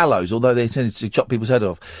French gallows, although they tended to chop people's head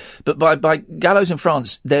off, but by gallows in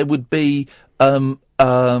France, there would be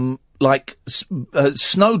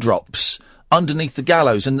snowdrops underneath the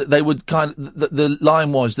gallows, and they would the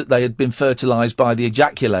line was that they had been fertilised by the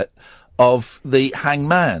ejaculate of the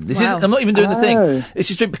hangman. This isn't. I'm not even doing the thing.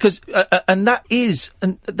 This is true because and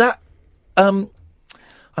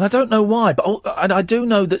I don't know why, but I do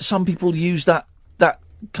know that some people use that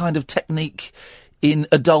kind of technique in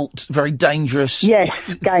adult, very dangerous... Yes,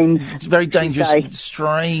 games. Very dangerous,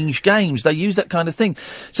 strange games. They use that kind of thing.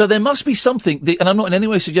 So there must be something, and I'm not in any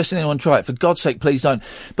way suggesting anyone try it, for God's sake, please don't,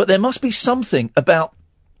 but there must be something about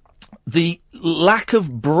the lack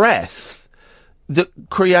of breath that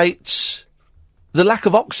creates... the lack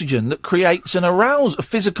of oxygen that creates a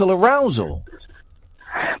physical arousal.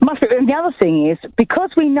 And the other thing is,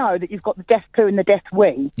 because we know that you've got the death poo and the death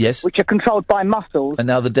wee, yes, which are controlled by muscles... And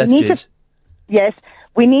now the death jizz. Yes,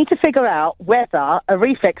 we need to figure out whether a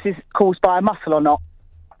reflex is caused by a muscle or not.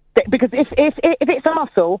 Because if it's a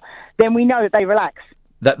muscle, then we know that they relax.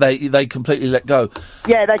 That they completely let go.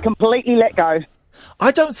 Yeah, they completely let go.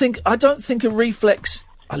 I don't think a reflex...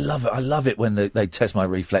 I love it when they test my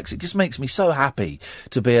reflex. It just makes me so happy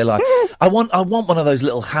to be alive. I want one of those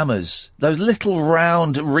little hammers, those little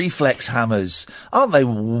round reflex hammers. Aren't they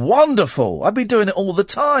wonderful? I'd be doing it all the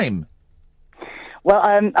time. Well,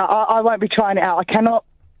 I won't be trying it out. I cannot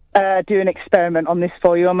do an experiment on this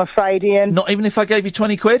for you, I'm afraid, Ian. Not even if I gave you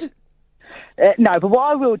 20 quid? No, but what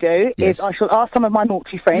I will do is I shall ask some of my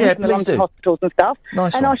naughty friends in the London hospitals and stuff,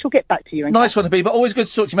 and I shall get back to you. Nice one, Habiba. Always good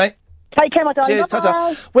to talk to you, mate. Take care, my darling. Cheers,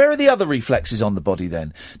 ta-ta. Where are the other reflexes on the body,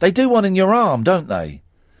 then? They do one in your arm, don't they?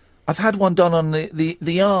 I've had one done on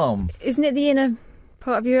the arm. Isn't it the inner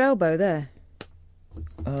part of your elbow there?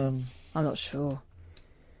 I'm not sure.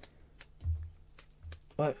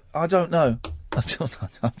 I don't know.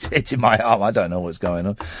 It's in my arm. I don't know what's going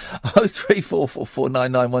on.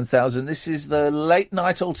 03444991000. This is the late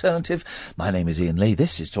night alternative. My name is Iain Lee.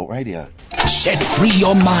 This is Talk Radio. Set free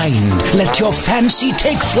your mind. Let your fancy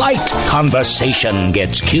take flight. Conversation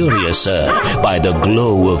gets curiouser by the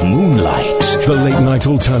glow of moonlight. The late night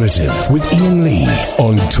alternative with Iain Lee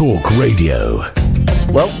on Talk Radio.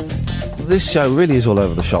 Well, this show really is all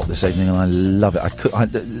over the shop this evening, and I love it.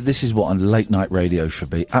 This is what a late night radio should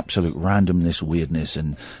be: absolute randomness, weirdness,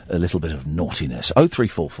 and a little bit of naughtiness.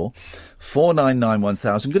 0344 499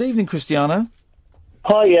 1000. Good evening, Cristiano.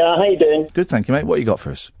 Hi, how you doing? Good, thank you, mate. What you got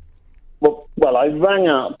for us? Well, I rang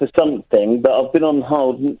up for something, but I've been on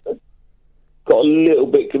hold and got a little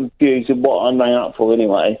bit confused with what I rang up for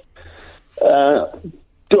anyway.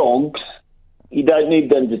 Dogs, you don't need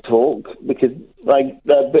them to talk because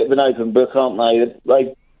they're a bit of an open book, aren't they?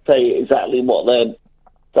 They say exactly what they're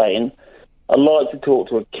saying. I'd like to talk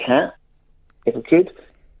to a cat, if I could.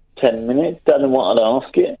 10 minutes, don't know what I'd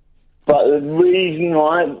ask it. But the reason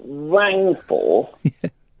I rang for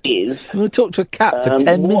is... You want to talk to a cat for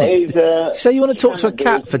 10 minutes? Say you want to talk to a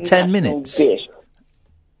cat for 10 minutes? Dish.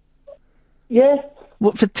 Yeah.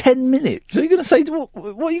 What, for 10 minutes? What are you going to say?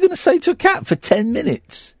 What are you going to say to a cat for 10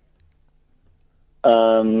 minutes?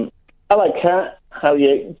 Hello, cat. How are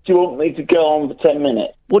you? Do you want me to go on for 10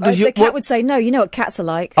 minutes? The cat would say no. You know what cats are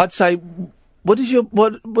like. I'd say, what does your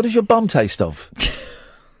bum taste of?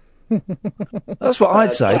 That's what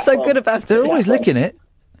I'd say. What's so good about it? They're always licking it.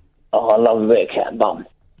 Oh, I love a bit of cat bum.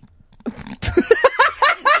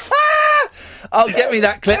 Oh, get me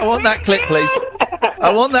that clip. I want that clip, please.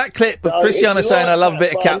 I want that clip of Cristiano saying, I love a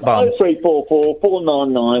bit of cat bum. 0344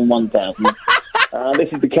 499 1000.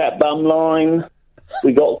 This is the cat bum line.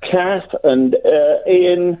 We got Kath and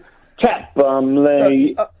Ian, cat bum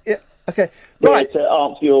Lee. Yeah, okay. Right. To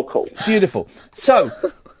answer your call. Beautiful. So,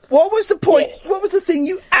 what was the point? Yes. What was the thing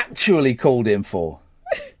you actually called in for?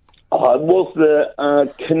 It was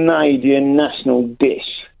the Canadian national dish.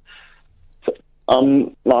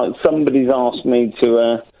 Somebody's asked me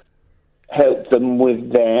to help them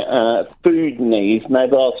with their food needs, and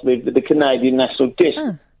they've asked me for the Canadian national dish,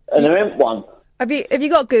 and there ain't one. Have you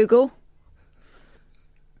got Google?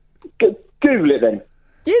 Google it then.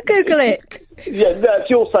 You Google it. Yeah,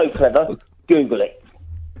 you're so clever. Google it.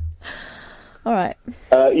 All right.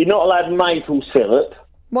 You're not allowed maple syrup.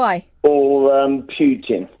 Why? Or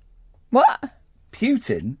Putin. What?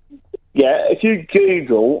 Putin? Yeah, if you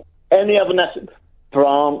Google any other national...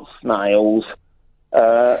 France, snails.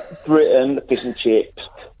 Britain, fish and chips.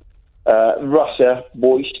 Russia,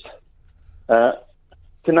 borscht.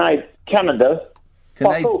 Canada. Canada?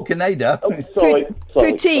 Oh, sorry.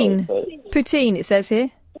 Poutine. Poutine, it says here.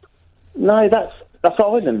 No, that's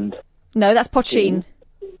Ireland. No, that's poutine.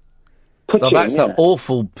 Oh, that's the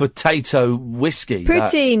awful potato whiskey.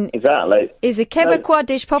 Poutine exactly. Is a Quebecois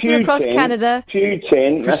dish popular across Canada.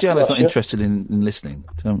 Poutine. Cristiano's not interested in listening.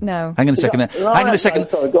 No. Hang on a second. Hang on a second.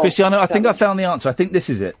 Sorry, Cristiano, I think I found the answer. I think this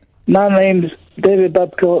is it. My name's David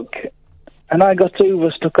Babcock, and I got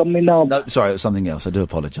Hoover stuck on me knob. No, sorry, it was something else. I do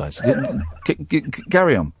apologise.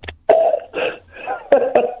 Carry on.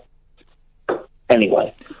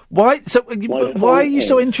 Anyway. Why are you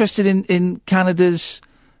so interested in Canada's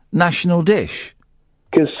national dish?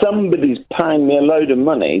 Because somebody's paying me a load of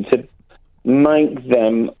money to make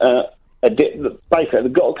them basically,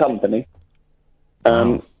 they've got a company.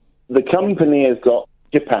 The company has got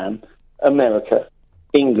Japan, America,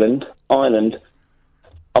 England, Ireland.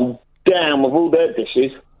 I'm down with all their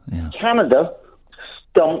dishes. Yeah. Canada,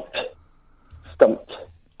 stumped.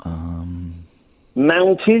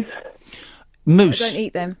 Mounties. Moose. I don't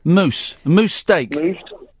eat them. Moose steak.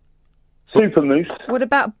 Super moose. What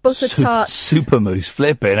about butter tarts? Super moose.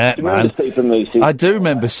 Flipping it, man. Super moose? I do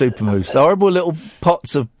remember super moose. Horrible little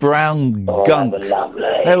pots of brown gunk.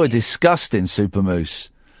 They were disgusting, super moose.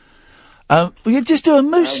 We could just do a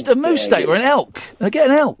moose steak or an elk. Get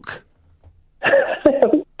an elk.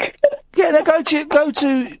 Get an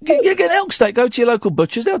elk steak. Go to your local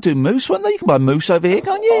butchers. They'll do moose, won't they? You can buy moose over here,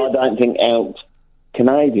 can't you? I don't think elk's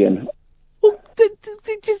Canadian. Well,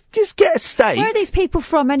 just get a steak. Where are these people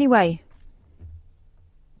from, anyway?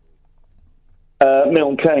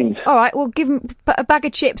 Milton Keynes. All right, well, give them a bag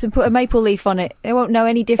of chips and put a maple leaf on it. They won't know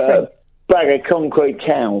any different. Bag of concrete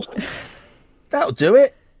cows. That'll do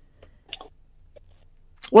it.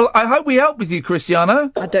 Well, I hope we helped with you,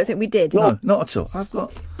 Cristiano. I don't think we did. No, not at all. I've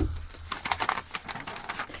got...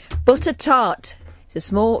 Butter tart. It's a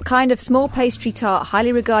small pastry tart,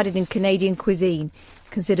 highly regarded in Canadian cuisine.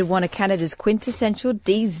 Considered one of Canada's quintessential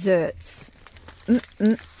desserts.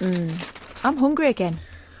 I'm hungry again.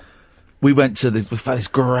 We found this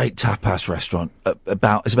great tapas restaurant.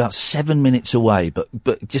 It's about 7 minutes away, but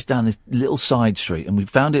just down this little side street. And we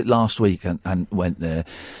found it last week and went there.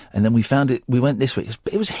 And then we went this week.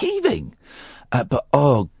 It was heaving. But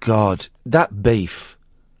oh God, that beef.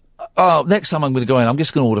 next time I'm going to go in, I'm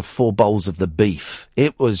just going to order 4 bowls of the beef.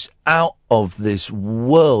 It was out of this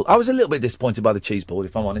world. I was a little bit disappointed by the cheese board,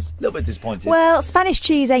 if I'm honest. A little bit disappointed. Well, Spanish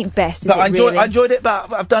cheese ain't best, is But it, really? I enjoyed it,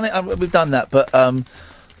 but I've done it. We've done that, but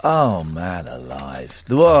oh man, alive!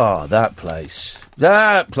 Oh, that place. And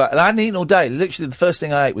I hadn't eaten all day. Literally, the first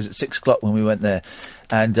thing I ate was at 6 o'clock when we went there,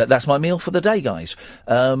 and that's my meal for the day, guys.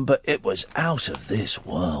 But it was out of this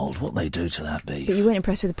world. What they do to that beef? But you weren't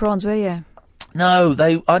impressed with the prawns, were you? No,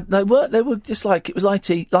 they were just like, it was like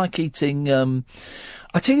eating.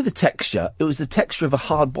 I tell you the texture. It was the texture of a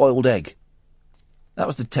hard-boiled egg. That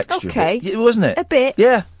was the texture. Okay, of it, wasn't it? A bit.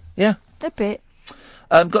 Yeah. A bit.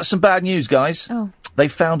 Got some bad news, guys. Oh. They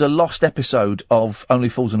found a lost episode of Only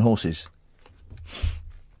Fools and Horses.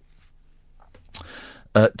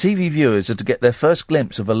 TV viewers are to get their first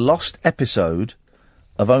glimpse of a lost episode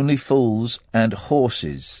of Only Fools and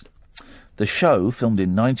Horses. The show, filmed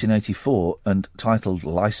in 1984 and titled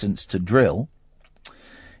License to Drill,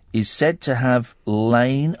 is said to have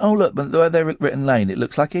lain... Oh, look, the way they've written lain, it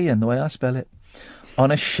looks like Iain, the way I spell it. On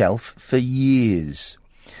a shelf for years.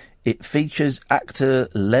 It features actor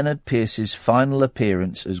Leonard Pierce's final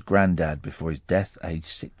appearance as Grandad before his death, aged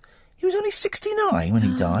 6. He was only 69 when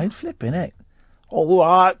he died. Flipping it. All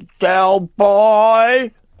right, Del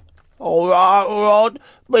boy. All right, Rod.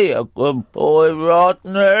 Be a good boy,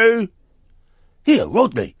 Rodney. Here,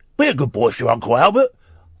 Rodney. Be a good boy for your Uncle Albert.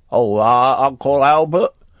 All right, Uncle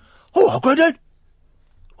Albert. All right, Grandad.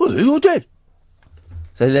 Well, you're dead.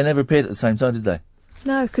 So they never appeared at the same time, did they?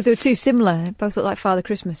 No, because they were too similar. They both looked like Father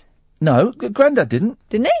Christmas. No, Grandad didn't.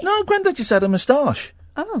 Didn't he? No, Grandad just had a moustache.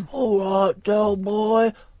 Oh. All right, Del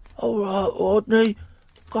boy. All right, Rodney.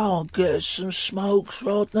 Go and get us some smokes,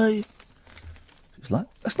 Rodney. It's like,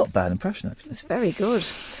 that's not a bad impression, actually. That's very good.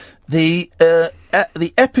 The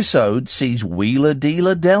episode sees Wheeler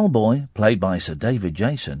Dealer Del Boy, played by Sir David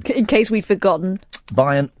Jason. In case we'd forgotten.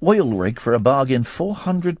 Buy an oil rig for a bargain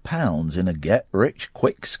 £400 in a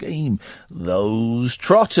get-rich-quick scheme. Those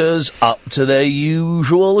trotters up to their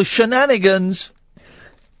usual shenanigans.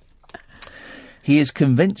 He is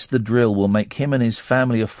convinced the drill will make him and his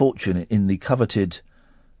family a fortune in the coveted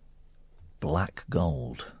black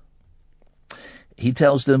gold. He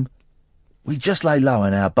tells them, we just lay low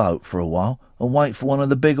in our boat for a while and wait for one of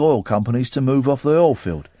the big oil companies to move off the oil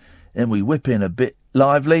field. Then we whip in a bit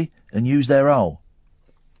lively and use their oil.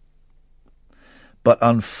 But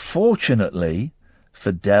unfortunately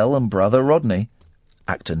for Del and brother Rodney,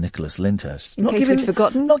 actor Nicholas Lyndhurst... In case we'd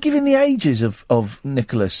forgotten. Not giving the ages of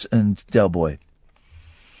Nicholas and Del Boy.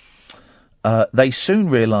 They soon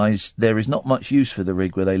realise there is not much use for the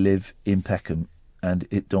rig where they live in Peckham, and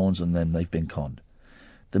it dawns on them they've been conned.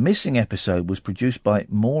 The missing episode was produced by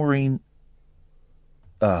Maureen...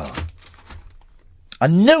 I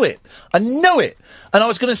knew it! And I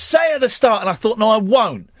was going to say at the start, and I thought, no, I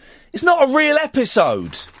won't. It's not a real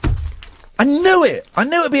episode. I knew it. I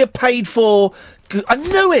knew it'd be a paid-for... I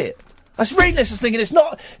knew it. I was reading this and thinking, it's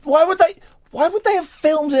not... Why would they have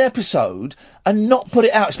filmed an episode and not put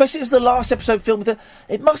it out? Especially if it's the last episode filmed.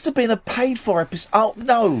 It must have been a paid-for episode. Oh,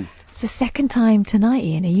 no. It's the second time tonight,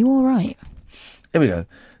 Iain. Are you all right? Here we go.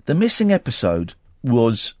 The missing episode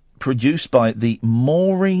was produced by the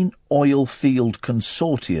Maureen Oilfield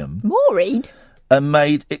Consortium. Maureen? And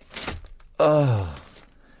made it... Oh...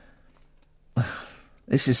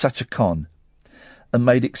 This is such a con. And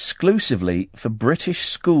made exclusively for British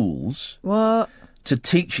schools... What? ...to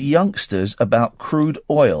teach youngsters about crude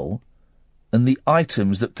oil and the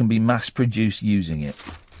items that can be mass-produced using it.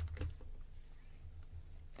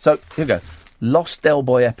 So, here we go. Lost Del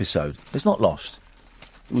Boy episode. It's not lost.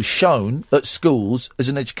 It was shown at schools as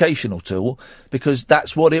an educational tool because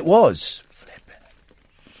that's what it was.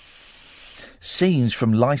 Scenes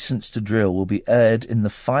from License to Drill will be aired in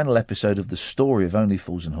the final episode of the story of Only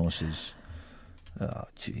Fools and Horses. Oh,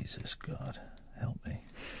 Jesus, God. Help me.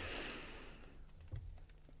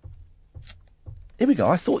 Here we go.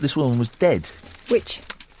 I thought this woman was dead. Which?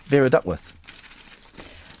 Vera Duckworth.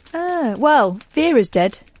 Well, Vera's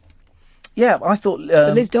dead. Yeah, I thought...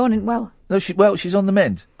 but Liz Dawn isn't well. No, she's on the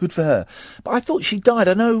mend. Good for her. But I thought she died.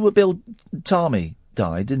 I know Bill Tarmy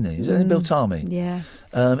died, didn't he? Was it Bill Tarmy? Yeah.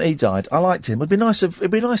 He died. I liked him. It'd be nice to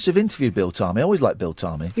have interviewed Bill Tarmy. I always liked Bill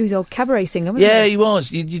Tarmy. He was an old cabaret singer, wasn't he? Yeah, he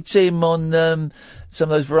was. You'd see him on some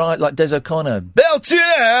of those variety, like Des O'Connor, belting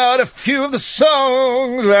out a few of the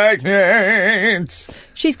songs like that.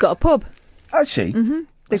 She's got a pub. Has she? Mm-hmm.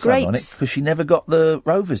 The Grapes. Because she never got the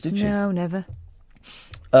Rovers, did she? No, never.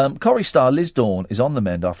 Corrie star Liz Dawn is on the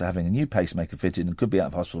mend after having a new pacemaker fitted and could be out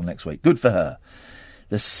of hospital next week. Good for her.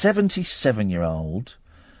 The 77-year-old,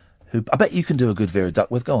 who... I bet you can do a good Vera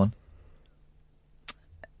Duckworth. Go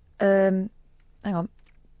Hang on.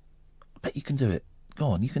 I bet you can do it. Go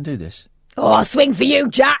on, you can do this. Oh, I'll swing for you,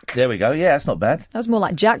 Jack! There we go. Yeah, that's not bad. That was more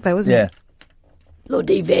like Jack, though, wasn't Yeah. it?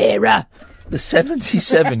 Bloody Vera. The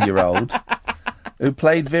 77-year-old who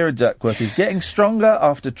played Vera Duckworth is getting stronger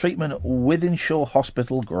after treatment at Wythenshawe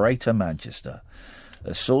Hospital, Greater Manchester.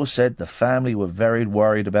 A source said the family were very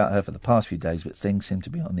worried about her for the past few days, but things seem to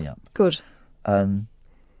be on the up. Good.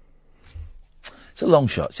 It's a long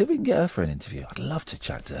shot. See if we can get her for an interview. I'd love to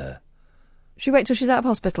chat to her. Should we wait till she's out of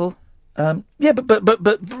hospital? Yeah,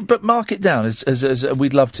 but mark it down as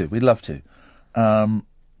we'd love to. We'd love to.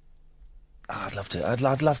 I'd love to. I'd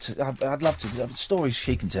love to. Stories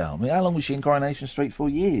she can tell. I mean, how long was she in Coronation Street for?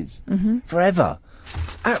 Years. Mm-hmm. Forever.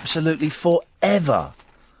 Absolutely forever.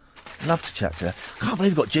 Love to chat to her. Can't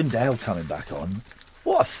believe we've got Jim Dale coming back on.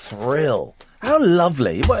 What a thrill. How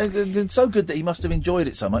lovely. It's so good that he must have enjoyed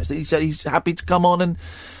it so much that he said he's happy to come on and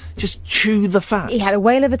just chew the fat. He had a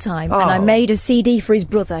whale of a time, and I made a CD for his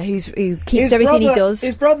brother, who keeps everything he does.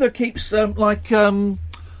 His brother keeps,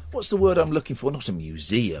 what's the word I'm looking for? Not a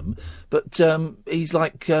museum, but he's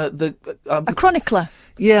like a chronicler.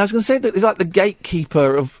 Yeah, I was going to say that he's like the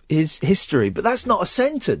gatekeeper of his history, but that's not a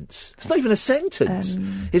sentence. It's not even a sentence.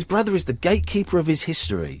 His brother is the gatekeeper of his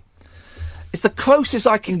history. It's the closest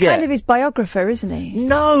I can get. Kind of his biographer, isn't he?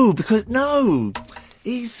 No,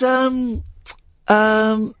 he's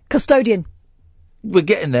custodian. We're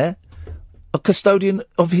getting there. A custodian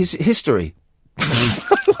of his history.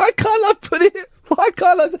 Why can't I put it?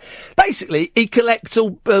 Basically, he collects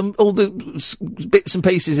all the bits and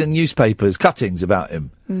pieces in newspapers, cuttings about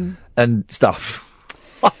him and stuff.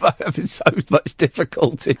 I'm having so much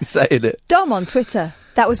difficulty saying it. Dom on Twitter.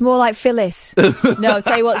 That was more like Phyllis. No, I'll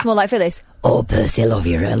tell you what's more like Phyllis. Oh, Percy, love,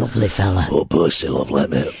 you're a lovely fella. Oh, Percy, love, let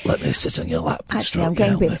me sit on your lap. Actually, I'm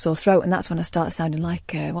getting a bit of a sore throat, and that's when I start sounding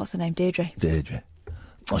like, what's her name, Deirdre.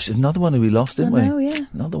 Oh, she's another one who we lost, didn't we? I know, yeah.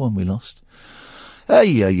 Another one we lost.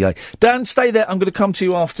 Hey. Dan, stay there. I'm going to come to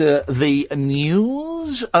you after the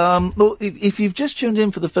news. Well, if you've just tuned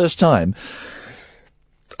in for the first time,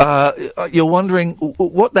 you're wondering,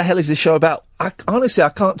 what the hell is this show about? Honestly, I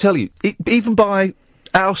can't tell you. Even by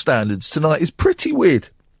our standards, tonight is pretty weird.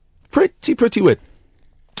 Pretty weird.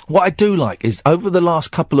 What I do like is, over the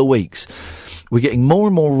last couple of weeks, we're getting more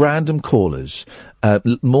and more random callers,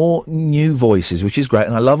 more new voices, which is great,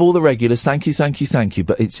 and I love all the regulars. Thank you.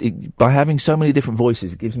 But by having so many different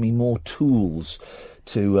voices, it gives me more tools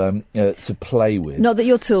to play with. Not that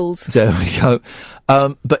you're tools. There we go.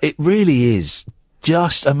 But it really is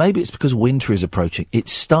just, and maybe it's because winter is approaching,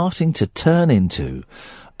 it's starting to turn into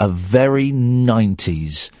a very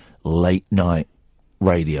 90s late night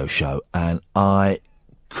radio show, and I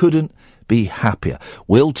couldn't be happier.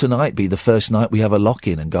 Will tonight be the first night we have a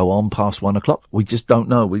lock-in and go on past 1 o'clock? We just don't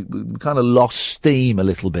know. We kind of lost steam a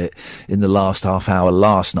little bit in the last half hour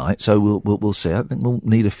last night, so we'll see. I think we'll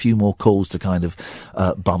need a few more calls to kind of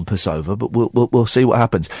bump us over, but we'll see what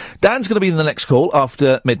happens. Dan's going to be in the next call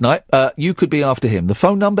after midnight. You could be after him. The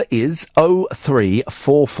phone number is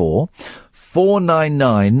 0344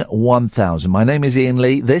 499 1000. My name is Iain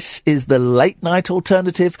Lee. This is the Late Night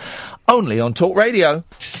Alternative, only on Talk Radio.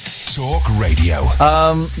 Talk Radio.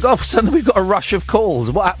 Suddenly we've got a rush of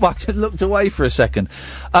calls. I just looked away for a second.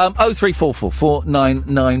 0344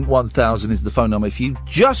 499 1000 is the phone number. If you've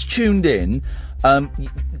just tuned in,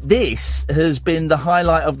 this has been the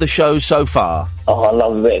highlight of the show so far. Oh, I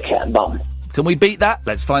love a bit of cat bum. Can we beat that?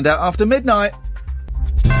 Let's find out after midnight.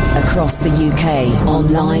 Across the UK,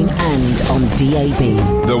 online and on DAB.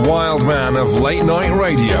 The wild man of late night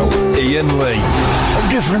radio, Iain Lee.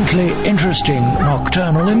 Differently interesting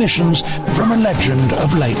nocturnal emissions from a legend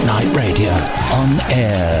of late night radio. On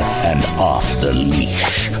air and off the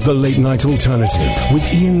leash. The Late Night Alternative with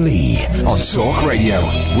Iain Lee. On Talk Radio.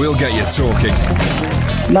 We'll get you talking.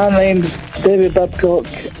 My name's David Babcock,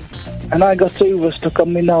 and I got Hoover stuck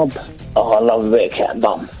on my knob. Oh, I love a bit of cat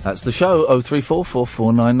bum. That's the show, 0344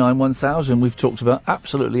 499 1000. We've talked about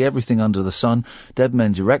absolutely everything under the sun. Dead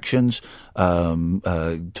men's erections,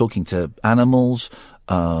 talking to animals,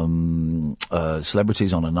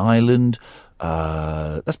 celebrities on an island.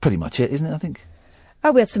 That's pretty much it, isn't it, I think?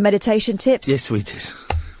 Oh, we had some meditation tips. Yes, we did.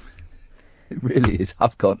 It really is.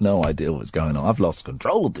 I've got no idea what's going on. I've lost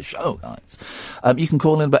control of the show, guys. You can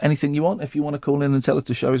call in about anything you want. If you want to call in and tell us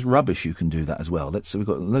the show is rubbish, you can do that as well. We've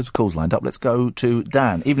got loads of calls lined up. Let's go to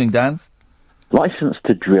Dan. Evening, Dan. Licence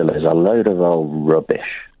to drill is a load of old rubbish.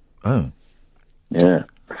 Oh. Yeah.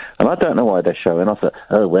 And I don't know why they're showing off that,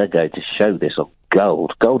 we're going to show this on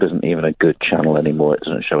Gold. Gold isn't even a good channel anymore. It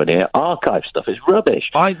doesn't show any archive stuff. It's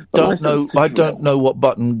rubbish. I don't know what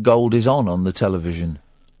button Gold is on the television.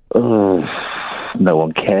 Oh, no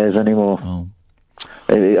one cares anymore. Oh.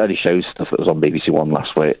 It only shows stuff that was on BBC One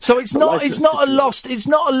last week. So it's not a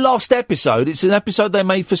lost episode. It's an episode they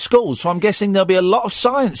made for schools. So I'm guessing there'll be a lot of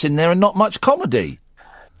science in there and not much comedy.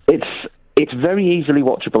 It's very easily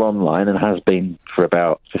watchable online and has been for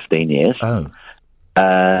about 15 years. Oh.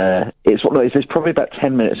 There's probably about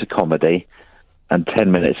 10 minutes of comedy and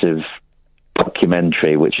 10 minutes of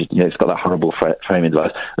documentary, which is, it's got that horrible framing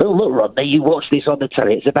device. Oh, look, Rodney, you watch this on the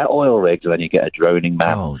telly. It's about oil rigs, and then you get a droning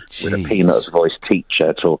man with a Peanuts voice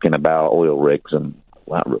teacher talking about oil rigs and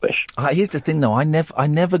that rubbish. Here's the thing, though. I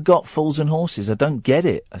never got Fools and Horses. I don't get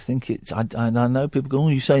it. I think it's. I know people go, "Oh,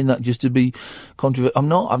 you're saying that just to be controversial." I'm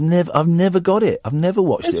not. I've never got it. I've never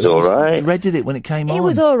watched it. It's all right. I dreaded it when it came on. It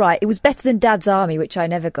was all right. It was better than Dad's Army, which I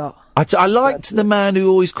never got. I liked the man who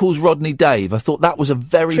always calls Rodney Dave. I thought that was a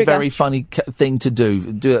very, very funny thing to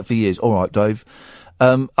do. Do that for years. All right, Dave.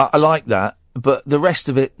 I like that, but the rest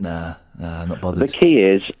of it, nah, not bothered. The key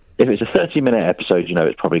is, if it's a 30-minute episode,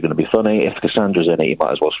 it's probably going to be funny. If Cassandra's in it, you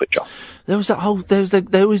might as well switch off. There was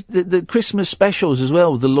the Christmas specials as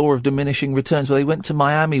well, The Law of Diminishing Returns, where they went to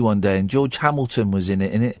Miami one day and George Hamilton was in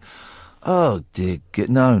it. Oh dear,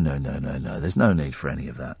 no. There's no need for any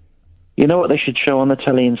of that. You know what they should show on the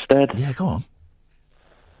telly instead? Yeah, go on.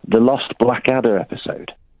 The Lost Blackadder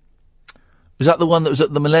episode. Was that the one that was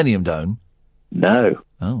at the Millennium Dome? No.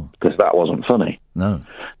 Oh. Because that wasn't funny. No.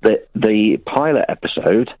 The pilot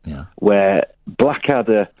episode, where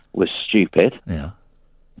Blackadder was stupid,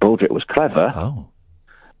 Baldrick was clever,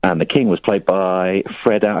 and the king was played by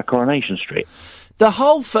Fred out of Coronation Street. The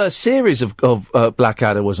whole first series of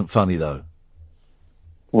Blackadder wasn't funny, though.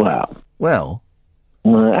 Well,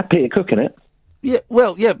 had Peter Cook in it.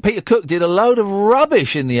 Yeah, Peter Cook did a load of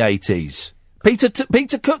rubbish in the 80s.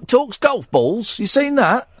 Peter Cook talks golf balls. You seen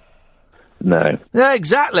that? No. Yeah,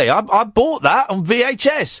 exactly. I bought that on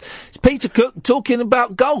VHS. It's Peter Cook talking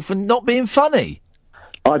about golf and not being funny.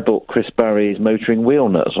 I bought Chris Barry's Motoring Wheel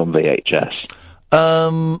Nuts on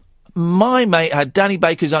VHS. My mate had Danny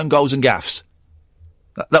Baker's Own Goals and Gaffs.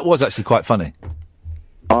 That was actually quite funny.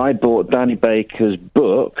 I bought Danny Baker's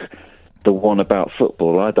book, the one about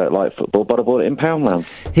football. I don't like football, but I bought it in Poundland.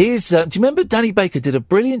 Do you remember Danny Baker did a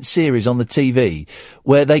brilliant series on the TV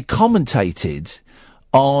where they commentated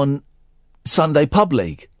on Sunday Pub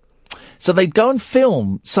League? So they'd go and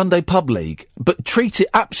film Sunday Pub League, but treat it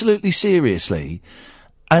absolutely seriously,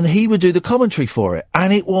 and he would do the commentary for it.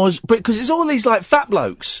 And it was, because it's all these fat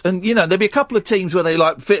blokes, and there'd be a couple of teams where they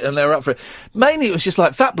fit and they were up for it. Mainly it was just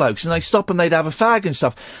fat blokes, and they'd stop and they'd have a fag and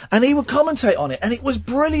stuff. And he would commentate on it, and it was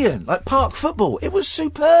brilliant, like park football. It was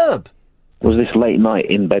superb. Was this late night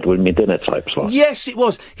in bed with me dinner type slot? Yes, it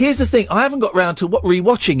was. Here's the thing. I haven't got round to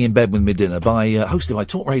rewatching In Bed With Me Dinner hosted by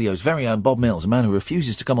Talk Radio's very own Bob Mills, a man who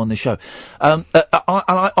refuses to come on this show.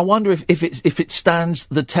 I wonder if it stands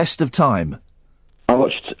the test of time. I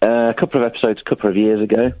watched a couple of episodes a couple of years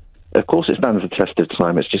ago. Of course it stands the test of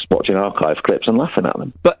time. It's just watching archive clips and laughing at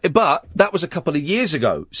them. But that was a couple of years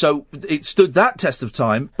ago. So it stood that test of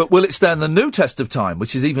time. But will it stand the new test of time,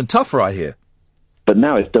 which is even tougher, I hear? But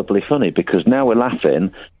now it's doubly funny, because now we're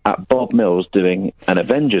laughing at Bob Mills doing an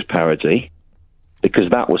Avengers parody, because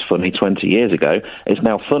that was funny 20 years ago. It's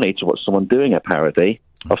now funny to watch someone doing a parody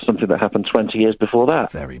of something that happened 20 years before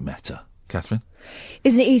that. Very meta. Catherine?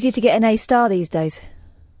 Isn't it easier to get an A-star these days?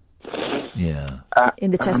 Yeah.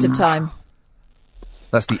 In the test of time.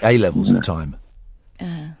 That's the A-levels of time.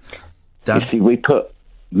 Dan? You see, we put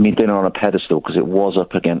Me Dinner on a pedestal because it was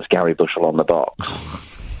up against Gary Bushell on the Box.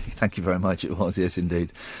 Thank you very much. It was, yes,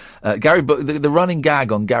 indeed. The running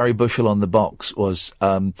gag on Gary Bushell on the Box was,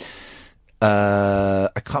 I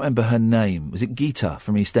can't remember her name. Was it Geeta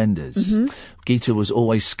from EastEnders? Mm-hmm. Geeta was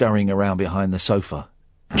always scurrying around behind the sofa.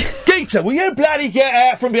 Geeta, will you bloody get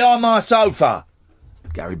out from behind my sofa?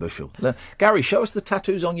 Gary Bushell. Gary, show us the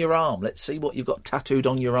tattoos on your arm. Let's see what you've got tattooed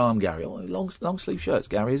on your arm, Gary. Oh, long sleeve shirts,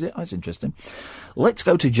 Gary, is it? That's interesting. Let's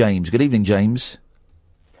go to James. Good evening, James.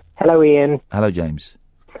 Hello, Ian. Hello, James.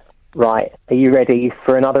 Right, are you ready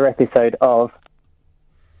for another episode of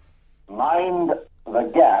Mind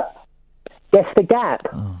the Gap? Guess the Gap.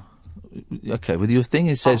 Oh. Okay, with your thing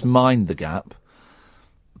it says Mind the Gap,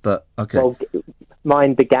 but okay. Well,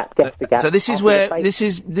 Mind the Gap, guess the gap. So this is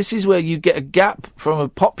where you get a gap from a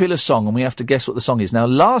popular song, and we have to guess what the song is. Now,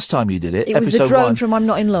 last time you did it, it was episode the drone 1, from I'm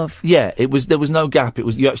Not in Love. Yeah, it was. There was no gap. It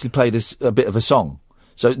was you actually played a bit of a song.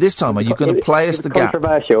 So this time, are you going to play us the gap?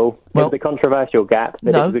 Controversial. Well, it was a controversial gap.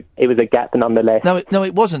 But no, it was a gap nonetheless. No,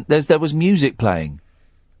 it wasn't. There was music playing.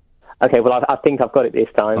 Okay, well, I think I've got it this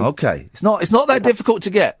time. Okay, it's not that difficult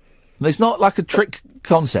to get. It's not like a trick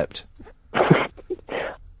concept.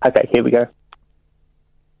 Okay, here we go.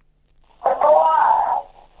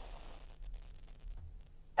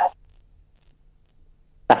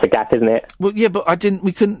 That's a gap, isn't it? Well, yeah, but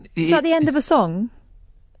we couldn't... Is that the end of a song?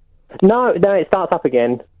 No, it starts up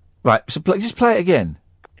again. Right, so just play it again.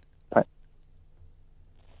 Right.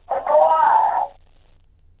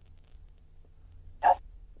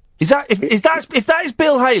 If that is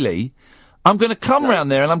Bill Haley, I'm going to come round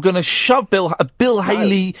there and I'm going to shove Bill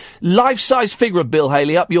Haley, life-size figure of Bill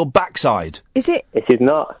Haley up your backside. Is it? This is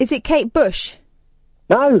not. Is it Kate Bush?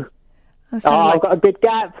 No. I've got a good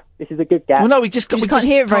gap. This is a good gap. Well, no, we just can't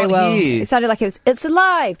hear it very well. Hear. It sounded like it's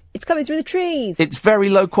alive. It's coming through the trees. It's very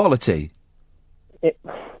low quality.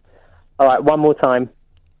 All right, one more time,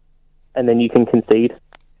 and then you can concede.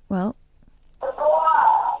 Well.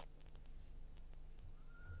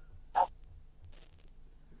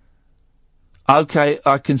 Okay,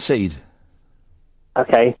 I concede.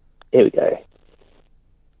 Okay, here we go.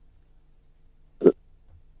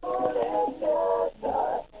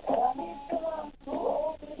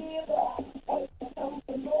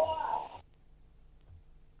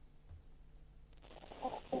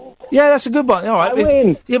 Yeah, that's a good one. All right.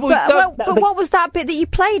 Yeah, but what was that bit that you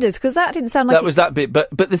played us? Because that didn't sound like... That was that bit. But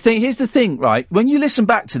here's the thing, right? When you listen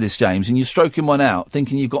back to this, James, and you're stroking one out,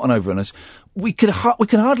 thinking you've gotten over on us, we can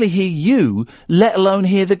hardly hear you, let alone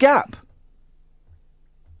hear the gap.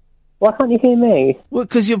 Why can't you hear me? Well,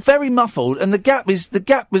 because you're very muffled, and the gap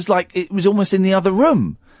was like it was almost in the other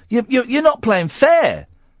room. You're not playing fair.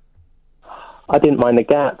 I didn't mind the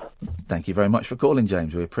gap. Thank you very much for calling,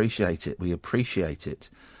 James. We appreciate it.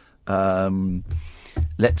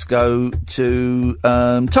 Let's go to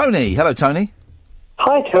Tony. Hello, Tony.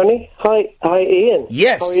 Hi, Tony. Hi, Ian.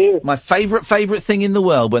 Yes. How are you? My favourite thing in the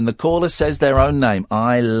world when the caller says their own name.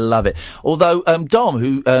 I love it. Although Dom,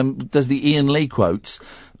 who does the Iain Lee quotes,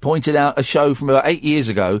 pointed out a show from about 8 years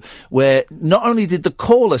ago where not only did the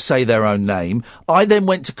caller say their own name, I then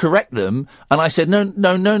went to correct them and I said, no,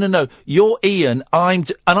 you're Iain,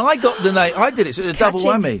 and I got the name. I did it, so it was a double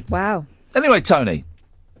whammy. Wow. Anyway, Tony.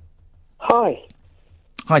 Hi.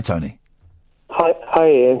 Hi, Tony. Hi,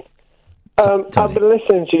 Ian. I've been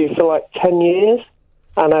listening to you for like 10 years,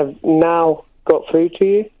 and I've now got through to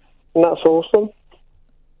you, and that's awesome.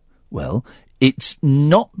 Well, it's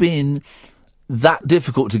not been that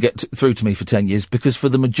difficult to get through to me for 10 years, because for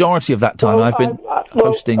the majority of that time I've been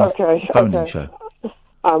hosting a phone-in show.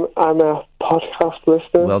 I'm a podcast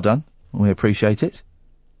listener. Well done. We appreciate it.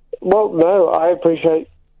 Well, no, I appreciate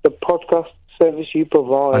the podcast service you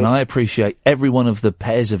provide. And I appreciate every one of the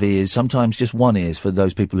pairs of ears, sometimes just one ears for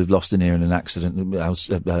those people who've lost an ear in an accident,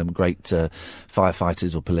 great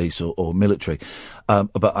firefighters or police or military.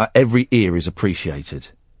 But every ear is appreciated.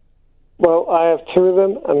 Well, I have two of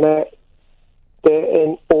them, and they're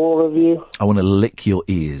in all of you. I want to lick your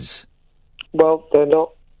ears. Well, they're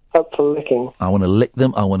not up for licking. I want to lick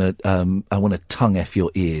them. I want to tongue F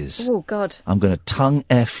your ears. Oh, God. I'm going to tongue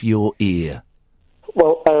F your ear.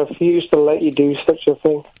 Well, I refuse to let you do such a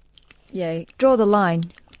thing. Yeah, draw the line.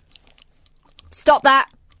 Stop that.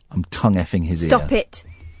 I'm tongue effing his ear. Stop it.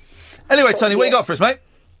 Anyway, Tony, what you got for us, mate?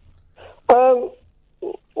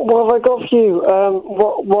 What have I got for you?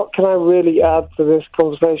 What can I really add to this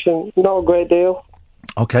conversation? Not a great deal.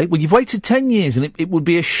 Okay, well, you've waited 10 years, and it would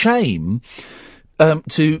be a shame for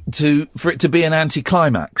it to be an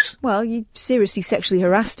anticlimax. Well, you seriously sexually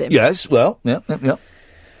harassed him. Yes, well, yeah.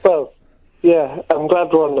 Well, yeah, I'm glad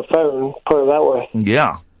we're on the phone, put it that way.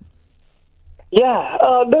 Yeah. Yeah,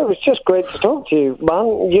 no, it's just great to talk to you,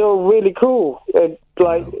 man. You're really cool.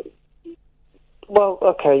 Well,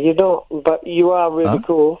 okay, you're not, but you are really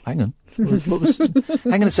cool. Hang on.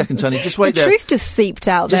 Hang on a second, Tony. Just wait the there. The truth just seeped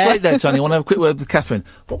out Just there. wait there, Tony. I want to have a quick word with Catherine.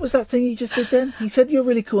 What was that thing you just did then? He said you're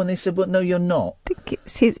really cool, and they said, "But no, you're not." I think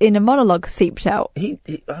it's his inner monologue seeped out.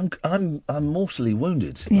 I'm mortally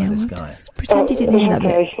wounded by this guy. Just pretend you didn't hear that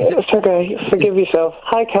bit. It's okay. Forgive yourself.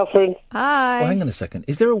 Hi, Catherine. Hi. Well, hang on a second.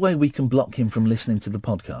 Is there a way we can block him from listening to the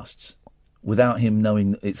podcasts without him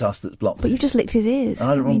knowing that it's us that's blocked? But you just licked his ears. You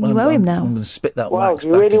owe him now. I'm going to spit that Wow, wax do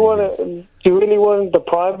you really want to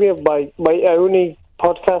deprive me of my only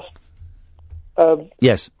podcast?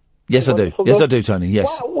 Yes, I do. Yes, I do, Tony.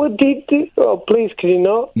 Yes. What please, can you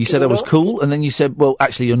not? You said I was cool, and then you said, "Well,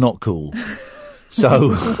 actually, you're not cool."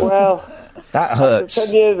 So, well, that hurts.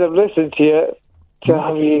 After 10 years I've listened to you, to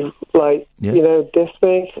have you diss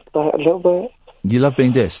me a little bit. You love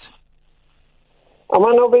being dissed. Am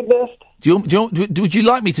I not being dissed? Would you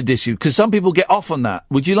like me to diss you? Because some people get off on that.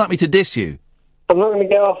 Would you like me to diss you? I'm not going to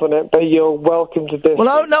get off on it, but you're welcome to diss me.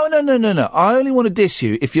 Well, no. I only want to diss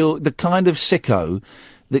you if you're the kind of sicko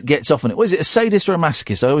that gets off on it. What is it, a sadist or a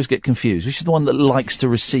masochist? I always get confused. Which is the one that likes to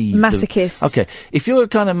receive? Masochist. Okay. If you're a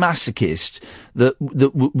kind of masochist that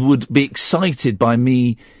would be excited by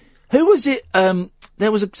me... Who was it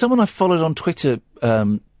there was someone I followed on Twitter.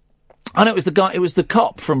 I know it was the guy. It was the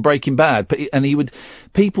cop from Breaking Bad.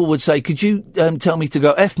 People would say, "Could you tell me to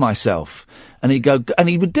go F myself?" And he'd go, and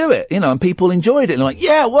he would do it, and people enjoyed it. And like,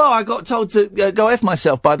 yeah, well, I got told to go F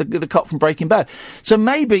myself by the cop from Breaking Bad. So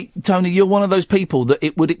maybe, Tony, you're one of those people that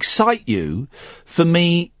it would excite you for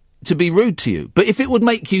me to be rude to you. But if it would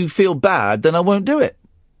make you feel bad, then I won't do it.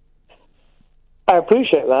 I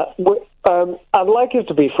appreciate that. I'd like us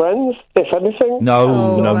to be friends, if anything. No.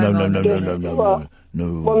 Well, no, not friends. No.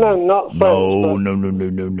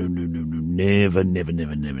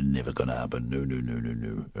 Never gonna happen.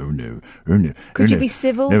 No. Could you be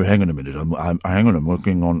civil? No, hang on a minute. Hang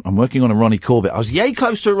on. I'm working on a Ronnie Corbett. I was yay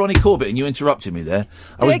close to a Ronnie Corbett, and you interrupted me there.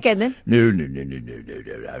 Do it again, then. No.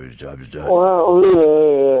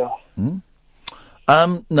 I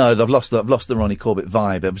was. No, I've lost the Ronnie Corbett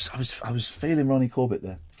vibe. I was feeling Ronnie Corbett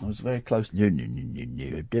there. I was very close. You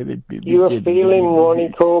were feeling Ronnie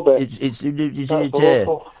Corbett. It's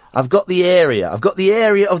I've got the area. I've got the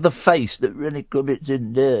area of the face that Ronnie Corbett's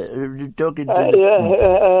in there.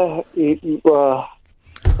 Well,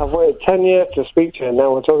 I've waited 10 years to speak to you, and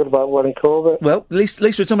now we're talking about Ronnie Corbett. Well, at least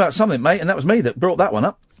we're talking about something, mate, and that was me that brought that one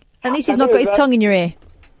up. At least he's not got his tongue in your ear.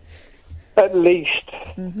 At least.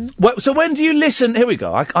 Mm-hmm. Well, so when do you listen? Here we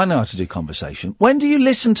go. I know how to do conversation. When do you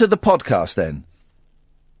listen to the podcast then?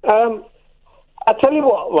 I tell you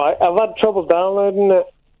what, right? I've had trouble downloading it.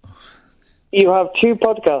 You have two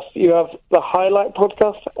podcasts. You have the highlight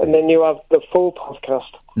podcast, and then you have the full podcast.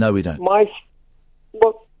 No, we don't.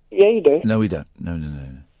 Yeah, you do. No, we don't. No.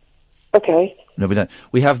 Okay. No, we don't.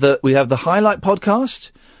 We have the highlight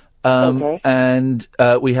podcast, okay. And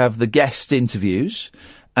we have the guest interviews.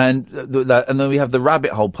 And then we have the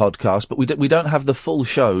Rabbit Hole podcast, but we don't have the full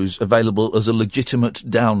shows available as a legitimate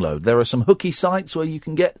download. There are some hooky sites where you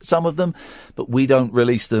can get some of them, but we don't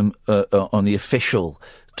release them on the official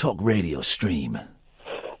Talk Radio stream.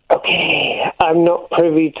 Okay, I'm not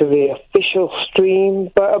privy to the official stream,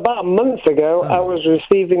 but about a month ago I was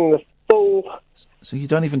receiving the full... So you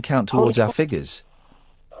don't even count towards our figures?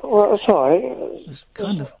 Well, that's all right.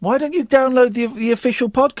 Kind of. Why don't you download the official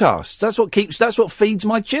podcasts? That's what feeds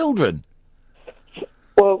my children.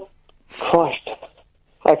 Well, Christ,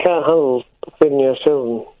 I can't handle feeding your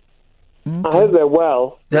children. Okay. I hope they're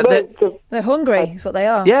well. They're hungry, is what they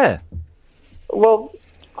are. Yeah. Well,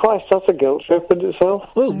 Christ, that's a guilt trip in itself.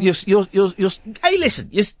 Well, you're hey, listen,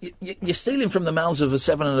 you're stealing from the mouths of a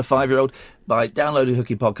 7 and a 5-year-old by downloading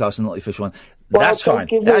Hooky Podcast and not the official one. Well, that's fine.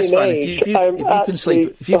 That's fine. If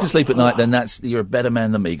you can sleep at night, then you're a better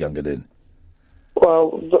man than me, Gunga Din.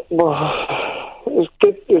 Well, it's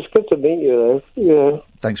good to meet you, though. Yeah.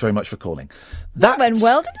 Thanks very much for calling. That went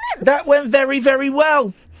well, didn't it? That went very, very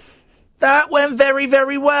well. That went very,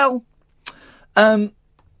 very well.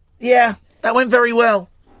 Yeah, that went very well.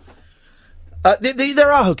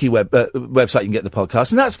 There are hooky website you can get the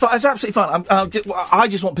podcast, and that's absolutely fine. I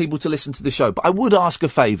just want people to listen to the show, but I would ask a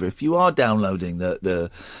favour: if you are downloading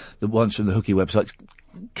the ones from the hooky websites,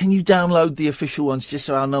 can you download the official ones just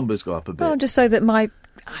so our numbers go up a bit? Well, just so that my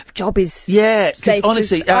job is safe.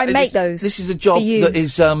 Honestly, I make those. This is a job that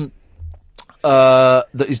is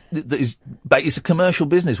it's a commercial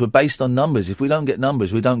business. We're based on numbers. If we don't get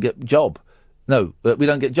numbers, we don't get job. No, we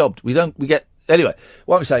don't get jobbed. We get anyway.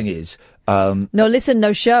 What I'm saying is. No listen,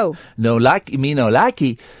 no show. No like me, no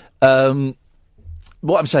likey.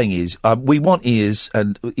 What I'm saying is, we want ears,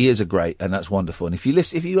 and ears are great, and that's wonderful. And if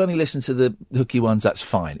you only listen to the hooky ones, that's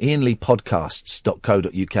fine.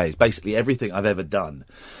 IainLeePodcasts.co.uk is basically everything I've ever done,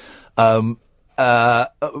 on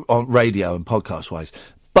radio and podcast wise.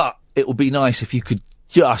 But it would be nice if you could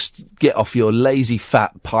just get off your lazy,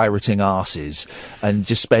 fat, pirating arses and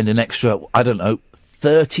just spend an extra,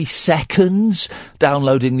 30 seconds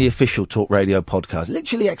downloading the official Talk Radio podcast.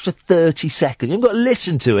 Literally extra 30 seconds. You haven't got to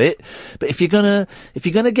listen to it, but if you're gonna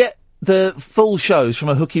get the full shows from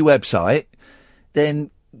a hooky website, then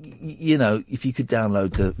if you could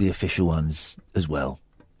download the official ones as well,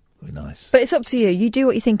 it'd be nice. But it's up to you. You do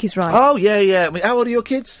what you think is right. Oh yeah. I mean, how old are your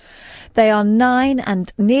kids? They are 9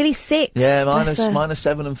 and nearly 6. Yeah, mine are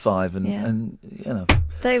 7 and 5, and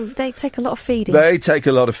They take a lot of feeding. They take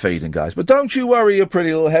a lot of feeding, guys. But don't you worry your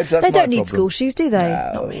pretty little heads. That's they don't my need problem. school shoes, do they?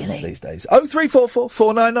 No, not really. Not these days. 0344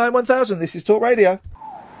 499 1000. This is Talk Radio.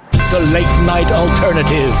 The late night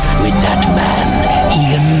alternative with that man,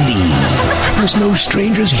 Iain Lee. There's no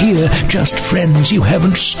strangers here, just friends you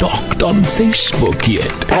haven't stalked on Facebook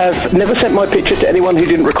yet. Have never sent my picture to anyone who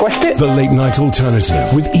didn't request it. The late night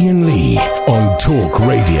alternative with Iain Lee on Talk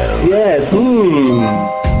Radio.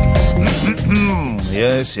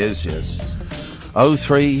 Yes. Yes.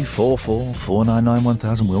 0344 499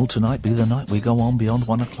 1000. Will tonight be the night we go on beyond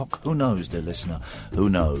 1 o'clock? Who knows, dear listener? Who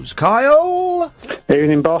knows? Kyle?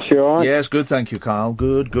 Evening, boss. You all right? Yes, good, thank you, Kyle.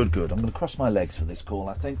 Good. I'm going to cross my legs for this call,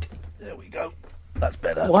 I think. There we go. That's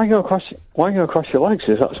better. Why go across your legs?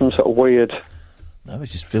 Is that some sort of weird... No, I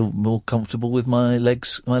just feel more comfortable with my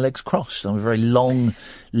legs crossed. I'm a very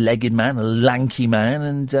long-legged man, a lanky man,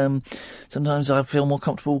 and sometimes I feel more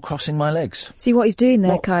comfortable crossing my legs. See what he's doing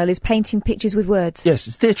there, Kyle, is painting pictures with words. Yes,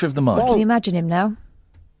 it's theatre of the mind. Can you imagine him now?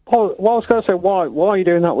 Well, I was going to say, why are you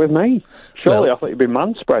doing that with me? Surely I thought you'd been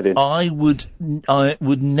manspreading. I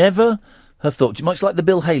would never have thought, much like the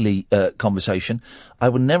Bill Haley conversation, I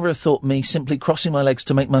would never have thought me simply crossing my legs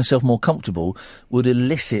to make myself more comfortable would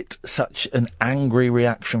elicit such an angry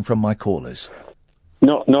reaction from my callers.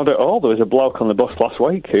 Not at all. There was a bloke on the bus last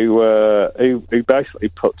week who basically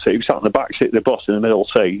he was sat in the back seat of the bus in the middle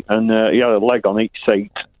seat, and he had a leg on each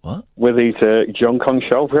seat. What? With his junk on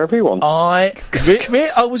show for everyone. Oh,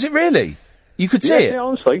 was it really? You could see it? Yeah,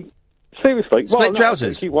 honestly. Seriously. Split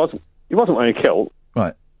trousers? He wasn't wearing a kilt.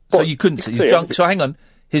 Right. So you couldn't see his junk. So hang on.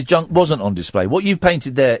 His junk wasn't on display. What you've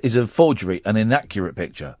painted there is a forgery, an inaccurate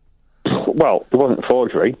picture. Well, it wasn't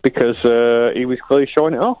forgery because he was clearly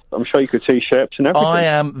showing it off. I'm sure you could see shapes and everything. I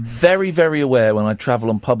am very, very aware when I travel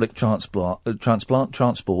on public transport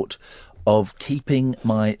of keeping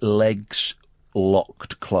my legs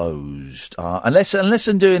locked closed. Unless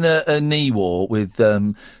I'm doing a knee war with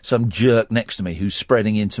some jerk next to me who's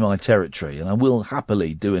spreading into my territory, and I will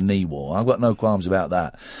happily do a knee war. I've got no qualms about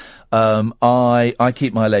that. I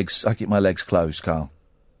keep my legs closed, Carl.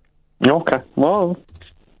 Okay. Well,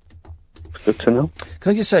 good to know.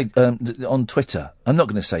 Can I just say, on Twitter, I'm not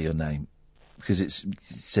going to say your name because it's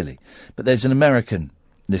silly, but there's an American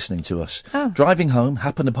listening to us. Driving home,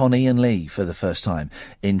 happened upon Iain Lee for the first time.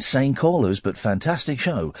 Insane callers, but fantastic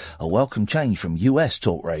show. A welcome change from US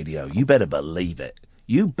Talk Radio. You better believe it.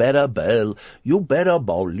 You better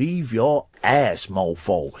believe your ass,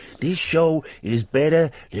 mofo. This show is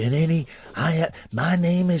better than any... my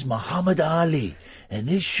name is Muhammad Ali, and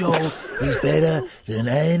this show is better than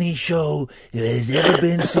any show that has ever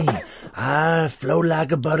been seen. I float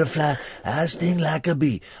like a butterfly. I sting like a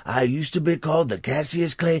bee. I used to be called the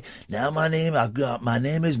Cassius Clay. Now my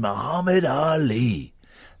name is Muhammad Ali.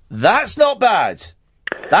 That's not bad.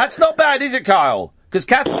 That's not bad, is it, Kyle? Because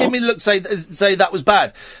Kath gave me the look say that was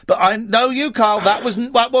bad. But I know you, Carl, that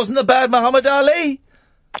wasn't a bad Muhammad Ali.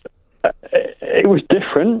 It was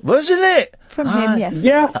different. Wasn't it? From him, yes.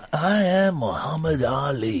 Yeah. I am Muhammad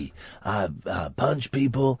Ali. I punch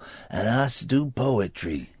people and I do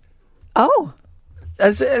poetry. Oh.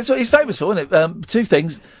 That's what he's famous for, isn't it? Two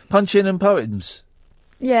things, punching and poems.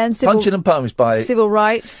 Yeah, and punching and poems by civil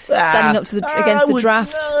rights, standing up against the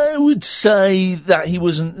draft. I would say that he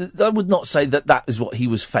wasn't. I would not say that is what he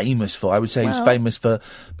was famous for. I would say he was famous for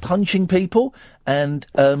punching people and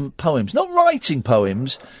poems, not writing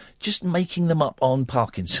poems, just making them up on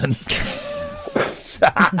Parkinson.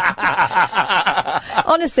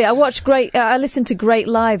 Honestly, I listened to Great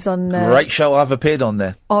Lives on... Great show. I've appeared on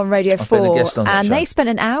there. On Radio 4. Been a guest on that show. They spent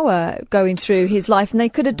an hour going through his life, and they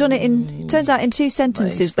could have done it turns out, in 2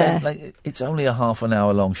 sentences there. It's only a half an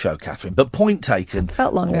hour long show, Catherine, but point taken.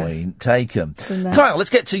 Felt longer. Point taken. Kyle, let's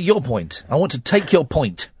get to your point. I want to take your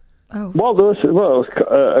point. Oh. Well, there was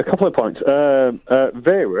a couple of points.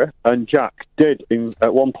 Vera and Jack did,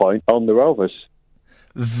 at one point, on the Rovers.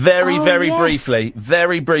 Very briefly.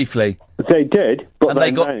 They did, but and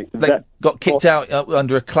they got kicked out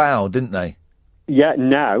under a cloud, didn't they? Yeah.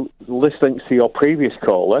 Now, listening to your previous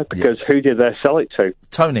caller, because who did they sell it to?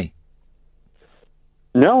 Tony.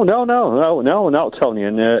 No, not Tony.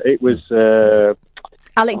 And it was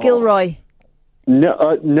Alec Gilroy. No,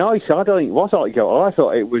 I don't think it was Alec Gilroy. I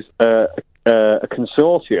thought it was a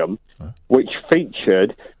consortium which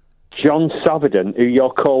featured John Saviden, who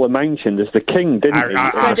your caller mentioned as the king, didn't he?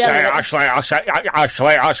 Ashley.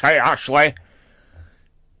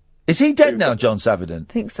 Is he dead now, John Saviden?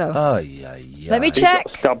 I think so. Oh, yeah. Let me check.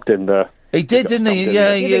 He got stabbed in there. He did, didn't he?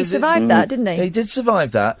 Yeah, he survived that, didn't he? He did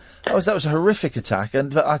survive that. That was a horrific attack,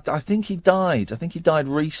 but I think he died. I think he died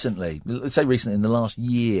recently. Let's say recently, in the last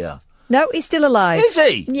year. No, he's still alive. Is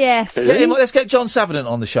he? Yes. Let's get John Saviden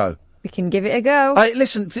on the show. We can give it a go. Hey,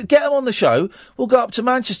 listen, get him on the show. We'll go up to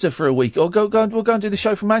Manchester for a week, or we'll go and do the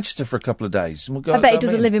show from Manchester for a couple of days. And I bet he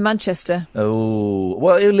doesn't live in Manchester. Oh,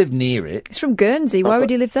 well, he'll live near it. He's from Guernsey. Why would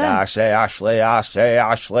he live there? Ashley,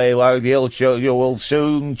 well, you will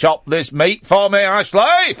soon chop this meat for me,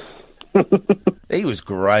 Ashley. He was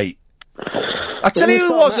great. I tell you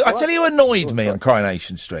who annoyed me on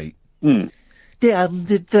Coronation Street. Curly,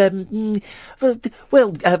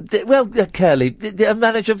 the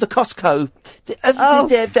manager of the Costco.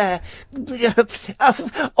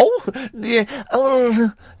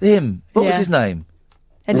 Him. What was his name?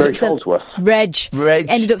 Reg Holdsworth. Reg.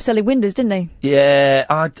 Ended up selling windows, didn't he? Yeah,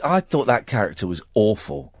 I thought that character was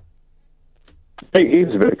awful. He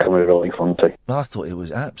was a bit of comedy relief, wasn't he? I thought it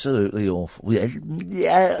was absolutely awful.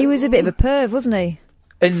 Yeah. He was a bit of a perv, wasn't he?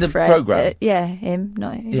 In the programme? Yeah, him,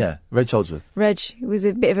 not him. Yeah, Reg Holdsworth. Reg was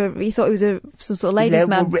a bit of a... He thought he was some sort of ladies'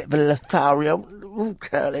 man. Curly.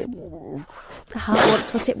 The heart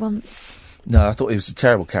wants what it wants. No, I thought he was a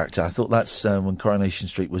terrible character. I thought that's when Coronation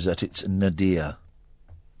Street was at its nadir.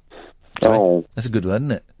 Sorry? Oh. That's a good one,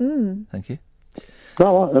 isn't it? Mm. Thank you. No,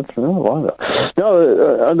 I like that.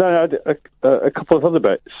 No, and then I had a couple of other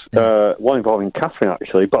bits. One involving Catherine,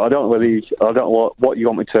 actually, but I don't know what you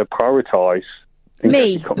want me to prioritise.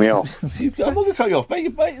 Me? Cut me off. I'm not going to cut you off.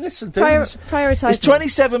 Mate, listen, dude. Prioritise. It's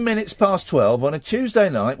 27 minutes past 12 on a Tuesday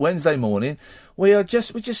night, Wednesday morning. We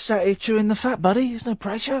just sat here chewing the fat, buddy. There's no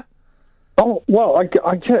pressure. Oh, well, I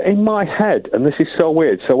in my head, and this is so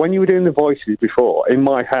weird, so when you were doing the voices before, in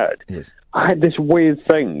my head, yes. I had this weird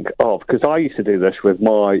thing of, because I used to do this with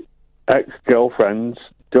my ex-girlfriend's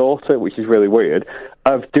daughter, which is really weird,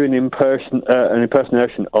 of doing an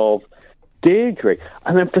impersonation of Deirdre.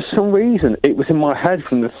 And then for some reason, it was in my head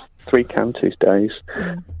from the Three Countess days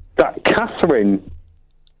that Catherine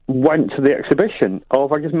went to the exhibition, or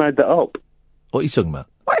have I just made that up? What are you talking about?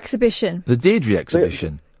 What exhibition? The Deirdre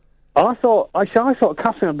exhibition. I thought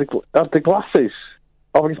Catherine had the glasses.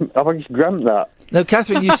 Have I just dreamt that? No,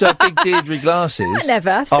 Catherine used to have big Deirdre glasses. I never.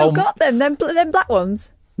 I've still got them. Them black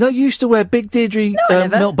ones. No, you used to wear big Deirdre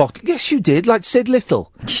milk bottles. Yes, you did, like Sid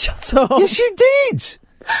Little. Shut up. Yes, you did.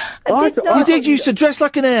 I did not. You did. You used to dress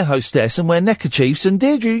like an air hostess and wear neckerchiefs and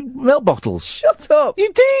Deirdre milk bottles. Shut up. You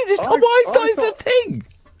did. It's not why it's the thing.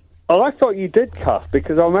 Oh, I thought you did, Kath,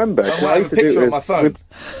 because I remember. I have a picture on my phone.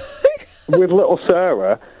 With little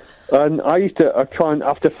Sarah, and I used to try and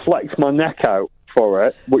have to flex my neck out for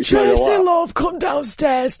it, which made her Tracy, laugh. love, come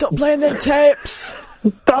downstairs. Stop playing them tapes.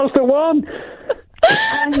 That's the one.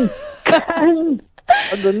 Ken.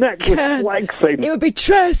 And the neck was flexing. It would be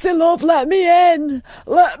Tracy, love, let me in.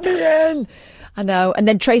 Let me in. I know. And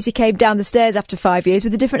then Tracy came down the stairs after 5 years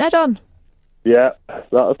with a different head on. Yeah,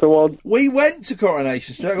 that's the one. We went to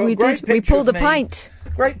Coronation Street. I got We a great did. We picture pulled of a me. pint.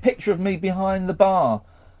 Great picture of me behind the bar.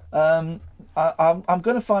 I'm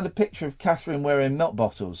going to find a picture of Catherine wearing milk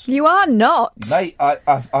bottles. You are not. Mate, I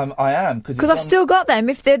am. Because I've still got them,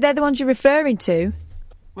 if they're the ones you're referring to.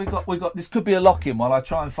 We got. This could be a lock-in while I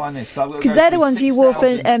try and find this. Because they're the ones you wore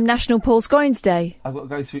for National Paul Scoins Day. I've got to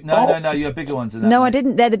go through... No, you have bigger ones than that. No, mate. I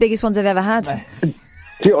didn't. They're the biggest ones I've ever had. Do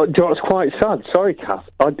you know what's quite sad? Sorry, Kath.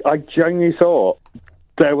 I genuinely thought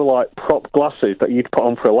they were like prop glasses that you'd put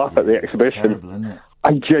on for a laugh at the exhibition. Terrible, isn't it?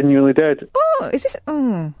 I genuinely did. Oh, is this...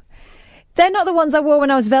 They're not the ones I wore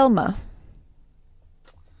when I was Velma.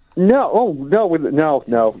 No. Oh, no.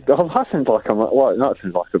 That sounds like I'm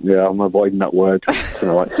avoiding that word.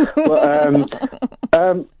 No, I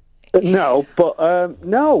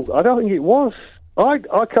don't think it was. I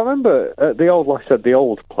can remember at the old, like I said, the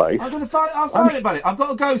old place. I'll find it, buddy. I've got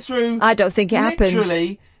to go through. I don't think it happened.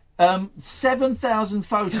 Literally 7,000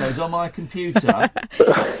 photos on my computer.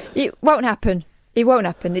 It won't happen. It won't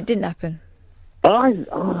happen. It didn't happen.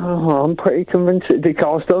 I'm pretty convinced because I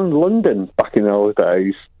was still in London back in those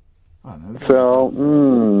days. So,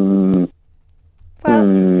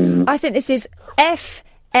 I think this is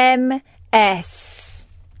FMS,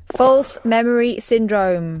 false memory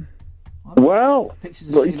syndrome. Well,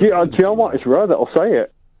 do you know what? It's rare that I'll say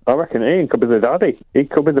it. I reckon Iain could be the daddy. He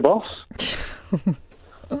could be the boss.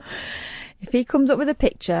 If he comes up with a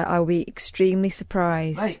picture, I'll be extremely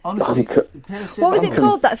surprised. Mate, honestly, what was it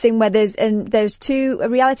called, that thing where there's two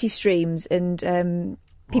reality streams and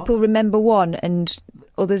people remember one and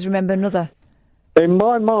others remember another? In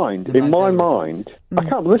my mind, I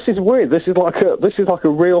can't. This is weird. This is like a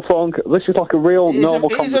real phone. This is like a real normal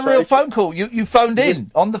conversation. It is a real phone call. You phoned in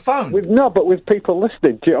on the phone. But with people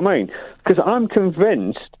listening. Do you know what I mean? Because I'm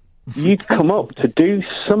convinced you'd come up to do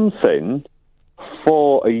something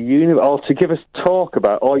for a or to give us talk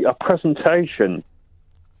about, or a presentation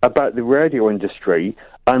about the radio industry,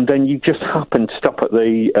 and then you just happen to stop at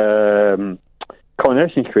the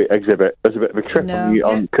Coronation Street exhibit as a bit of a trip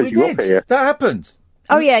because you're up here. That happened.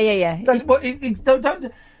 Oh yeah. That's what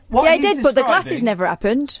don't. What yeah, it did, but the glasses never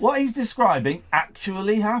happened. What he's describing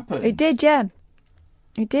actually happened. It did, yeah.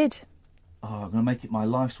 It did. Oh, I'm going to make it my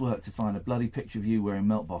life's work to find a bloody picture of you wearing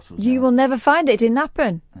milk bottles. You will never find it. It didn't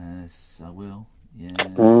happen. Yes, I will. Yeah.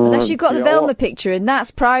 Unless you've got the Velma picture, and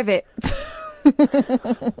that's private.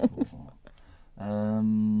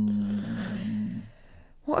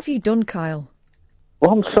 What have you done, Kyle?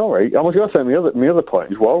 Well, I'm sorry. I was going to say my other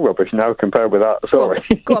point is well rubbish now compared with that. Sorry.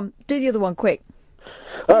 Go on, do the other one quick.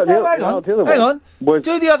 Hang on.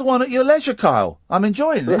 Do the other one at your leisure, Kyle. I'm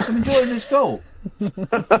enjoying this. I'm enjoying this goal.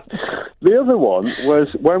 The other one was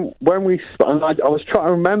when we... And I was trying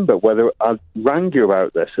to remember whether I rang you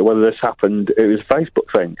about this or whether this happened... It was a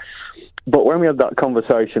Facebook thing. But when we had that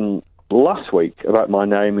conversation last week about my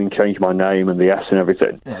name and changed my name and the S and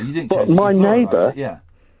everything... Yeah, you didn't but change it. my neighbour... Yeah.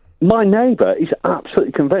 My neighbour is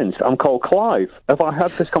absolutely convinced I'm called Clive. Have I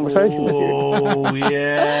had this conversation with you? Oh,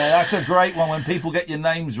 yeah. That's a great one when people get your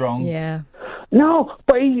names wrong. Yeah. No,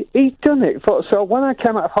 but he'd done it. So when I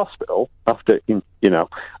came out of hospital, after,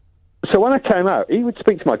 so when I came out, he would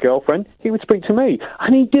speak to my girlfriend, he would speak to me.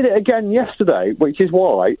 And he did it again yesterday, which is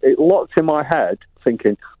why it locked in my head,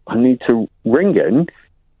 thinking, I need to ring in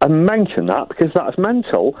and mention that because that's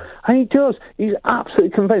mental. And he does. He's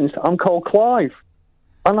absolutely convinced I'm called Clive.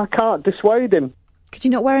 And I can't dissuade him. Could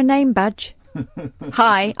you not wear a name badge?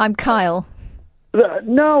 Hi, I'm Kyle.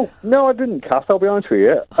 No, I didn't, Kath, I'll be honest with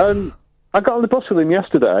you. And I got on the bus with him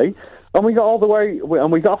yesterday, and we got all the way,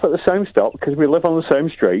 and we got off at the same stop, because we live on the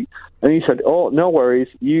same street, and he said, oh, no worries,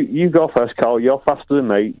 you go first, Kyle, you're faster than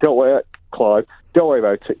me, don't worry, Clive, don't worry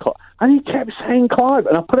about it, Clive. And he kept saying Clive,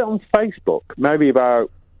 and I put it on Facebook, maybe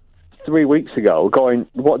about 3 weeks ago, going,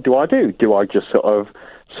 what do? Do I just sort of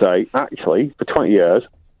say, actually, for 20 years,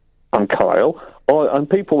 I'm Kyle, and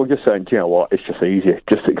people were just saying, do you know what, it's just easier,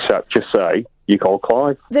 just say, you call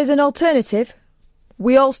Clive. There's an alternative.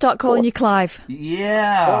 We all start calling you Clive.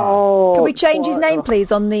 Yeah. Oh, can we change his name, please,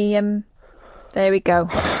 on the, there we go.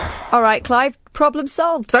 All right, Clive, problem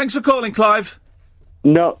solved. Thanks for calling, Clive.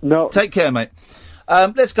 No. Take care, mate.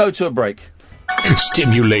 Let's go to a break.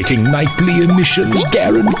 Stimulating nightly emissions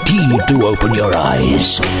guaranteed to open your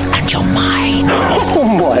eyes and your mind. Oh,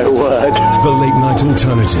 my word. The Late Night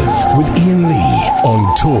Alternative with Iain Lee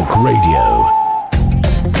on Talk Radio.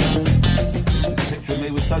 Picture of me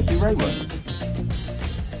with Sophie Rayworth.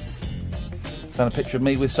 Is that a picture of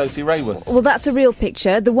me with Sophie Rayworth? Well, that's a real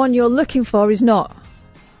picture. The one you're looking for is not.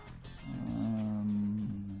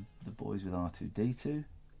 The boys with R2-D2.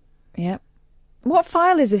 Yep. What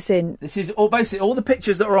file is this in? This is basically all the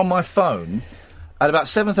pictures that are on my phone. I had about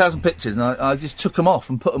 7,000 pictures, and I just took them off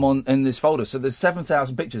and put them on in this folder. So there's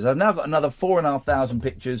 7,000 pictures. I've now got another 4,500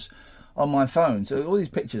 pictures on my phone. So all these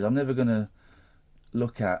pictures I'm never going to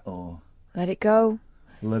look at or... Let it go.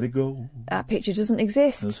 Let it go. That picture doesn't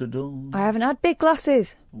exist. Yes, it does. I haven't had big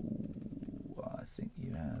glasses. Ooh, I think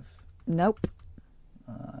you have. Nope.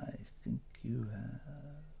 I think you have.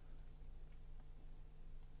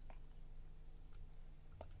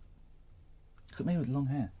 Look at me with long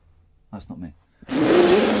hair. That's not me.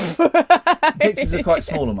 Pictures are quite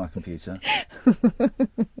small on my computer.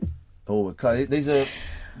 These are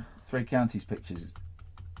Three Counties pictures.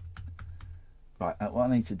 Right, what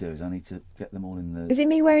I need to do is I need to get them all in the... Is it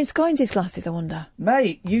me wearing Scoins' glasses, I wonder?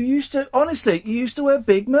 Mate, you used to wear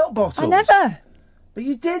big milk bottles. I never. But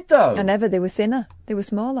you did, though. I never. They were thinner. They were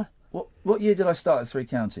smaller. What year did I start at Three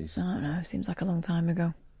Counties? I don't know. Seems like a long time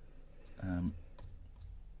ago.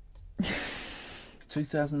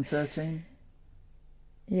 2013?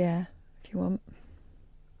 Yeah, if you want.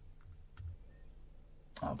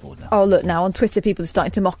 Oh, I'm bored now. Oh, look, now on Twitter people are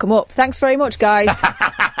starting to mock them up. Thanks very much, guys.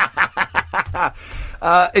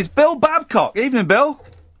 It's Bill Babcock. Evening, Bill.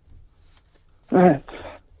 My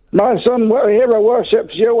son, hero,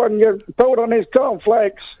 worships you and you put on his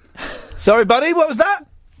cornflakes. Sorry, buddy, what was that?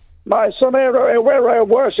 My son, hero,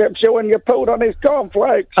 worships you and you put on his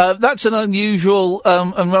cornflakes. That's an unusual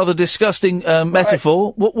and rather disgusting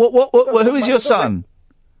metaphor. Who is your son?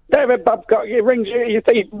 David Babcock. He rings you. You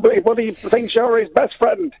think, what do you think? You're his best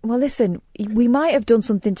friend. Well, listen, we might have done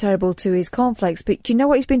something terrible to his cornflakes, but do you know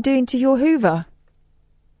what he's been doing to your Hoover?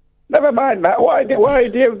 Never mind that. Why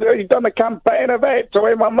do you done a campaign of hate to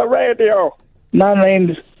him on the radio? My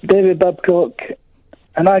name's David Babcock,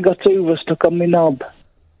 and I got Hoover stuck on my knob.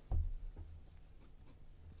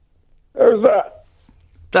 Who's that?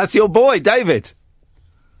 That's your boy, David.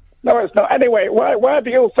 No, it's not. Anyway, why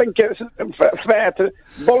do you think it's fair to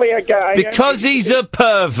bully a guy? Because he's a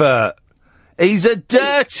pervert. He's a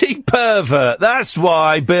dirty pervert. That's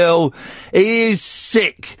why, Bill. He is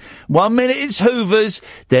sick. 1 minute it's Hoovers,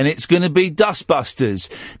 then it's going to be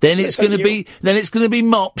Dustbusters, then it's going to be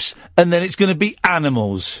mops, and then it's going to be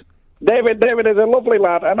animals. David is a lovely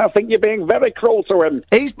lad, and I think you're being very cruel to him.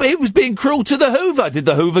 He was being cruel to the Hoover. Did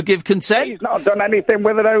the Hoover give consent? He's not done anything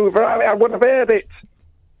with an Hoover. I would have heard it.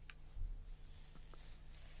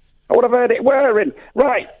 I would have heard it whirring.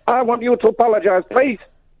 Right, I want you to apologise, please.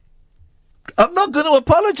 I'm not going to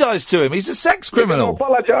apologise to him. He's a sex criminal.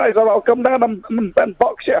 Apologise, or I'll come down and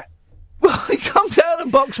box you. Well, you come down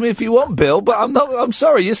and box me if you want, Bill, but I'm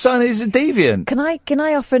sorry, your son is a deviant. Can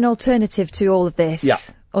I offer an alternative to all of this? Yeah.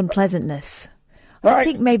 Unpleasantness. Right. I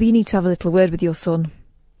think maybe you need to have a little word with your son.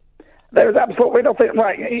 There's absolutely nothing,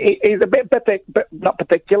 right, he's a bit not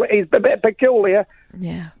particular, he's a bit peculiar.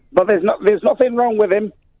 Yeah. But there's nothing wrong with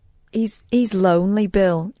him. He's lonely,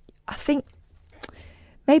 Bill. I think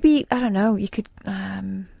maybe, I don't know, you could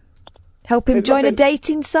help him join a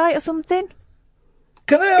dating site or something.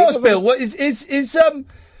 Can I ask, Bill, what is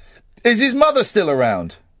his mother still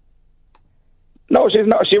around? No, she's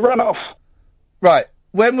not. She ran off. Right.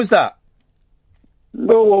 When was that?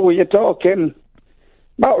 Oh, you're talking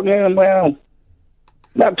about,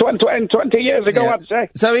 about 20 years ago, Yeah. I'd say.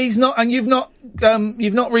 So he's not, and you've not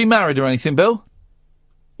remarried or anything, Bill?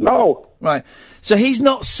 No. Right. So he's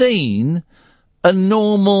not seen a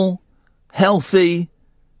normal, healthy,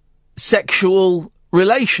 sexual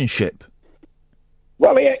relationship.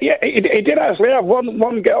 Well, he did actually have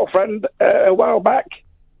one girlfriend a while back.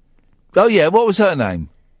 Oh, yeah. What was her name?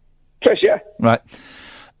 Tricia. Right.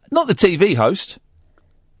 Not the TV host.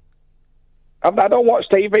 I don't watch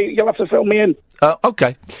TV. You'll have to fill me in.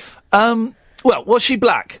 Okay. Well, was she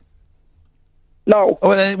black? No. Oh,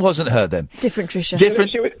 well, then it wasn't her then. Different Tricia.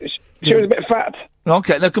 Different. She was a bit fat.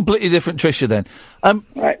 Okay, no, completely different Tricia then.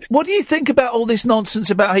 Right. What do you think about all this nonsense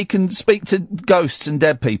about he can speak to ghosts and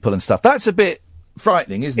dead people and stuff? That's a bit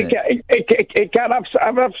frightening, isn't it? It can. I've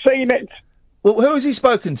seen it. Well, who has he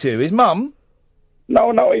spoken to? His mum?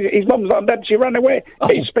 No, his mum's not dead. She ran away. Oh.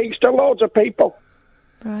 He speaks to loads of people.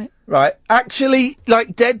 Right. Actually,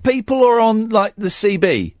 like dead people or on, like, the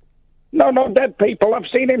CB? No, not dead people. I've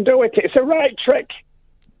seen him do it. It's a right trick.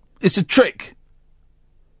 It's a trick?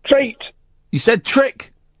 Treat. You said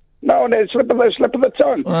trick? No, it's slip of the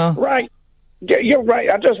tongue. Right. You're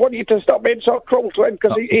right. I just want you to stop being so cruel to him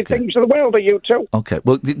because he thinks the world of you two. Okay,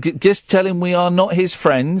 well, just tell him we are not his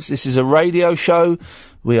friends. This is a radio show.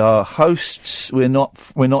 We are hosts. We're in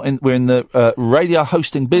the radio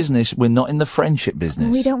hosting business. We're not in the friendship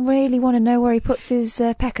business. We don't really want to know where he puts his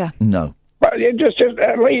pecker. No. But you just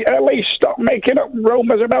at least stop making up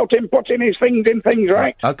rumours about him putting his things in things,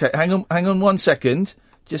 right? Okay, hang on 1 second.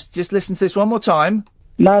 Just listen to this one more time.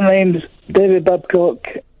 My name's David Babcock,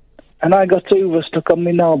 and I got Hoover stuck on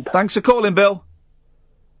my knob. Thanks for calling, Bill.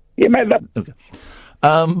 You made that. Okay.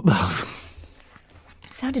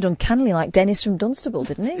 Sounded uncannily like Dennis from Dunstable,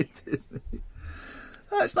 didn't he?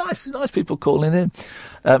 It's nice. Nice people calling in.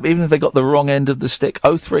 Even if they got the wrong end of the stick.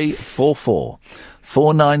 0344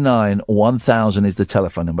 499 1000 is the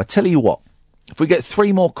telephone number. I tell you what, if we get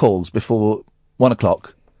 3 more calls before 1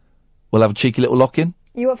 o'clock, we'll have a cheeky little lock-in.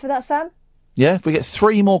 You up for that, Sam? Yeah, if we get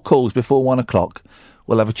 3 more calls before 1 o'clock,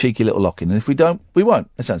 we'll have a cheeky little lock-in. And if we don't, we won't.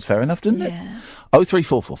 That sounds fair enough, doesn't it?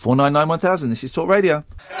 0344 499 1000. This is Talk Radio.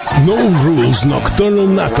 No rules nocturnal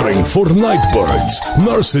nattering for nightbirds,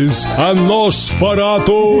 nurses, and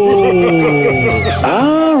Nosferatu.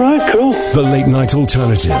 All right, cool. The Late Night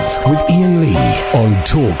Alternative with Iain Lee on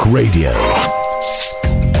Talk Radio.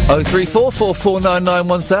 0344 499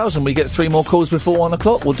 1000. We get 3 more calls before 1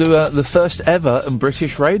 o'clock. We'll do the first ever in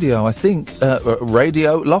British radio, I think,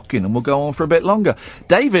 radio lock-in, and we'll go on for a bit longer.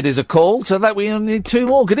 David is a call, so that we only need 2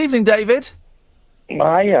 more. Good evening, David. Do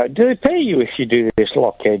they pay you if you do this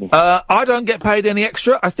lock-in? I don't get paid any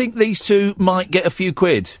extra. I think these two might get a few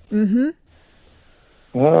quid. Mm-hmm.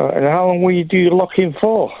 And how long will you do your lock-in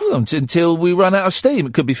for? Well, until we run out of steam.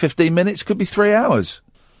 It could be 15 minutes, could be 3 hours.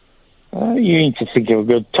 You need to think of a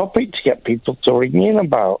good topic to get people to ring in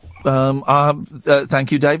about.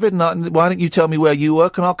 Thank you, David. And why don't you tell me where you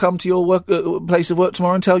work, and I'll come to your place of work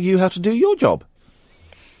tomorrow and tell you how to do your job.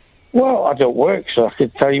 Well, I don't work, so I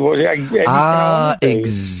could tell you what...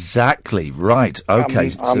 Exactly. Right. Okay.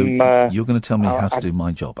 So you're going to tell me how to do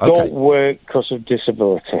my job. Okay. Don't work because of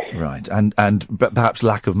disability. Right. And perhaps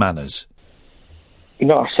lack of manners.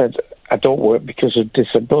 No, I said I don't work because of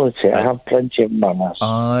disability. I have plenty of manners.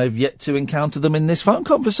 I've yet to encounter them in this phone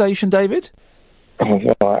conversation, David. Oh,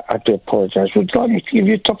 no, I do apologise. Would you like me to give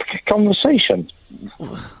you a topic of conversation?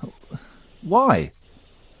 Why?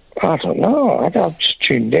 I don't know. I've just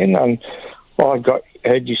tuned in, and what I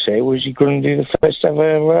heard you say was you're going to do the first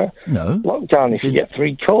ever lockdown if you get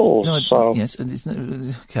 3 calls. No, so yes,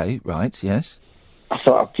 okay, right, yes. I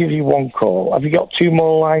thought I'll give you 1 call. Have you got 2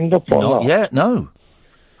 more lined up or not? Not yet, no.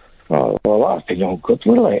 Oh, well, that'd be no good,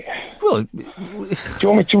 will it? Well, do you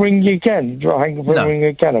want me to ring you again? Do I hang up and ring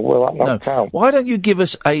again, or will that not count? Why don't you give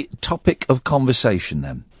us a topic of conversation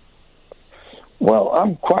then? Well,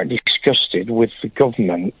 I'm quite disgusted with the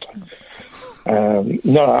government.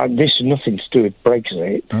 This has nothing to do with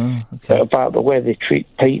Brexit. But about the way they treat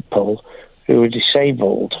people who are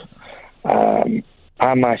disabled.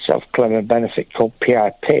 I myself claim a benefit called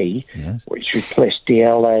PIP, which replaced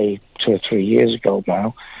DLA 2 or 3 years ago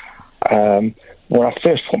now. When I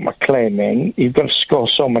first put my claim in, you've got to score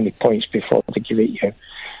so many points before they give it you.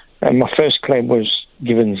 And my first claim was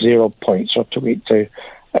given 0 points, so I took it to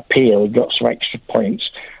appeal, got some extra points.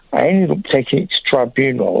 I ended up taking it to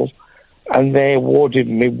tribunal, and they awarded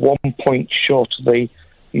me 1 point short of the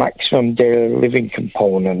maximum daily living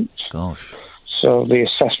component. Gosh. So the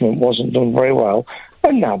assessment wasn't done very well.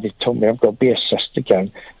 And now they've told me I've got to be assessed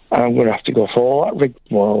again. And I'm going to have to go for all that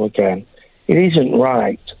rigmarole again. It isn't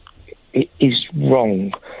right. It is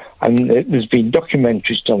wrong. And there's been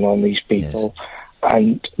documentaries done on these people,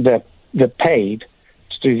 and they're paid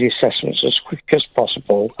to do the assessments as quick as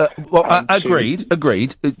possible. Agreed.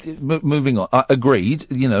 Moving on. Agreed.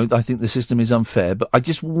 You know, I think the system is unfair, but I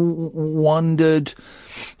just wondered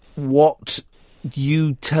what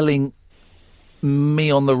you telling me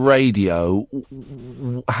on the radio,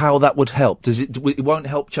 how that would help. It won't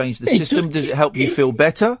help change the system? Does it help you feel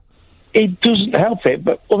better? It doesn't help it,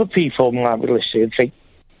 but other people might be listening and think,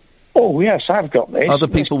 oh, yes, I've got this. Other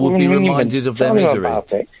people would be reminded of their misery.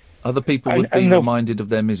 Other people would be reminded of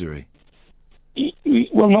their misery.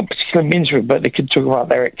 Well, not particularly misery, but they could talk about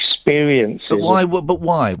their experiences. But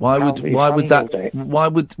why? What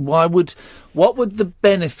would the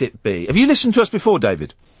benefit be? Have you listened to us before,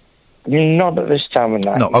 David? Not at this time of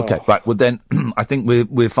night. No, okay, right. Well, then I think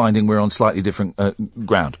we're finding we're on slightly different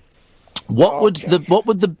ground. What would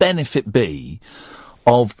the benefit be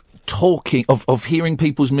of talking of hearing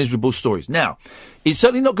people's miserable stories? Now, it's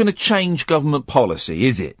certainly not going to change government policy,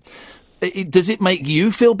 is it? Does it make you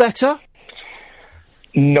feel better?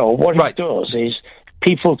 No. What it does is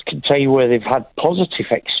people can tell you where they've had positive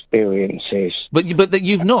experiences. But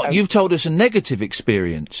you've not. You've told us a negative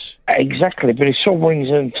experience. Exactly. But if someone rings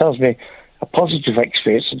in and tells me a positive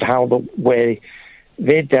experience and how the way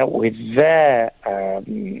they dealt with their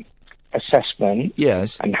assessment,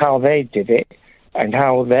 and how they did it, and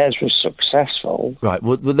how theirs was successful. Right.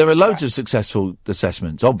 Well, there are loads of successful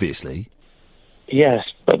assessments, obviously. Yes,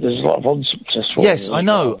 but there's a lot of unsuccessful. Yes, I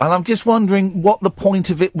know, and I'm just wondering what the point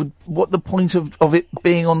of it of it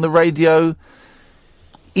being on the radio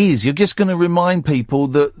is. You're just going to remind people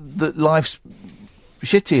that life's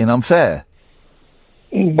shitty and unfair.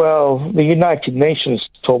 Well, the United Nations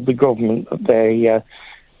told the government that they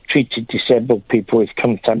treated disabled people with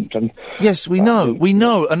contempt. And yes, we know,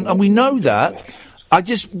 and we know that.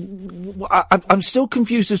 I'm still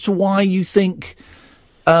confused as to why you think.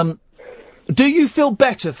 Do you feel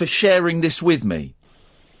better for sharing this with me?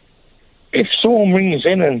 If someone rings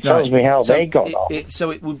in and tells me how they got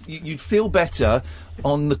on. You'd feel better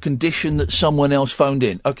on the condition that someone else phoned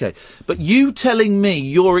in. Okay. But you telling me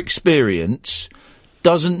your experience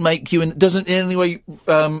doesn't make you, doesn't in any way,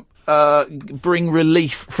 bring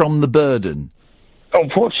relief from the burden?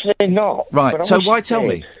 Unfortunately not. Right. So why tell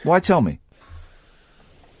me? Why tell me?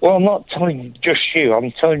 Well, I'm not telling just you.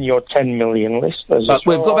 I'm telling your 10 million listeners.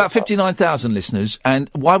 We've got about 59,000 listeners, and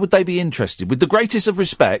why would they be interested? With the greatest of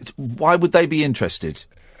respect, why would they be interested?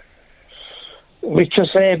 Because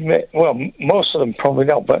most of them probably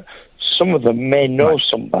not, but some of them may know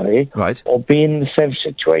somebody, or be in the same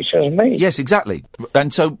situation as me. Yes, exactly.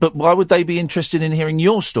 And so, but why would they be interested in hearing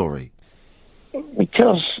your story?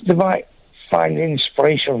 Because they might find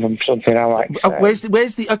inspiration from something I like to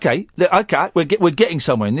say. Okay, we're getting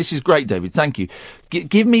somewhere, and this is great, David, thank you.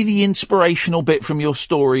 Give me the inspirational bit from your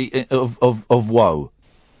story of woe.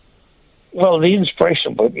 Well, the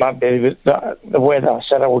inspirational bit might be the way that I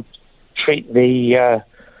said I would treat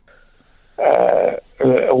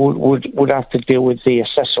would have to deal with the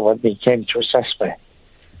assessor when they came to assess me.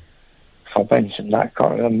 If I mentioned that, I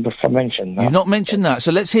can't remember if I mentioned that. You've not mentioned that,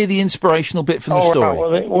 so let's hear the inspirational bit from the story.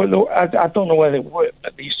 I don't know whether it worked,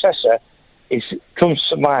 but the assessor comes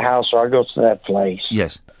to my house or I go to their place.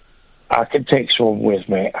 Yes. I can take someone with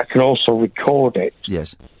me. I can also record it.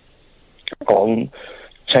 Yes. On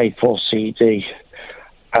tape or CD.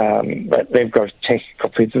 But they've got to take a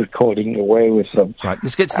copy of the recording away with them. Right,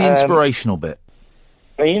 let's get to the inspirational bit.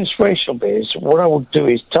 The inspirational bit is, what I would do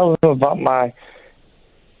is tell them about my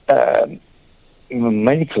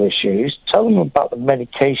medical issues, tell them about the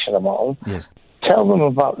medication I'm on, tell them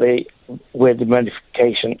about where the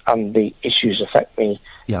medication and the issues affect me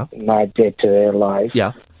in my day-to-day life.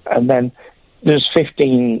 Yeah. And then there's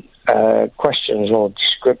 15 questions or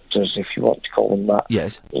descriptors, if you want to call them that.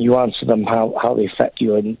 Yes. You answer them how they affect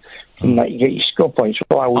you, and and that you get your score points.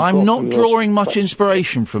 So I'm not drawing much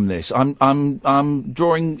inspiration from this. I'm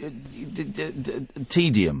drawing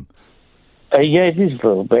tedium. Yeah, it is a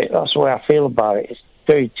little bit. That's the way I feel about it. It's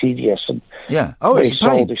very tedious and yeah. Oh, it's a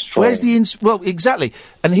pain. Where's the well, exactly.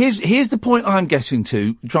 And here's the point I'm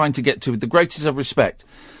trying to get to with the greatest of respect.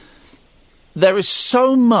 There is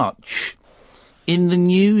so much in the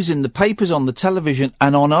news, in the papers, on the television,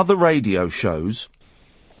 and on other radio shows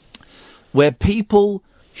where people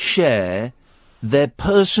share their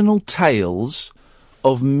personal tales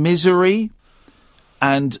of misery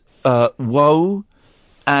and woe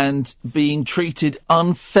and being treated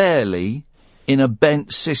unfairly in a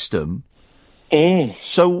bent system.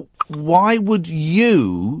 So why would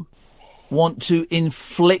you want to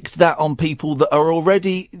inflict that on people that are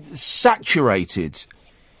already saturated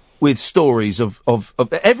with stories of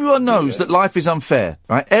everyone knows that life is unfair,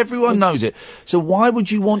 right? Everyone knows it. So why would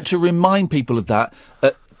you want to remind people of that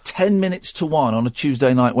at 10 minutes to 1 on a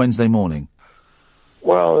Tuesday night, Wednesday morning?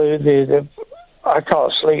 Well, I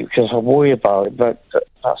can't sleep because I worry about it, but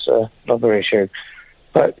that's another issue.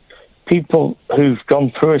 But people who've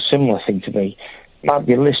gone through a similar thing to me might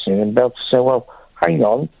be listening and be able to say, well, hang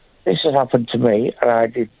on, this has happened to me, and I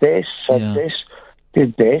did this, said this,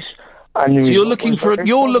 did this. And so you're looking for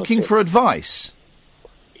advice?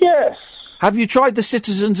 Yes. Have you tried the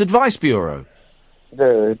Citizens Advice Bureau?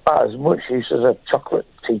 They're about as much use as a chocolate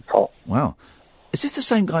teapot. Wow. Is this the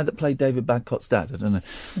same guy that played David Badcott's dad? I don't know.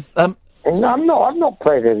 No, I've not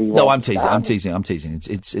played anyone. No, I'm teasing.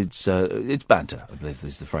 It's banter, I believe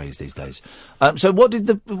is the phrase these days. So what did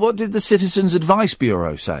the Citizens Advice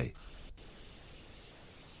Bureau say?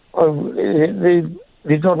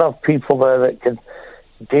 They don't have people there that can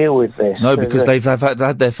deal with this. No, because they've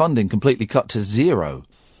had their funding completely cut to zero.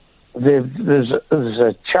 There's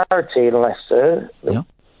a charity in Leicester that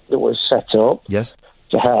was set up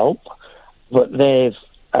to help, but they've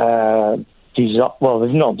dissolved. Well,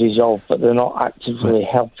 they've not dissolved, but they're not actively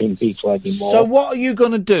helping people anymore. So what are you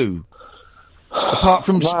going to do? Apart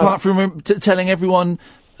from telling everyone,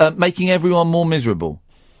 making everyone more miserable?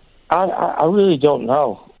 I really don't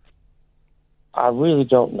know. I really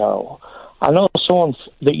don't know. I know someone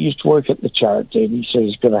that used to work at the charity, and he said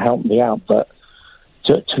he's going to help me out, but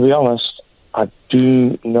to be honest, I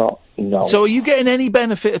do not know. So are you getting any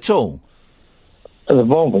benefit at all? At the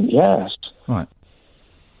moment, yes. Right.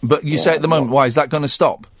 But you say at the moment, why? Is that going to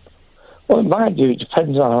stop? Well, it might do. It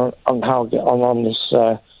depends on how I get on this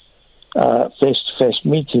face-to-face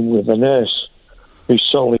meeting with a nurse whose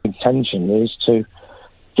sole intention is to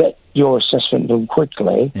get your assessment done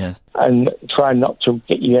quickly and try not to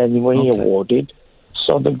get you any money awarded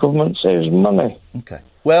so the government saves money. Okay.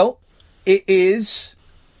 Well, it is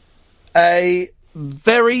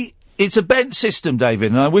it's a bent system,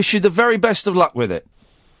 David, and I wish you the very best of luck with it.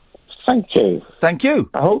 Thank you. Thank you.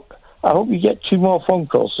 I hope you get 2 more phone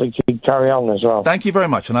calls so you can carry on as well. Thank you very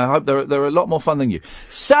much, and I hope they're a lot more fun than you.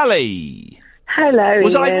 Sally! Hello,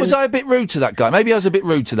 Was Iain. I a bit rude to that guy? Maybe I was a bit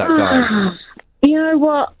rude to that guy. You know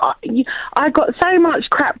what? I got so much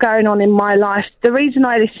crap going on in my life. The reason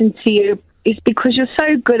I listen to you is because you're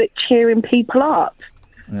so good at cheering people up.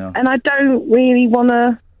 Yeah. And I don't really want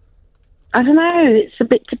to... I don't know, it's a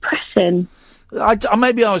bit depressing.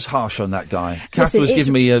 Maybe I was harsh on that guy. Kath was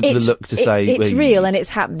giving me the look to say... It's real and it's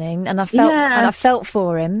happening, and I felt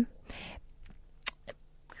for him.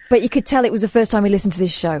 But you could tell it was the first time he listened to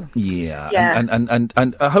this show. Yeah.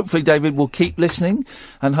 And hopefully David will keep listening,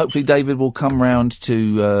 and hopefully David will come round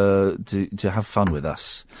to have fun with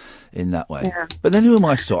us in that way. Yeah. But then who am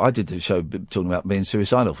I to talk? I did the show talking about being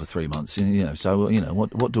suicidal for 3 months, so,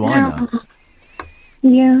 what do I know?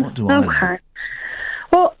 Yeah. What do I know?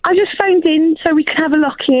 Well, I just phoned in so we could have a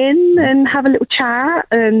lock-in and have a little chat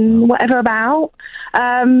and whatever about.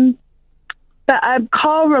 But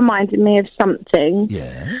Carl reminded me of something.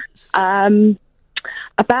 Yes.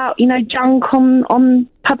 About, junk on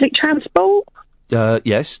public transport.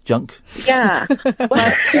 Yes, junk. Yeah.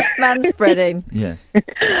 Man spreading. Yeah.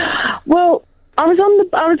 Well, I was on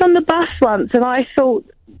the bus once, and I thought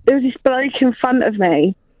there was this bloke in front of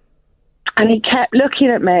me, and he kept looking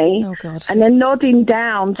at me, and then nodding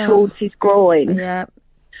down towards his groin. Yeah.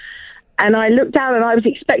 And I looked down, and I was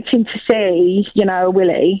expecting to see, a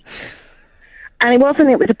willy. And it wasn't.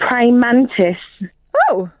 It was a praying mantis.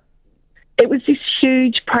 Oh. It was this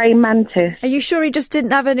huge praying mantis. Are you sure he just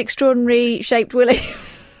didn't have an extraordinary shaped willy?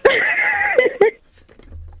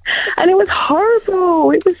 And it was horrible.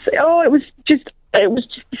 It was just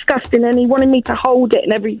disgusting. And he wanted me to hold it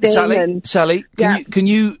and everything. Sally, can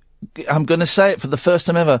you? I'm going to say it for the first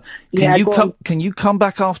time ever. Can you come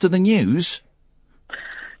back after the news?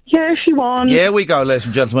 Yeah, if you want. Here we go, ladies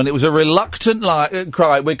and gentlemen. It was a reluctant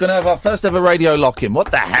cry. We're going to have our first ever radio lock-in.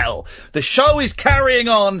 What the hell? The show is carrying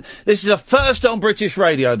on. This is a first on British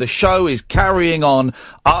radio. The show is carrying on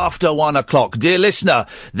after 1 o'clock. Dear listener,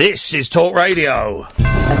 this is Talk Radio.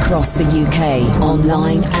 Across the UK,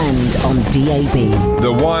 online and on DAB.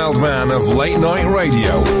 The wild man of late night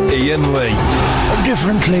radio, Iain Lee.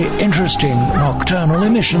 Differently interesting nocturnal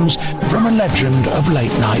emissions from a legend of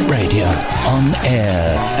late night radio. On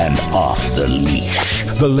air and off the leash.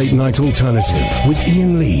 The Late Night Alternative with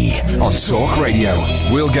Iain Lee. On Talk Radio.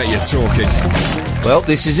 We'll get you talking. Well,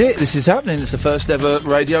 this is it. This is happening. It's the first ever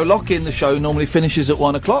radio lock-in. The show normally finishes at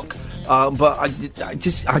 1 o'clock. But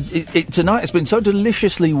tonight has been so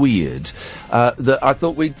deliciously weird that I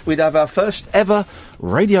thought we'd have our first ever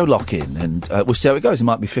radio lock-in, and we'll see how it goes. It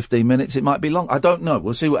might be 15 minutes, it might be long. I don't know.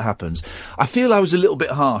 We'll see what happens. I feel I was a little bit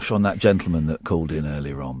harsh on that gentleman that called in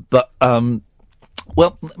earlier on, but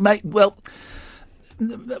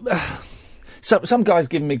So some guy's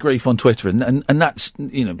giving me grief on Twitter, and that's,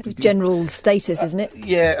 you know, general status, isn't it?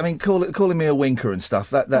 Yeah, I mean, calling me a winker and stuff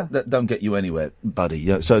that don't get you anywhere, buddy.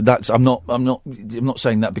 You know, so that's I'm not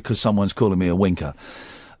saying that because someone's calling me a winker.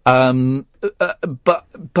 But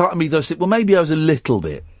part of me does think, well, maybe I was a little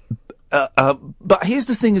bit. But here's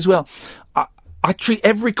the thing as well. I treat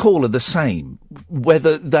every caller the same,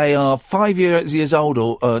 whether they are 5 years old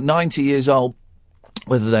or 90 years old.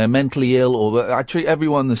 Whether they're mentally ill or... I treat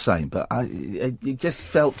everyone the same, but it just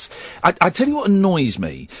felt... I tell you what annoys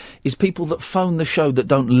me is people that phone the show that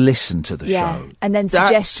don't listen to the show. And then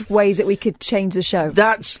suggest ways that we could change the show.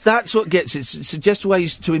 That's what gets it. Suggest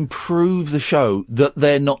ways to improve the show that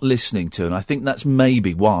they're not listening to, and I think that's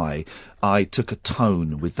maybe why I took a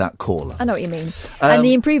tone with that caller. I know what you mean. And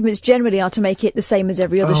the improvements generally are to make it the same as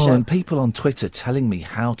every other show. And people on Twitter telling me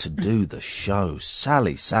how to do the show.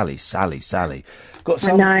 Sally. Got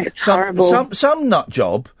some nut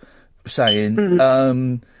job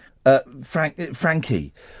saying,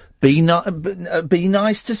 Frankie, be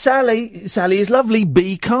nice to Sally. Sally is lovely.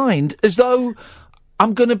 Be kind. As though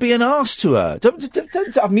I'm going to be an arse to her.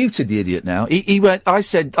 Don't, I've muted the idiot now. He went, I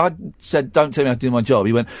said, don't tell me how to do my job.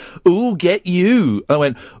 He went, ooh, get you. And I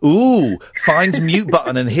went, ooh, finds mute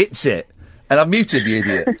button and hits it. And I muted the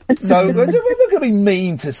idiot. So we're not going to be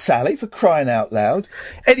mean to Sally, for crying out loud.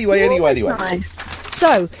 Anyway. Nice.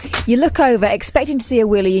 So you look over, expecting to see a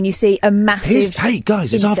willy, and you see a massive. Hey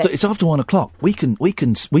guys, it's after 1 o'clock. We can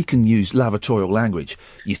use lavatorial language.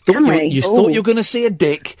 You thought you were going to see a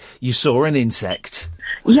dick. You saw an insect.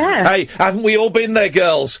 Yeah. Hey, haven't we all been there,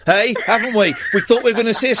 girls? Hey, haven't we? We thought we were going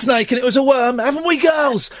to see a snake, and it was a worm. Haven't we,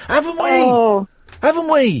 girls? Haven't we? Oh. Haven't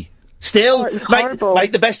we? Still,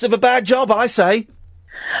 make the best of a bad job, I say.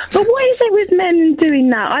 But what is it with men doing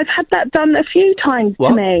that? I've had that done a few times to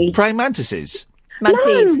me. Praying mantises?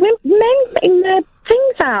 Mantis. No, men getting their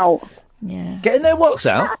things out. Yeah. Getting their what's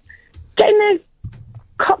out? Getting their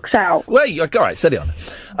cocks out. Well, all right, steady on.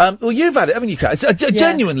 Well, you've had it, haven't you, Kat?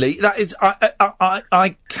 Genuinely, that is,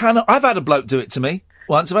 I cannot. I've had a bloke do it to me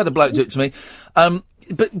once. I've had a bloke do it to me.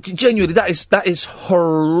 But genuinely, that is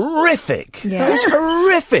horrific. Yeah. That is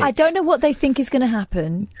horrific. I don't know what they think is going to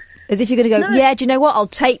happen. As if you're going to go, yeah, do you know what? I'll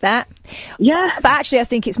take that. Yeah. But actually, I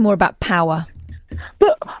think it's more about power.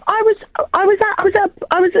 But I was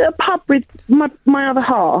at a pub with my other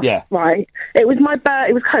half. Yeah. Right. It was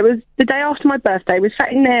it was the day after my birthday. We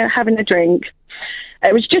sat in there having a drink.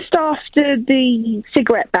 It was just after the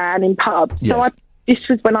cigarette ban in pubs. Yes. So this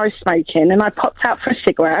was when I was smoking, and I popped out for a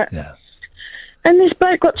cigarette. Yeah. And this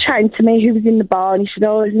bloke got chatting to me who was in the bar, and he said,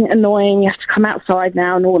 oh, isn't it annoying? You have to come outside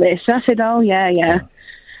now and all this. And I said, oh, yeah.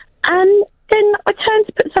 And then I turned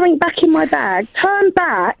to put something back in my bag, turned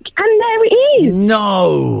back, and there it is.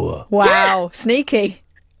 No. Wow. Yeah. Sneaky.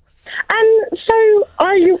 And so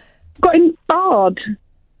I got him barred.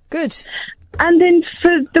 Good. And then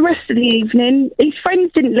for the rest of the evening, his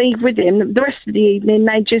friends didn't leave with him. The rest of the evening,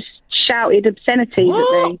 they just shouted obscenities at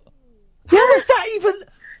me. How is that even...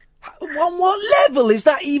 On what level is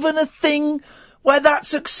that even a thing where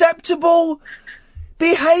that's acceptable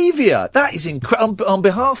behaviour? That is incredible. On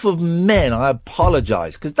behalf of men, I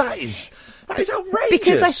apologise, because that is outrageous.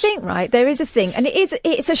 Because I think, right, there is a thing, and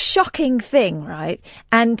it's a shocking thing, right?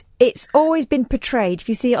 And it's always been portrayed, if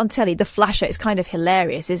you see it on telly, the flasher is kind of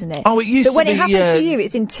hilarious, isn't it? Oh, it used to be... But when it happens to you,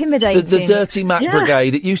 it's intimidating. The Dirty Mac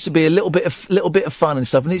Brigade, it used to be a little bit of fun and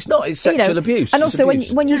stuff, and it's not. It's sexual abuse. And also,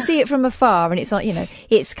 when you see it from afar, and it's like,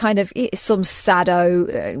 it's kind of it's some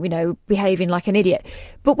sado, behaving like an idiot.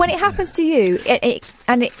 But when it happens to you,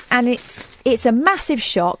 it's a massive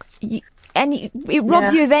shock. it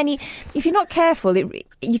robs you of any. If you're not careful,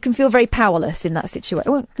 you can feel very powerless in that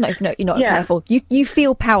situation. Well, no, if you're not careful, you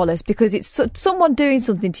feel powerless because it's someone doing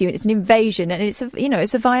something to you, and it's an invasion, and it's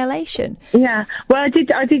a violation. Yeah. Well, I did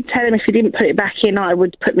tell him if he didn't put it back in, I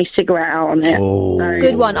would put my cigarette out on it. Oh. So.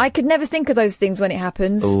 Good one. I could never think of those things when it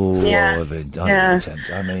happens. Oh, Yeah.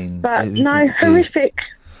 I mean, but no, horrific.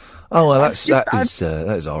 Oh well,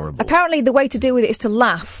 that is horrible. Apparently, the way to deal with it is to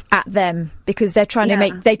laugh at them because they're trying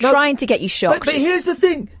to get you shocked. But here's the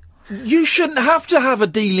thing. You shouldn't have to have a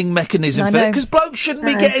dealing mechanism for it, because blokes shouldn't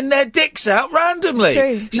be getting their dicks out randomly.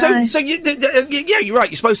 It's true. So you're right,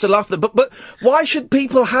 you're supposed to laugh at them, but why should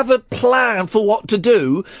people have a plan for what to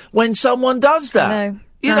do when someone does that? I know.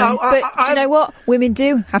 You know, but do you know what? Women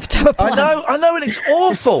do have to have a plan. I know, and it's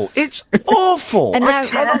awful. It's awful. And now, I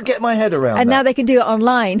cannot get my head around that. And now they can do it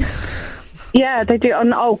online. Yeah, they do it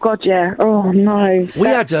on. Oh God, yeah. Oh no. We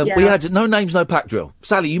had no names, no pack drill.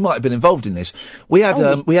 Sally, you might have been involved in this. We had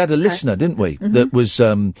a listener, didn't we? Mm-hmm. That was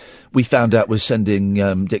we found out was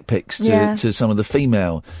sending dick pics to some of the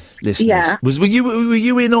female listeners. Yeah. Were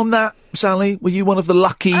you in on that, Sally? Were you one of the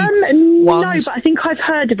lucky ones? No, but I think I've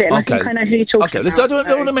heard of it. And I think I know who you're talking about. I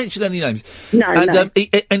don't want to mention any names. No,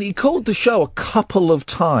 and he called the show a couple of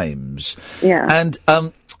times. Yeah. And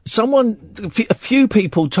a few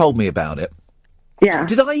people told me about it. Yeah.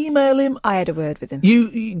 Did I email him? I had a word with him.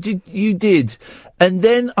 You did. And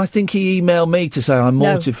then I think he emailed me to say I'm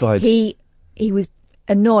mortified. He was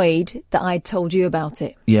annoyed that I'd told you about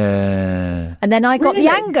it. Yeah. And then I got the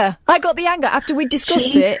anger. After we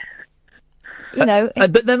discussed it. You know.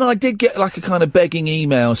 But then I did get like a kind of begging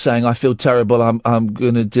email saying I feel terrible. I'm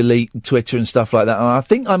going to delete Twitter and stuff like that. And I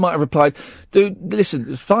think I might have replied, dude,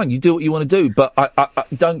 listen, it's fine. You do what you want to do, but I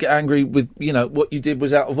don't get angry with what you did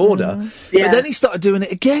was out of order. Yeah. But then he started doing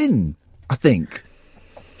it again. I think.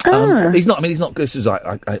 He's not. I mean, he's not. This was like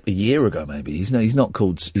a year ago, maybe. He's not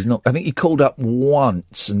called. He's not. I think he called up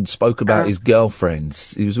once and spoke about his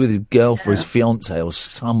girlfriends. He was with his girlfriend, his fiance, or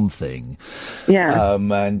something. Yeah.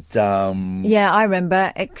 And yeah, I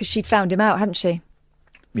remember because she'd found him out, hadn't she?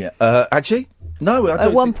 Yeah. Had she? No.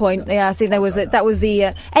 At one point, yeah. I think there was. That was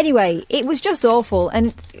the. Anyway, it was just awful,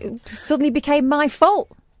 and it suddenly became my fault.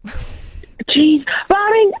 Jeez, but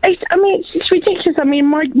it's ridiculous. I mean,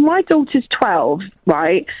 my daughter's 12,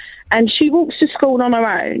 right, and she walks to school on her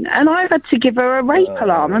own, and I've had to give her a rape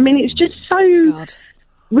alarm. I mean, it's just so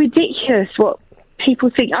ridiculous what people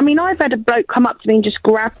think. I mean, I've had a bloke come up to me and just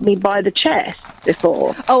grab me by the chest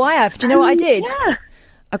before. Oh, I have. Do you know what I did? Yeah.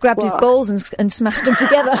 I grabbed his balls and smashed them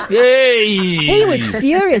together. Yay! He was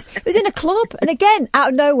furious. It was in a club, and again,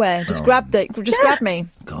 out of nowhere, grabbed me.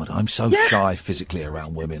 God, I'm so shy physically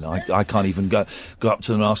around women. I can't even go up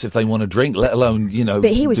to them and ask if they want a drink, let alone,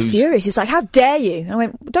 But he was furious. He was like, how dare you? And I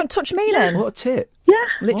went, don't touch me then. What a tit. Yeah.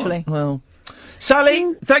 Literally. Well,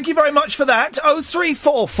 Sally, thank you very much for that.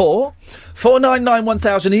 0344 499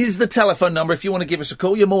 1000 is the telephone number if you want to give us a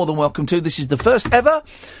call. You're more than welcome to. This is the first ever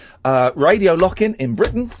radio lock-in in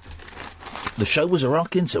Britain. The show was a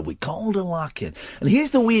lock-in, so we called a lock-in. And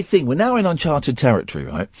here's the weird thing. We're now in uncharted territory,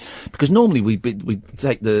 right? Because normally we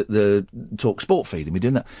take the Talk Sport feed and we're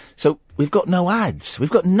doing that. So we've got no ads.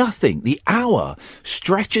 We've got nothing. The hour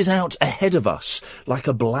stretches out ahead of us like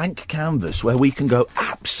a blank canvas where we can go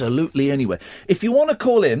absolutely anywhere. If you want to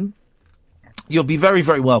call in, you'll be very,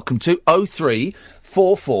 very welcome to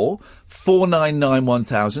 0344 499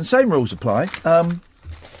 1000. Same rules apply.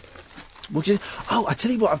 I tell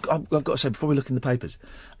you what, I've got to say before we look in the papers,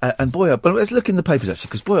 and boy, let's look in the papers actually,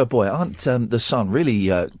 because boy, oh boy, aren't the Sun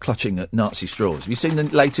really clutching at Nazi straws? Have you seen the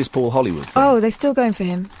latest Paul Hollywood thing? Oh, they're still going for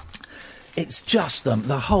him. It's just the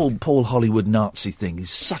whole Paul Hollywood Nazi thing is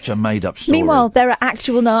such a made-up story. Meanwhile, there are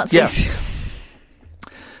actual Nazis.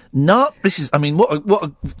 Yeah. This is, I mean,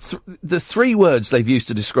 the three words they've used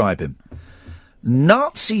to describe him: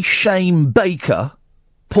 Nazi Shame Baker,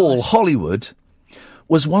 Paul Hollywood.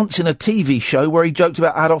 Was once in a TV show where he joked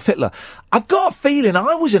about Adolf Hitler. I've got a feeling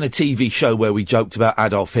I was in a TV show where we joked about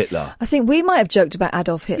Adolf Hitler. I think we might have joked about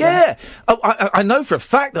Adolf Hitler. Yeah. I know for a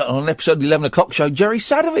fact that on an episode of the 11 o'clock show, Jerry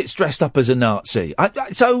Sadowitz dressed up as a Nazi. I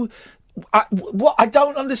don't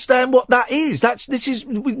understand what that is.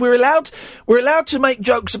 We're allowed to make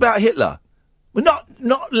jokes about Hitler. We're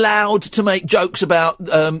not allowed to make jokes about,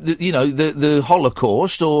 the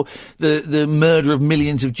Holocaust or the murder of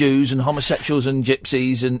millions of Jews and homosexuals and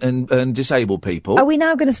gypsies and disabled people. Are we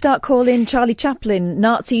now going to start calling Charlie Chaplin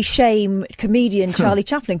Nazi shame comedian Charlie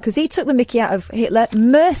Chaplin? Because he took the mickey out of Hitler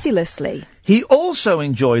mercilessly. He also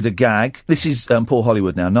enjoyed a gag. This is Paul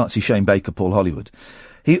Hollywood now, Nazi Shane Baker, Paul Hollywood.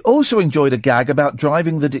 He also enjoyed a gag about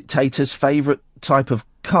driving the dictator's favourite type of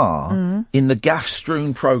car in the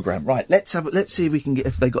gaff-strewn programme. Right, let's see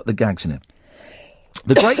if they got the gags in it.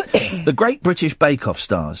 The Great British Bake Off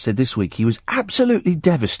stars said this week he was absolutely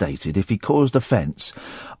devastated if he caused offence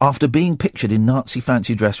after being pictured in Nazi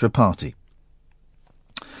fancy dress for a party.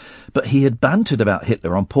 But he had bantered about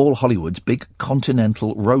Hitler on Paul Hollywood's big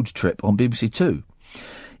continental road trip on BBC Two.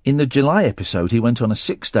 In the July episode, he went on a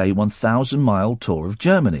 6-day, 1,000-mile tour of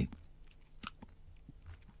Germany.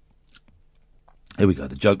 Here we go,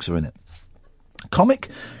 the jokes are in it. Comic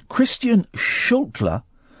Christian Schultler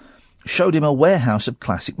showed him a warehouse of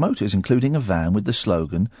classic motors, including a van with the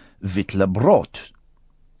slogan Wittler Brot.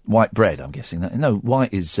 White bread, I'm guessing. No,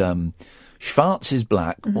 white is... Schwarz is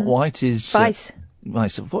black, white is... Weiss.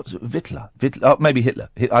 Weiss. What's Wittler? Oh, maybe Hitler.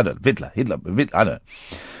 I don't know. Hitler. I don't know.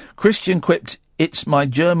 Christian quipped, "It's my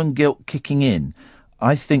German guilt kicking in.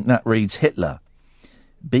 I think that reads Hitler."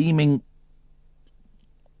 Beaming...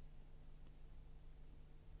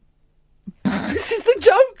 This is the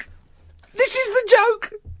joke! This is the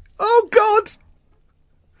joke! Oh, God!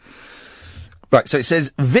 Right, so it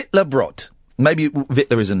says Wittler Brot. Maybe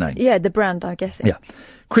Wittler is a name. Yeah, the brand, I'm guessing. Yeah.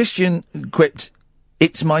 Christian quipped,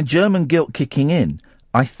 "It's my German guilt kicking in.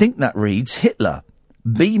 I think that reads Hitler."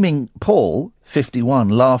 Beaming Paul, 51,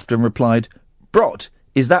 laughed and replied, "Brot,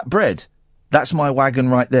 is that bread? That's my wagon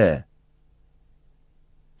right there."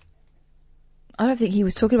 I don't think he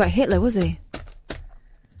was talking about Hitler, was he?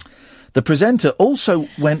 The presenter also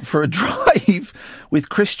went for a drive with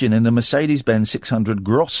Christian in a Mercedes-Benz 600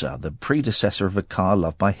 Grosser, the predecessor of a car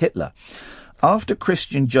loved by Hitler. After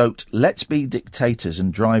Christian joked, "Let's be dictators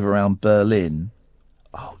and drive around Berlin."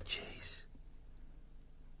 Oh, jeez.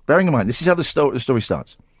 Bearing in mind, this is how the story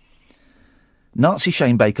starts. Nazi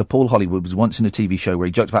Shane Baker, Paul Hollywood, was once in a TV show where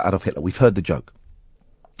he joked about Adolf Hitler. We've heard the joke.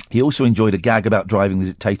 He also enjoyed a gag about driving the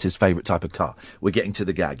dictator's favourite type of car. We're getting to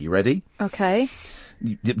the gag. You ready? Okay.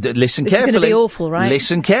 Listen carefully. This is going to be awful, right?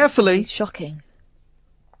 Listen carefully. Shocking.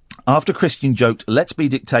 After Christian joked, "Let's be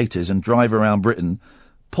dictators and drive around Britain,"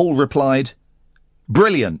 Paul replied,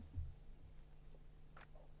 "Brilliant."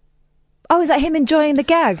 Oh, is that him enjoying the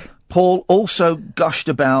gag? Paul also gushed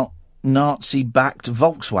about Nazi-backed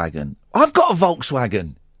Volkswagen. I've got a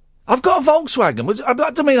Volkswagen. That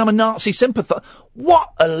doesn't mean I'm a Nazi sympathiser.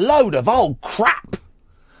 What a load of old crap.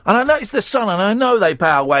 And I know it's the Sun, and I know they pay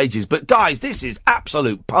our wages, but guys, this is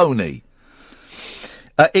absolute pony.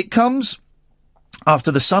 It comes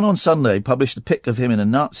after the Sun on Sunday published a pic of him in a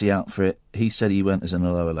Nazi outfit. He said he went as an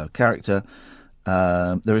hello character.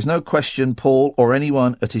 There is no question Paul or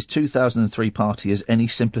anyone at his 2003 party has any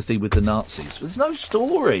sympathy with the Nazis. There's no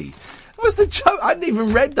story. That was the joke. I hadn't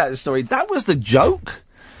even read that story. That was the joke.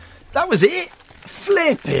 That was it.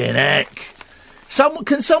 Flipping heck.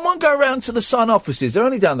 Can someone go around to the Sun offices? They're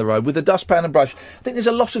only down the road with a dustpan and brush. I think there's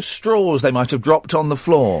a lot of straws they might have dropped on the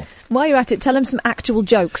floor. While you're at it, tell them some actual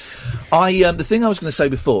jokes. The thing I was going to say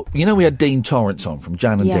before, you know, we had Dean Torrance on from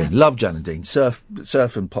Jan and Dean. Love Jan and Dean. Surf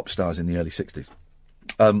and pop stars in the early 60s.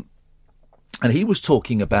 And he was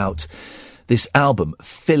talking about this album,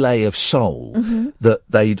 Fillet of Soul, that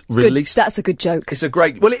they'd released. That's a good joke. It's a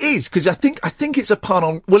great... Well, it is, because I think it's a pun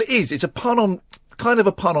on... Well, it is. It's a pun on... kind of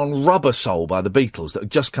a pun on Rubber Soul by the Beatles that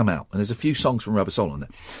had just come out. And there's a few songs from Rubber Soul on there.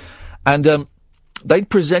 And they'd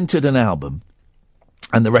presented an album,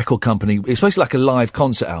 and the record company... It's basically like a live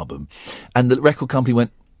concert album. And the record company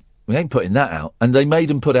went, "We ain't putting that out." And they made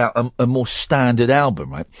them put out a more standard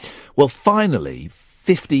album, right? Well, finally...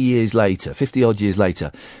 50 odd years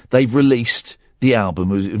later, they've released the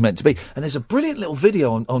album as it was meant to be. And there's a brilliant little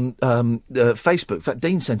video on Facebook. In fact,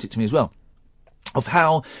 Dean sent it to me as well, of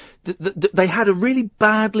how they had a really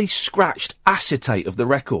badly scratched acetate of the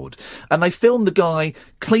record, and they filmed the guy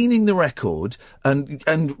cleaning the record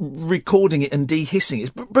and recording it and de-hissing it.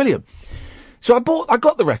 It's brilliant. So I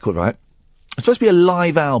got the record, right? It's supposed to be a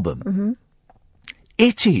live album.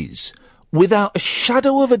 It is, without a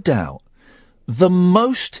shadow of a doubt, the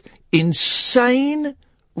most insane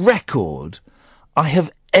record I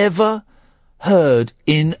have ever heard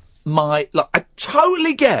in my life. I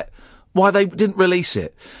totally get why they didn't release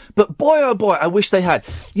it, but boy oh boy, I wish they had.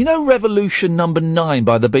 You know Revolution Number 9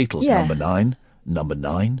 by the Beatles? Yeah. Number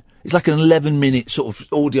 9. It's like an 11-minute sort of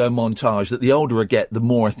audio montage that the older I get, the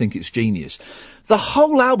more I think it's genius. The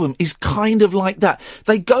whole album is kind of like that.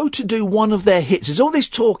 They go to do one of their hits. There's all this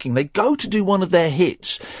talking. They go to do one of their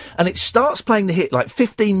hits, and it starts playing the hit like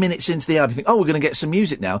 15 minutes into the album. You think, oh, we're going to get some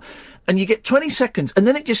music now. And you get 20 seconds, and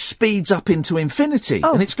then it just speeds up into infinity,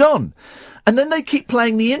 and it's gone. And then they keep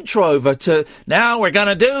playing the intro over to, "Now we're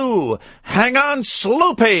going to do Hang On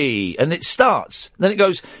Sloopy." And it starts. Then it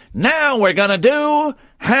goes, "Now we're going to do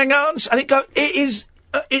Hang On." And it is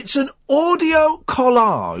it's an audio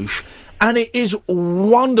collage, and it is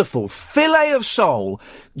wonderful. Filet of soul,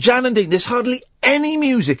 Jan and Dean. There's hardly any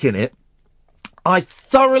music in it. I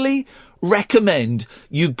thoroughly recommend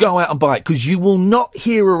you go out and buy it, because you will not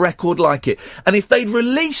hear a record like it. And if they'd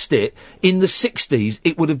released it in the 60s,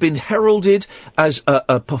 it would have been heralded as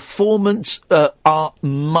a performance art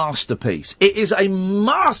masterpiece. It is a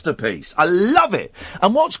masterpiece. I love it.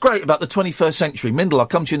 And what's great about the 21st century, Mindel, I'll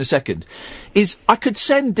come to you in a second, is I could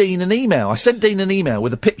send Dean an email. I sent Dean an email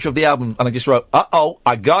with a picture of the album, and I just wrote, uh-oh,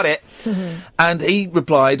 I got it. And he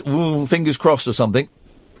replied, ooh, fingers crossed or something.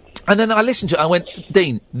 And then I listened to it, I went,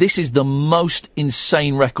 Dean, this is the most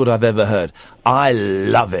insane record I've ever heard. I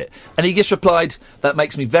love it. And he just replied, that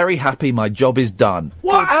makes me very happy, my job is done.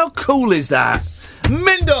 What? How cool is that?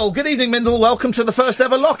 Mindel, good evening, Mindel. Welcome to the first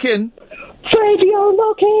ever lock-in. Radio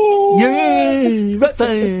lock-in! Yay! Rat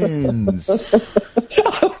fans!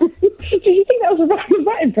 Did you think that was a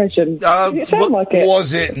rat impression? Did it sound like it?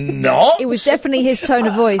 Was it not? It was definitely his tone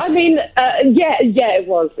of voice. I mean, yeah, it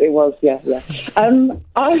was, yeah.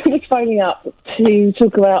 I was phoning up to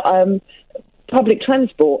talk about public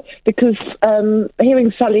transport, because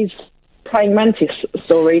hearing Sally's praying mantis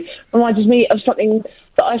story reminded me of something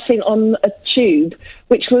that I've seen on a tube,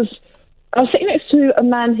 which was, I was sitting next to a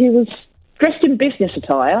man who was dressed in business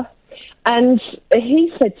attire, and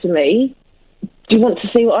he said to me, do you want to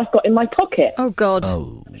see what I've got in my pocket? Oh, God.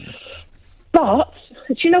 Oh. But,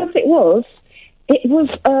 do you know what it was? It was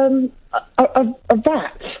a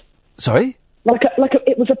rat. Sorry?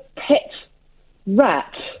 It was a pet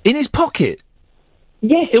rat. In his pocket?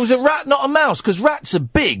 Yes. It was a rat, not a mouse, because rats are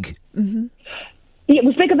big. Mm-hmm. It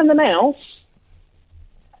was bigger than the mouse.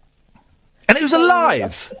 And it was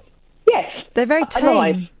alive? Yes. They're very tame.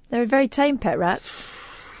 Alive. They're a very tame pet rats.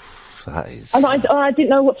 That is... And I didn't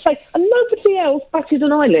know what to say. And nobody else batted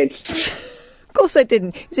an eyelid. Of course they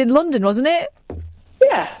didn't. It was in London, wasn't it?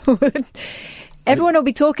 Yeah. Everyone will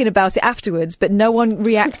be talking about it afterwards, but no one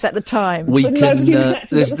reacts at the time. We can.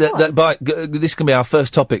 This can be our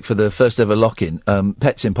first topic for the first ever lock-in.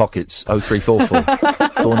 Pets in pockets. 0344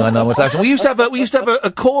 499 1000. We used to have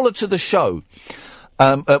a caller to the show.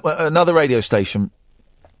 Another radio station.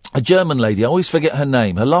 A German lady. I always forget her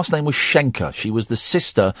name. Her last name was Schenker. She was the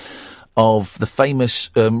sister of the famous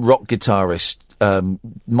rock guitarist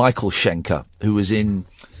Michael Schenker, who was in.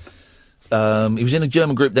 He was in a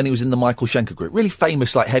German group, then he was in the Michael Schenker group. Really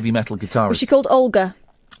famous, like, heavy metal guitarist. Was she called Olga?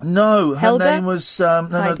 No, her Helga? name was...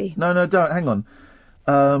 Heidi. No, don't. Hang on.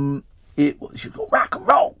 She was called Rock and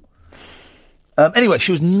Roll. Anyway,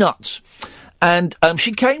 she was nuts. And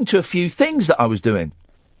she came to a few things that I was doing.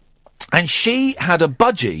 And she had a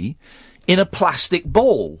budgie in a plastic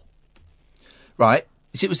ball. Right?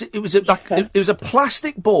 It was a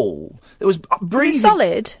plastic ball. It was breathing...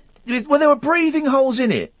 solid? Well, there were breathing holes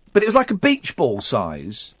in it. But it was like a beach ball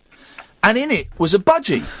size. And in it was a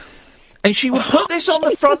budgie. And she would put this on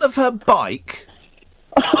the front of her bike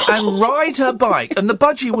and ride her bike. And the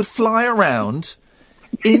budgie would fly around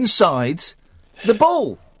inside the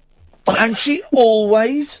ball. And she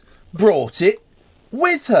always brought it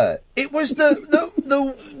with her. It was the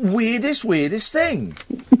weirdest thing.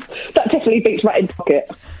 That definitely beats rat in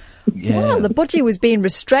pocket. Yeah. Well, the budgie was being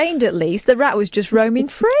restrained at least. The rat was just roaming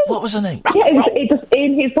free. What was her name? Yeah, it was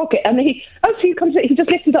in his pocket, and he just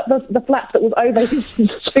lifted up the flap that was over his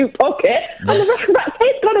suit pocket, and the rat's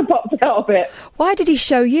head kind of popped out of it. Why did he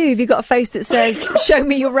show you? Have you got a face that says, show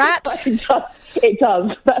me your rat? It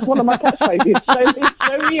does. That's one of my catchphrases.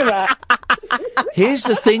 Show me your rat. Here's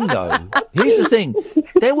the thing, though.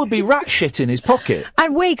 There would be rat shit in his pocket.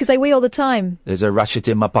 And because they wee all the time. There's a rat shit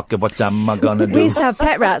in my pocket, what am I gonna do? We used to have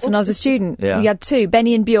pet rats when I was a student. Yeah. We had two,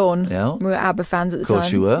 Benny and Bjorn. Yeah. We were ABBA fans at the time. Of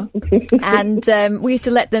course you were. And we used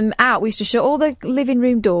to let them out. We used to shut all the living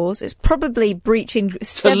room doors. It's probably breaching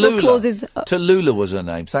several clauses. Tallulah was her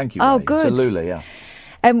name. Thank you. Oh, Ray. good. Tallulah, yeah.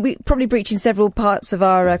 We probably breaching several parts of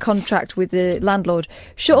our contract with the landlord.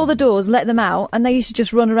 Shut all the doors, let them out, and they used to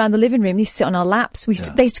just run around the living room. They used to sit on our laps. They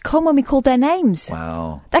used to come when we called their names.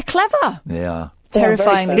 Wow. They're clever. Yeah.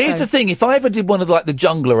 Terrifying. Here's the thing. If I ever did one of the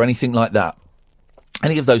Jungle or anything like that,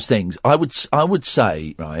 any of those things, I would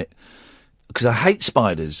say, right, because I hate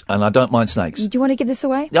spiders and I don't mind snakes. Do you want to give this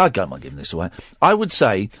away? Yeah, I don't mind giving this away. I would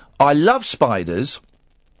say I love spiders.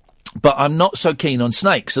 But I'm not so keen on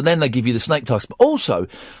snakes, and then they give you the snake task. But also,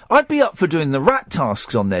 I'd be up for doing the rat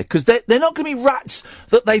tasks on there, because they're not going to be rats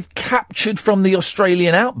that they've captured from the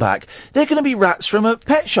Australian outback. They're going to be rats from a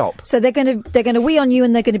pet shop. So they're going to wee on you,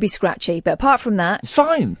 and they're going to be scratchy. But apart from that, it's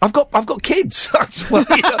fine. I've got kids. Well,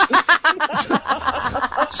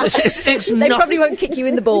 it's they probably won't kick you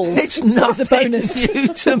in the balls. It's nothing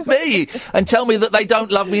new to me, and tell me that they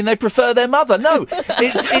don't love me and they prefer their mother. No,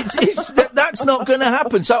 that's not going to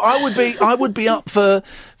happen. So I would be up for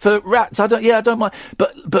rats. I don't mind.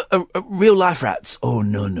 But real life rats. Oh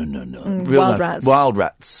no. Rats. Wild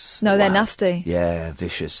rats. No, they're nasty. Yeah,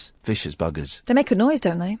 vicious buggers. They make a noise,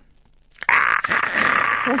 don't they?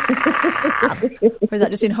 Or is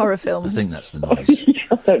that just in horror films? I think that's the noise.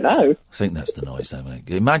 I don't know. I think that's the noise they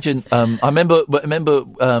make. Imagine, I remember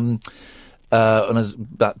when I was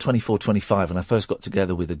about 24, 25, and I first got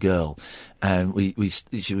together with a girl, and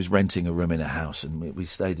she was renting a room in a house, and we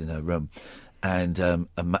stayed in her room. And a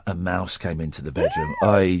mouse came into the bedroom.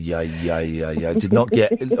 I did not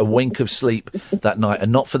get a wink of sleep that night,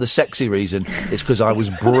 and not for the sexy reason. It's because I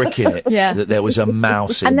was bricking it that there was a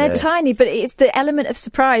mouse in there. And they're tiny, but it's the element of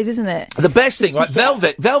surprise, isn't it? The best thing, right?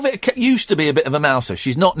 Velvet used to be a bit of a mouser.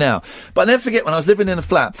 She's not now. But I never forget when I was living in a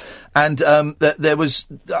flat, and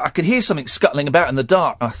I could hear something scuttling about in the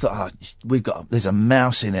dark. I thought, there's a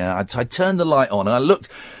mouse in there. I turned the light on, and I looked.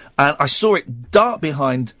 And I saw it dart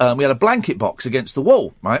behind, we had a blanket box against the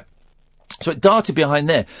wall, right? So it darted behind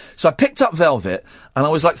there. So I picked up Velvet, and I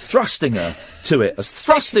was like thrusting her to it. I was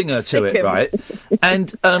thrusting her to it, right?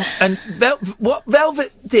 And what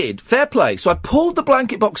Velvet did, fair play. So I pulled the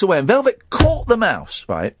blanket box away, and Velvet caught the mouse,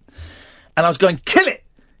 right? And I was going, kill it!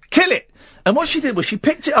 And what she did was she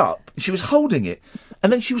picked it up, and she was holding it,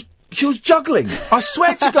 and then she was juggling. I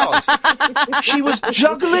swear to God. She was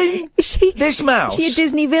juggling this mouse. Is she a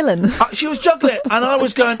Disney villain? She was juggling it, and I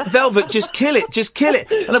was going, Velvet, just kill it.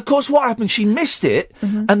 And of course, what happened? She missed it,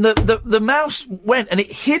 and the mouse went, and it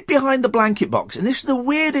hid behind the blanket box. And this is the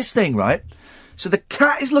weirdest thing, right? So the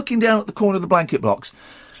cat is looking down at the corner of the blanket box,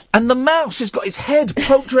 and the mouse has got his head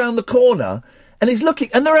poked around the corner, and he's looking,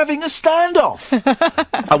 and they're having a standoff.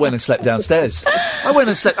 I went and slept downstairs.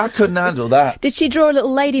 I couldn't handle that. Did she draw a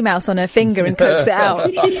little lady mouse on her finger and coax it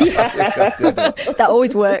out? That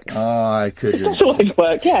always works. Oh, I couldn't. That's always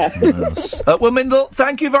work, yeah. Yes. Well, Mindel,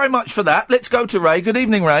 thank you very much for that. Let's go to Ray. Good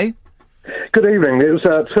evening, Ray. Good evening. It was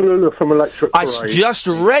Tallulah from Electric Parade. I just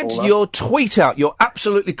read your tweet out. You're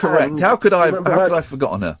absolutely correct. How could I have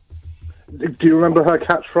forgotten her? Do you remember her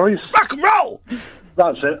catchphrase? Rock and roll!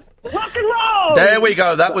 That's it. Rock and roll! There we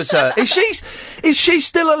go. That was her. Is she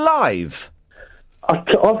still alive?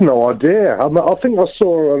 I've no idea. I think I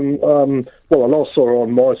saw her on. I last saw her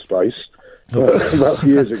on MySpace. About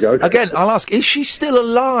years ago. Again, I'll ask: is she still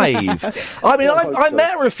alive? I mean, I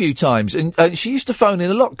met her a few times, and she used to phone in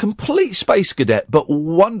a lot. Complete space cadet, but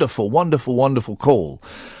wonderful call.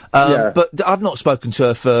 But I've not spoken to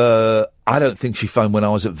her for. I don't think she phoned when I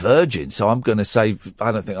was at Virgin, so I'm going to say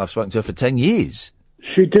I don't think I've spoken to her for 10 years.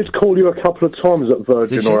 She did call you a couple of times at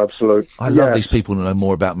Virgin or Absolute. I love these people who know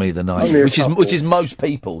more about me than I do, which is most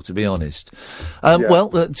people, to be honest. Well,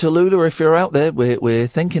 Tallulah, if you're out there, we're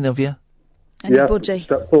thinking of you. And budgie.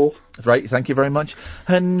 Step forth. Right, thank you very much.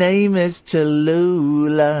 Her name is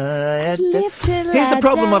Tallulah. Here's the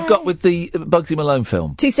problem I've got with the Bugsy Malone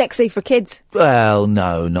film. Too sexy for kids. Well,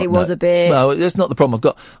 no, not. It was a bit. No, that's not the problem I've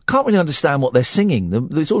got. Can't really understand what they're singing.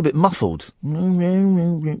 It's all a bit muffled.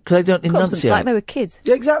 Because they don't enunciate. It's like they were kids.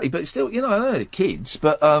 Yeah, exactly. But still, I know they're kids,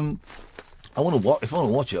 but I want to watch. If I want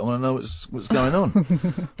to watch it, I want to know what's going on. I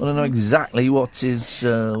want to know exactly what is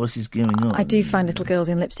going on. I do find little girls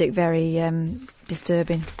in lipstick very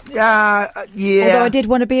disturbing. Yeah. Although I did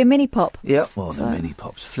want to be a mini pop. Yeah. Well, the mini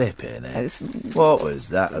pops flipping it. What was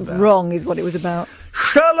that about? Wrong is what it was about.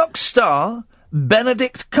 Sherlock star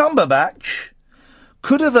Benedict Cumberbatch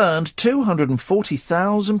could have earned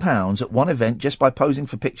 £240,000 at one event just by posing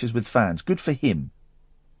for pictures with fans. Good for him.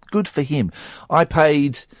 I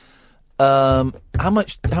paid. How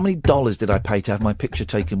many dollars did I pay to have my picture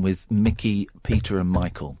taken with Mickey, Peter and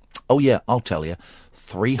Michael? Oh yeah, I'll tell you.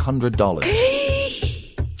 $300.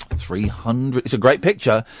 $300. It's a great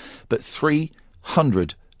picture, but $300.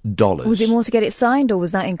 Was it more to get it signed, or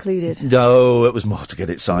was that included? No, it was more to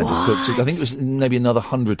get it signed. I think it was maybe another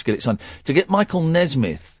 $100 to get it signed. To get Michael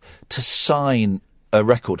Nesmith to sign a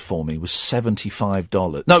record for me was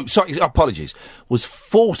 $75. No, sorry, apologies. Was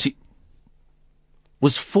 $40.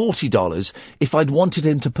 If I'd wanted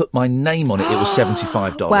him to put my name on it, it was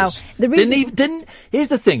 $75. Wow. The reason... Here's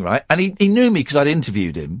the thing, right? And he knew me because I'd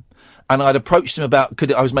interviewed him, and I'd approached him about,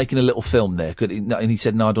 I was making a little film there, and he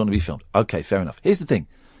said, no, I don't want to be filmed. Okay, fair enough. Here's the thing.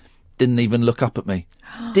 didn't even look up at me.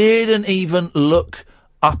 Didn't even look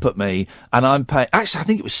up at me, and I'm paying. Actually, I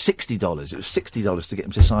think it was $60. It was $60 to get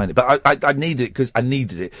him to sign it, but I needed it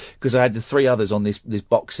because I had the 3 others on this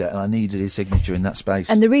box set, and I needed his signature in that space.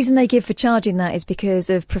 And the reason they give for charging that is because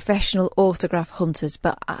of professional autograph hunters.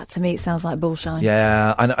 But to me, it sounds like bullshine.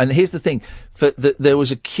 Yeah, and here's the thing: there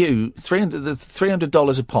was a queue,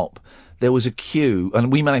 $300 a pop. There was a queue,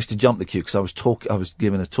 and we managed to jump the queue because I was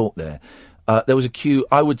giving a talk there. There was a queue.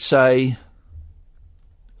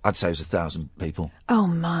 I'd say it was 1,000 people. Oh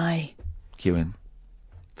my! Queuing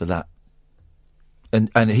for that,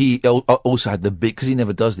 and he also had because he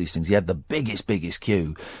never does these things. He had the biggest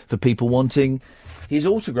queue for people wanting his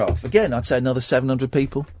autograph. Again, I'd say another 700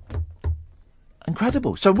 people.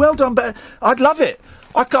 Incredible. So well done, but I'd love it.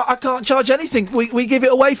 I can't charge anything. We give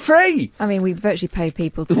it away free. I mean, we virtually pay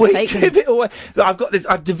people to we take them. give it away.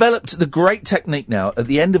 I've developed the great technique now at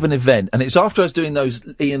the end of an event, and it's after I was doing those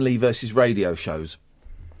Iain Lee versus radio shows.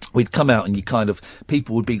 We'd come out and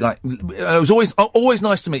people would be like, it was always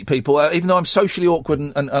nice to meet people, even though I'm socially awkward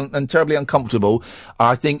and terribly uncomfortable.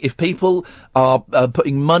 I think if people are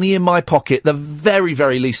putting money in my pocket, the very,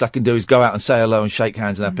 very least I can do is go out and say hello and shake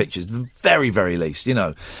hands and have pictures. The very, very least,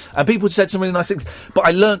 And people said some really nice things. But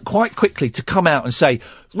I learnt quite quickly to come out and say,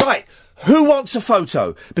 right, who wants a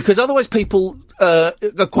photo? Because otherwise people are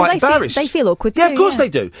quite embarrassed. They feel awkward too. Yeah, of course they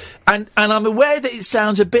do. And I'm aware that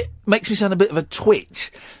it makes me sound a bit of a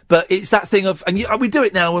twit, but it's that thing of, we do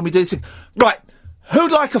it now when we do this thing. Right,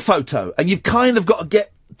 who'd like a photo? And you've kind of got to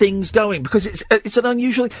get things going because it's an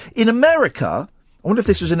unusual, in America, I wonder if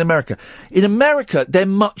this was in America. In America, they're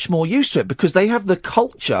much more used to it because they have the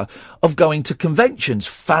culture of going to conventions.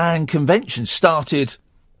 Fan conventions started,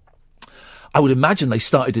 I would imagine they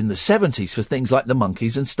started in the 70s for things like the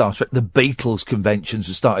Monkees and Star Trek. The Beatles conventions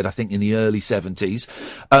were started, I think, in the early 70s.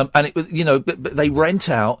 And it was, they rent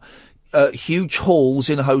out huge halls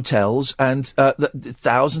in hotels, and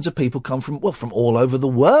thousands of people come from all over the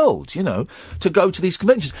world, to go to these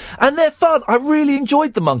conventions. And they're fun. I really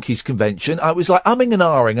enjoyed the Monkees convention. I was like umming and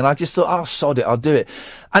ahhing, and I just thought, oh, sod it, I'll do it.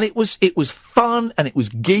 And it was fun, and it was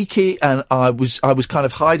geeky, and I was kind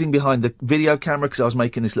of hiding behind the video camera because I was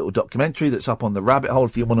making this little documentary that's up on the rabbit hole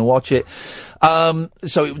if you want to watch it.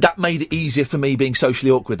 That made it easier for me being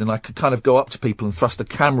socially awkward, and I could kind of go up to people and thrust a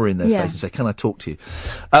camera in their face and say, can I talk to you?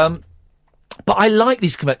 But I like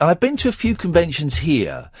these conventions. I've been to a few conventions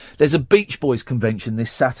here. There's a Beach Boys convention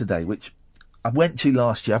this Saturday, which I went to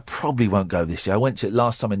last year. I probably won't go this year. I went to it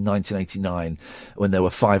last time in 1989 when there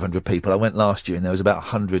were 500 people. I went last year and there was about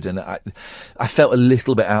 100, and I felt a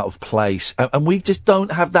little bit out of place. And we just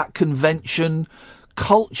don't have that convention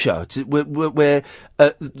culture where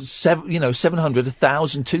 700,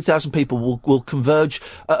 1,000, 2,000 people will converge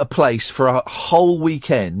at a place for a whole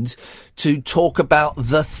weekend to talk about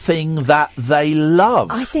the thing that they love.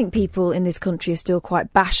 I think people in this country are still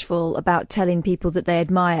quite bashful about telling people that they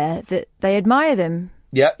admire them.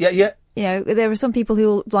 Yeah. There are some people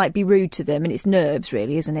who'll be rude to them, and it's nerves,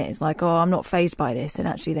 really, isn't it? It's like, oh, I'm not fazed by this, and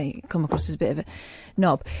actually they come across as a bit of a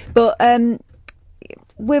knob. But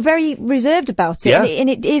we're very reserved about it, and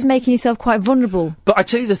it is making yourself quite vulnerable. But I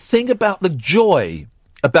tell you, the thing about the joy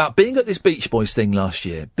about being at this Beach Boys thing last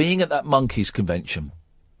year, being at that Monkees convention,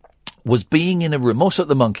 was being in a room, also at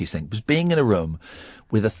the Monkees thing, was being in a room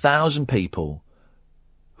with 1,000 people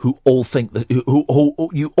who all think that, who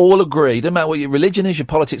you all agree, doesn't matter what your religion is, your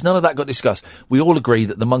politics, none of that got discussed. We all agree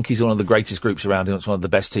that the Monkees are one of the greatest groups around, and it's one of the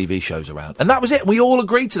best TV shows around. And that was it. We all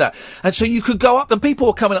agreed to that. And so you could go up, and people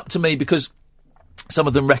were coming up to me because some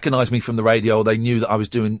of them recognised me from the radio, or they knew that I was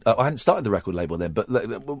doing... I hadn't started the record label then, but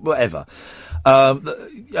whatever. And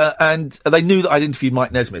they knew that I'd interviewed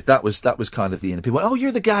Mike Nesmith. That was kind of the end. People went, oh,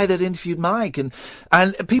 you're the guy that interviewed Mike. And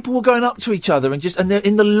people were going up to each other and they're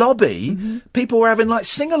in the lobby. Mm-hmm. People were having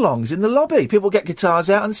sing-alongs in the lobby. People get guitars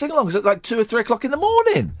out and sing-alongs at 2 or 3 o'clock in the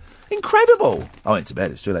morning. Incredible. I went to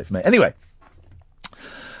bed. It's too late for me. Anyway.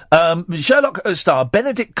 Sherlock star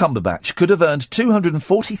Benedict Cumberbatch could have earned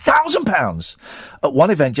 £240,000 at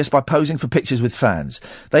one event just by posing for pictures with fans.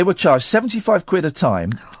 They were charged £75 a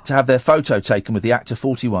time to have their photo taken with the actor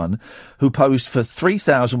 41, who posed for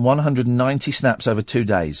 3,190 snaps over 2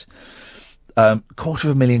 days.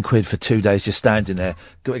 £250,000 for 2 days just standing there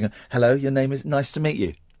going, hello, your name is, nice to meet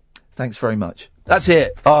you. Thanks very much. That's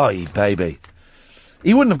it. Oh, baby.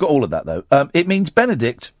 He wouldn't have got all of that, though. It means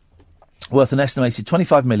Benedict, worth an estimated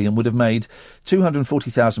 25 million, would have made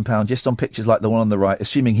 £240,000 just on pictures like the one on the right,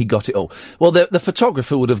 assuming he got it all. Well, the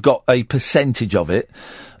photographer would have got a percentage of it.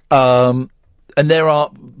 And there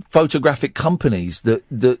are photographic companies that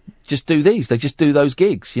just do these. They just do those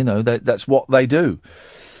gigs. That's what they do.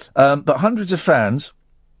 But hundreds of fans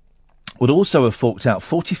would also have forked out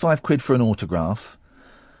 45 quid for an autograph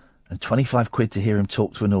and 25 quid to hear him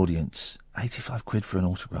talk to an audience. 85 quid for an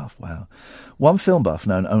autograph, wow. One film buff,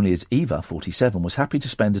 known only as Eva, 47, was happy to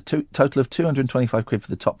spend a total of 225 quid for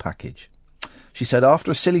the top package. She said,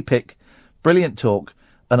 after a silly pick, brilliant talk,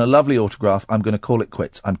 and a lovely autograph, I'm going to call it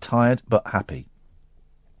quits. I'm tired but happy.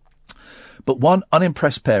 But one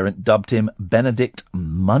unimpressed parent dubbed him Benedict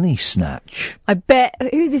Money Snatch. I bet.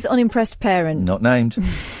 Who's this unimpressed parent? Not named.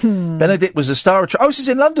 Benedict was the star attraction. Oh, this is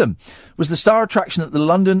in London. Was the star attraction at the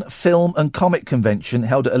London Film and Comic Convention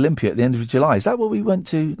held at Olympia at the end of July. Is that what we went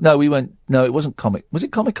to? No, it wasn't Comic. Was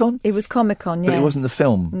it Comic-Con? It was Comic-Con, yeah. But it wasn't the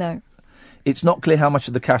film. No. It's not clear how much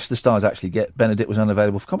of the cash the stars actually get. Benedict was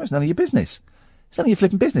unavailable for comment. It's none of your business. It's none of your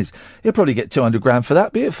flipping business. He'll probably get 200 grand for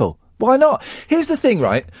that. Beautiful. Why not? Here's the thing,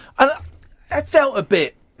 right? And I felt a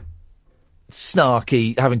bit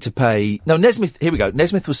snarky having to pay. No, Nesmith. Here we go.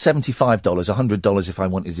 Nesmith was $75, $100 if I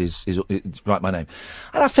wanted his write my name,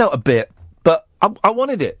 and I felt a bit, but I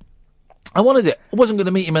wanted it. I wanted it. I wasn't going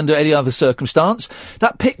to meet him under any other circumstance.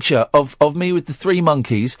 That picture of me with the three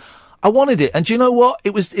monkeys, I wanted it. And do you know what?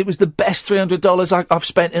 It was the best $300 I've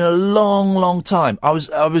spent in a long, long time. I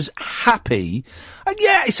was happy. And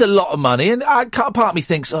yeah, it's a lot of money. And part of me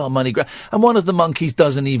thinks, oh, money. And one of the monkeys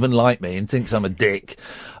doesn't even like me and thinks I'm a dick.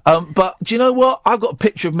 But do you know what? I've got a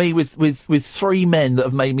picture of me with three men that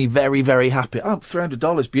have made me very, very happy. Oh,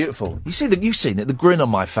 $300, beautiful. You've seen it. The grin on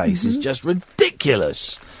my face is just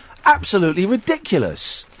ridiculous. Absolutely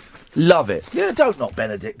ridiculous. Love it. Yeah, don't knock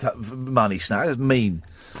Benedict Money Snack. That's mean.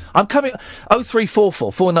 I'm coming.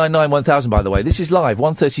 0344 499 1000. By the way, this is live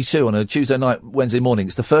 1:32 on a Tuesday night, Wednesday morning.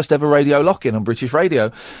 It's the first ever radio lock-in on British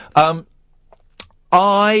Radio. I'm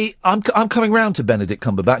coming round to Benedict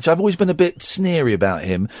Cumberbatch. I've always been a bit sneery about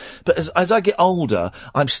him, but as I get older,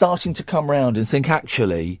 I'm starting to come round and think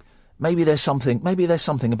actually maybe there's something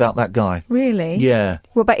about that guy. Really? Yeah.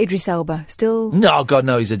 What about Idris Elba? Still? No, God,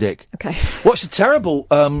 no, he's a dick. Okay. Watched a terrible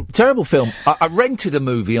film. I rented a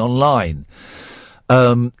movie online.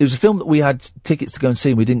 It was a film that we had tickets to go and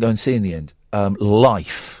see and we didn't go and see in the end.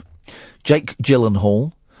 Life. Jake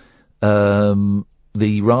Gyllenhaal,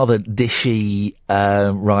 the rather dishy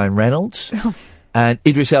Ryan Reynolds, and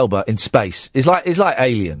Idris Elba in space. It's like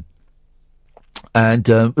Alien. And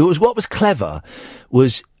what was clever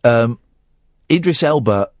was Idris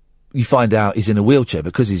Elba, you find out, is in a wheelchair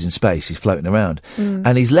because he's in space, he's floating around.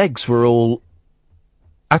 And his legs were all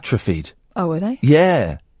atrophied. Oh, were they?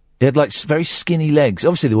 Yeah. He had, very skinny legs.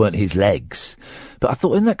 Obviously, they weren't his legs. But I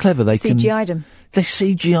thought, isn't that clever? They CGI'd him. They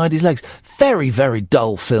CGI'd his legs. Very, very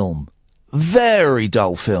dull film. Very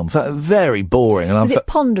dull film. Very boring. And was it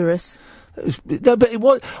ponderous? No, but it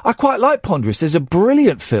was. I quite like ponderous. There's a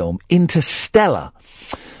brilliant film, Interstellar,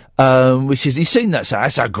 which is, you've seen that, so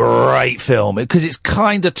that's a great film, because it's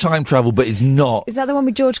kind of time travel, but it's not. Is that the one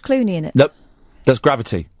with George Clooney in it? Nope. That's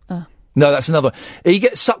Gravity. Oh. No, that's another one. He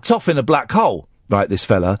gets sucked off in a black hole. Right, this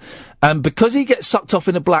fella. And because he gets sucked off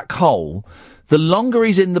in a black hole, the longer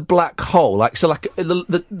he's in the black hole,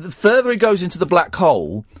 the further he goes into the black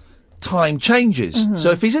hole, time changes. Mm-hmm.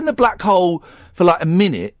 So if he's in the black hole for a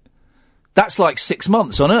minute, that's 6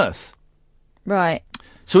 months on Earth. Right.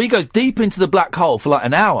 So he goes deep into the black hole for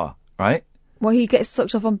an hour, right? Well, he gets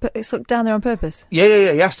sucked down there on purpose.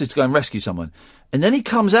 Yeah. He has to go and rescue someone. And then he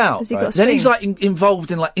comes out, Has he right? got Then he's strings?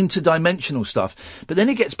 involved in interdimensional stuff. But then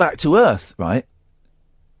he gets back to Earth, right?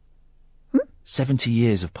 70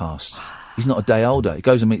 years have passed. He's not a day older. He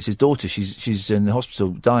goes and meets his daughter. She's in the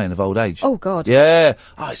hospital dying of old age. Oh, God. Yeah.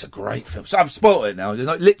 Oh, it's a great film. So I've spoiled it now. There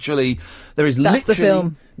is That's the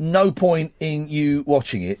film. No point in you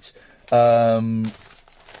watching it. Here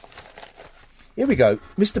we go.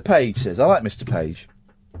 Mr. Page says, I like Mr. Page.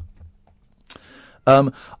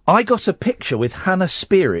 I got a picture with Hannah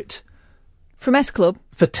Spirit. From S Club?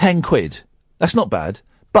 For 10 quid. That's not bad.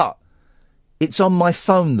 But it's on my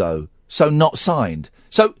phone, though. So not signed.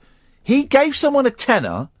 So he gave someone a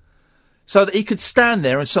tenner so that he could stand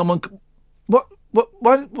there and someone...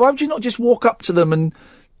 Why would you not just walk up to them and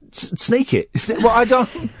sneak it? Why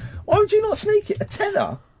would you not sneak it? A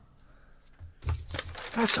tenner?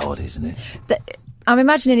 That's odd, isn't it? I'm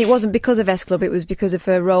imagining it wasn't because of S Club, it was because of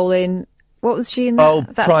her role in... What was she in that? Oh,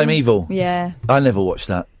 that Primeval. Yeah. I never watched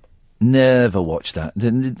that. Never watched that.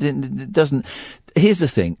 It doesn't... Here's the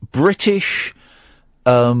thing. British...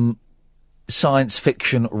 science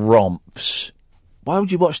fiction romps. Why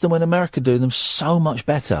would you watch them when America do them so much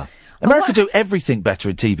better? America do everything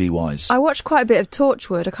better TV-wise. I watched quite a bit of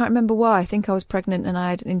Torchwood. I can't remember why. I think I was pregnant and I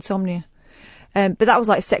had insomnia. But that was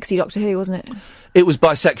like sexy Doctor Who, wasn't it? It was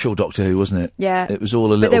bisexual Doctor Who, wasn't it? Yeah. It was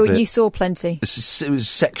all a little bit... You saw plenty. It was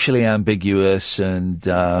sexually ambiguous and...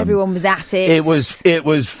 everyone was at it. It was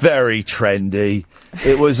very trendy.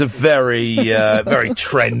 It was a very, very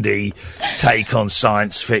trendy take on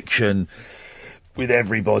science fiction with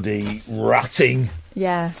everybody rutting.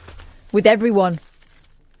 Yeah. With everyone.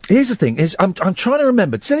 Here's the thing, I'm trying to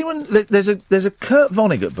remember. Does anyone... There's a Kurt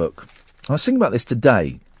Vonnegut book. I was thinking about this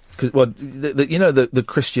today. Because, the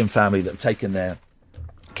Christian family that have taken their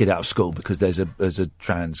kid out of school because there's a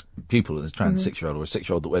trans pupil, there's a trans 6-year-old or a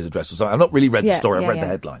 6-year-old that wears a dress or something. I've not really read the story, I've read the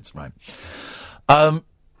headlines, right? And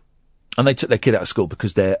they took their kid out of school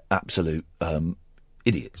because they're absolute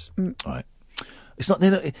idiots, right? It's not.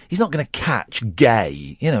 He's not going to catch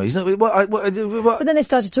gay. He's not. What? But then they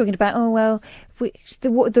started talking about. Oh well,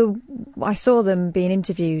 I saw them being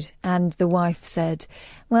interviewed, and the wife said,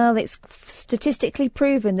 "Well, it's statistically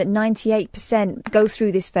proven that 98% go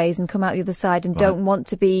through this phase and come out the other side and don't want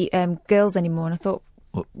to be girls anymore." And I thought,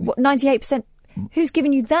 what 98%? Who's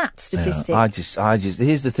giving you that statistic? I just.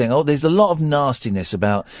 Here's the thing. There's a lot of nastiness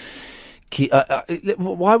about.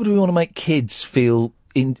 Why would we want to make kids feel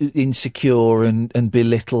insecure and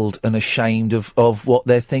belittled and ashamed of what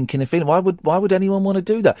they're thinking and feeling? Why would anyone want to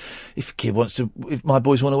do that? If my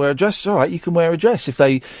boys want to wear a dress, all right, you can wear a dress. If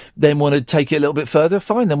they then want to take it a little bit further,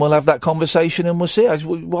 fine, then we'll have that conversation and we'll see.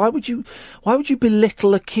 Why would you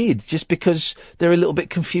belittle a kid just because they're a little bit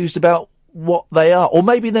confused about what they are? Or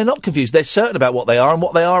maybe they're not confused, they're certain about what they are and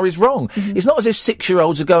what they are is wrong. It's not as if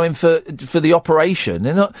 6-year-olds are going for the operation.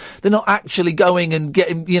 They're not actually going and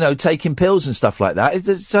getting, taking pills and stuff like that.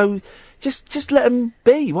 So just let them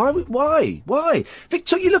be. Why?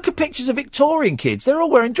 You look at pictures of Victorian kids, they're all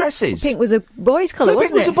wearing dresses. Pink was a boy's colour,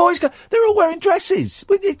 wasn't it? Pink was a boy's colour. They're all wearing dresses.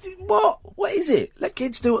 What? What is it? Let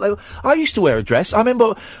kids do what they want. I used to wear a dress. I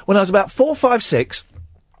remember when I was about 4, 5, 6,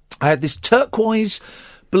 I had this turquoise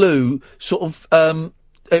blue sort of,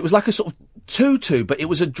 it was like a sort of tutu, but it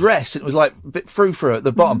was a dress. It was like a bit frou-frou at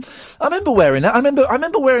the bottom. I remember wearing it. I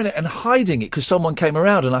remember wearing it and hiding it because someone came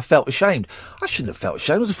around and I felt ashamed. I shouldn't have felt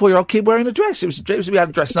ashamed. I was a 4-year-old kid wearing a dress. We had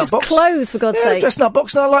a dress-up box. Just clothes, for God's sake. Dress-up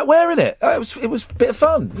box, and I like wearing it. It was a bit of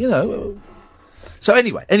fun, So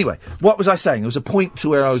anyway, what was I saying? There was a point to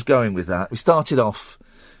where I was going with that. We started off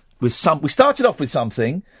with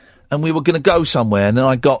something, and we were going to go somewhere, and then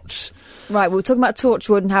I got... Right, we were talking about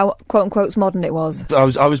Torchwood and how quote-unquote modern it was. I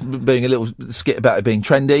was being a little skit about it being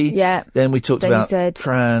trendy. Yeah. Then we talked about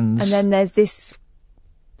trans. And then there's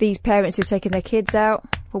these parents who are taking their kids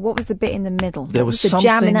out. Well, what was the bit in the middle? There was the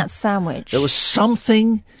jam in that sandwich. There was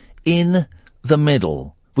something in the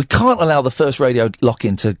middle. We can't allow the first radio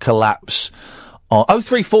lock-in to collapse.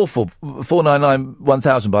 0344 499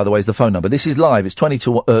 1000, by the way, is the phone number. This is live. It's 20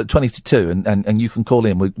 to 2, and you can call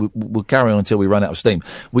in. We'll carry on until we run out of steam,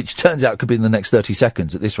 which turns out could be in the next 30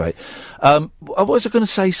 seconds at this rate. I was going to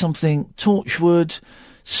say something. Torchwood,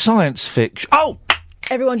 science fiction. Oh!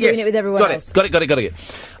 Everyone doing it with everyone else. Got it.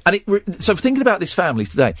 And so thinking about this family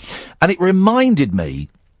today, and it reminded me,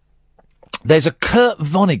 there's a Kurt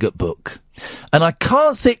Vonnegut book, and I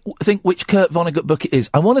can't think which Kurt Vonnegut book it is.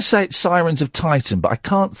 I want to say it's Sirens of Titan, but I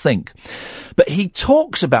can't think. But he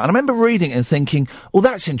talks about, and I remember reading it and thinking, oh,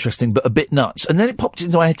 that's interesting, but a bit nuts. And then it popped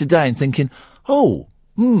into my head today and thinking,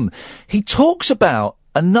 he talks about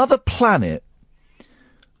another planet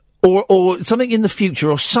or something in the future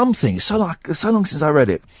or something. It's so long since I read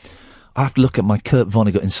it. I have to look at my Kurt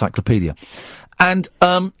Vonnegut encyclopedia. And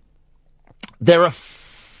there are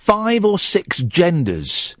 5 or 6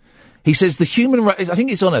 genders. He says the human race, I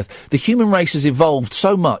think it's on Earth, the human race has evolved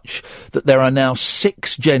so much that there are now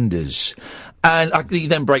 6 genders. And he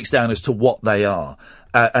then breaks down as to what they are.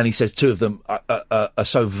 And he says 2 of them are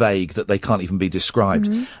so vague that they can't even be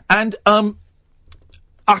described. And I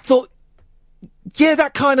thought, yeah,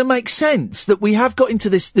 that kind of makes sense, that we have got into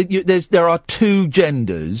this, there are 2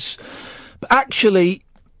 genders. But actually,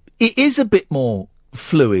 it is a bit more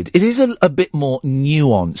fluid. It is a bit more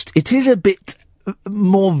nuanced. It is a bit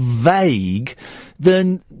more vague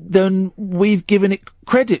than we've given it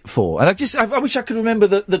credit for. And I wish I could remember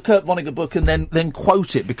the Kurt Vonnegut book and then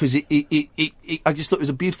quote it, because I just thought it was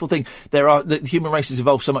a beautiful thing. The human race has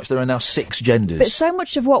evolved so much, there are now 6 genders. But so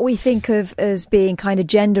much of what we think of as being kind of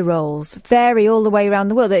gender roles vary all the way around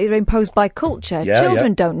the world. They're imposed by culture.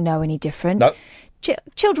 Children don't know any different. No.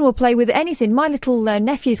 Children will play with anything. My little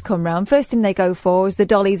nephews come round. First thing they go for is the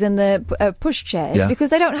dollies and the push chairs,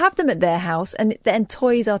 because they don't have them at their house, and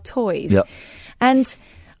toys are toys. Yep. And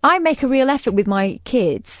I make a real effort with my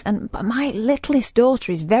kids, but my littlest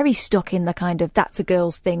daughter is very stuck in the kind of that's a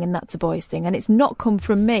girl's thing and that's a boy's thing, and it's not come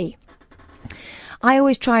from me. I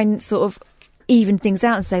always try and sort of even things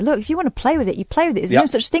out and say, look, if you want to play with it, you play with it. There's no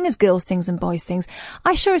such thing as girls' things and boys' things.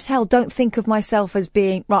 I sure as hell don't think of myself as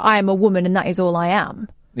being, right, I am a woman and that is all I am.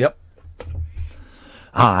 Yep.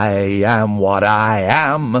 I am what I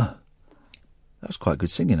am. That was quite good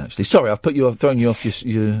singing, actually. Sorry, I've thrown you off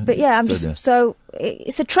your... But yeah, I'm just... So,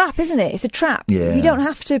 it's a trap, isn't it? It's a trap. Yeah. You don't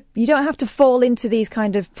have to fall into these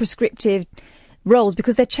kind of prescriptive roles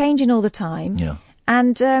because they're changing all the time. Yeah.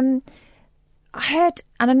 And, I heard,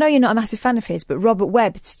 and I know you're not a massive fan of his, but Robert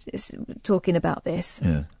Webb is talking about this.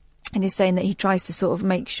 Yeah. And he's saying that he tries to sort of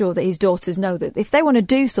make sure that his daughters know that if they want to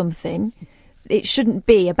do something, it shouldn't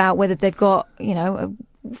be about whether they've got, a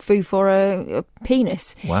foof or a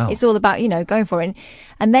penis. Wow. It's all about, going for it.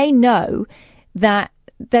 And they know that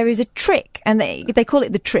there is a trick, and they call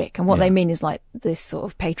it the trick, and what they mean is like this sort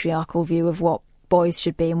of patriarchal view of what boys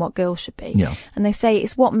should be and what girls should be. Yeah. And they say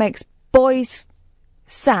it's what makes boys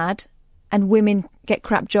sad and women get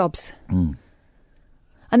crap jobs. Mm.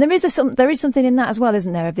 And there is something in that as well,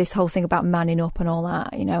 isn't there, of this whole thing about manning up and all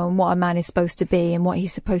that, and what a man is supposed to be and what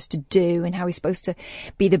he's supposed to do and how he's supposed to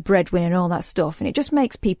be the breadwinner and all that stuff. And it just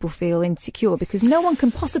makes people feel insecure because no one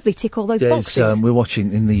can possibly tick all those boxes. We're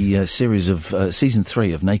watching in the series of season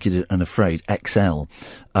 3 of Naked and Afraid XL.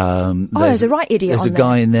 There's a right idiot There's a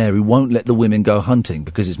guy in there who won't let the women go hunting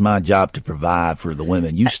because it's my job to provide for the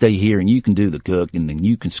women. You stay here and you can do the cooking and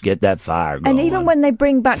you can get that fire going. And even when they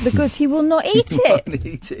bring back the goods, he will not eat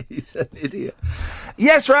it. He's an idiot.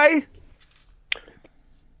 Yes, Ray?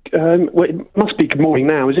 Well, it must be good morning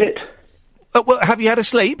now, is it? Well, have you had a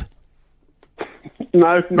sleep?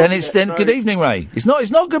 No. Good evening, Ray. It's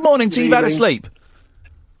not good morning till you've had a sleep.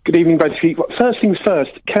 Good evening, both of you. First things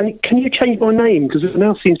first, can you change my name? Because there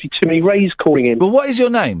now seems to be too many Rays calling in. Well, what is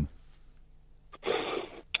your name?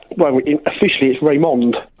 Well, officially it's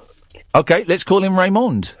Raymond. Okay, let's call him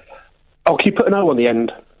Raymond. Oh, can you put an O on the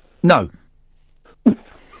end? No.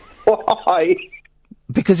 Why?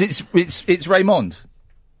 Because it's Raymond.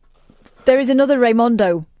 There is another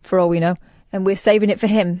Raymondo, for all we know, and we're saving it for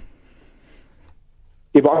him.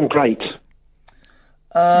 Yeah, but I'm great.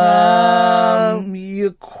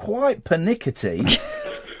 You're quite pernickety.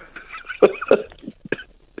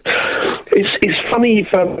 It's funny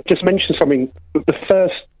if just mention something. The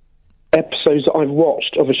first episodes that I've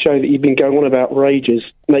watched of a show that you've been going on about for ages,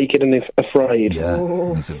 Naked and Afraid. Yeah,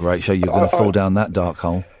 it's a great show. You're going to fall down that dark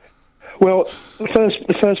hole. Well, the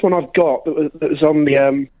first one I've got that was on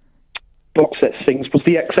the box set things was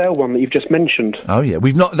the XL one that you've just mentioned. Oh yeah,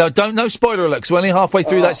 we've not. No spoiler alert. 'Cause we're only halfway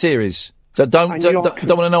through that series, so don't want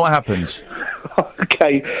to know what happens.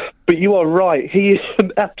 Okay, but you are right. He is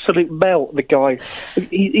an absolute melt. The guy,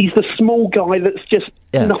 he's the small guy that's just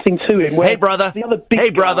nothing to him. Hey brother. The other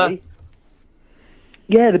big brother.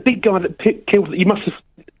 Yeah, the big guy that killed. You must have.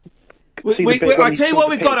 I tell you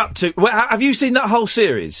what we've got up to. Have you seen that whole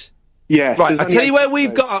series? Yeah. Right, I tell you where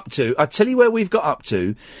we've got up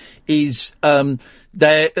to is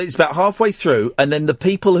it's about halfway through, and then the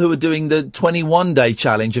people who are doing the 21-day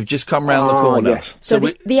challenge have just come round the corner. Yes. So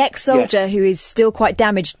the ex-soldier who is still quite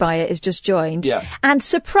damaged by it has just joined. Yeah. And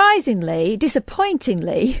surprisingly,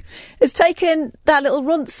 disappointingly, has taken that little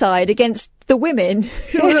runt side against the women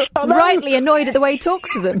who are rightly annoyed at the way he talks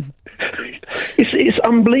to them. It's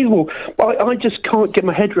unbelievable. I just can't get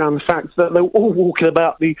my head around the fact that they're all walking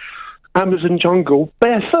about the Amazon jungle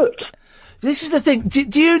barefoot. This is the thing.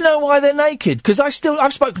 Do you know why they're naked? Because I've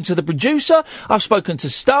spoken to the producer, I've spoken to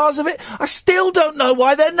stars of it, I still don't know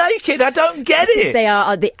why they're naked. I don't get it. Because they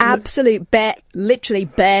are at the absolute literally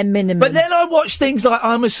bare minimum. But then I watch things like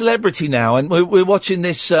I'm a Celebrity Now, and we're watching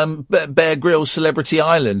this Bear Grylls Celebrity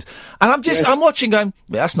Island, and I'm watching going,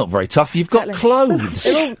 that's not very tough. You've got clothes.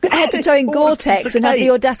 They're all head to toe in Gore-Tex and have the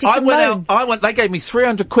audacity to moan. They gave me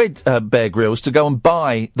 £300, Bear Grylls, to go and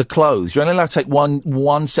buy the clothes. You're only allowed to take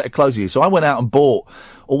one set of clothes with you. So I went out and bought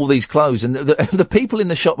all these clothes, and the people in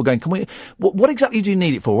the shop were going, what exactly do you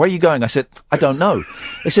need it for? Where are you going? I said, I don't know.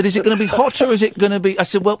 They said, is it going to be hot or is it going to be... I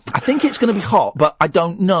said, well, I think it's going to be hot, but I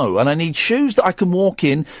don't know. And I need shoes that I can walk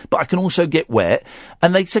in, but I can also get wet.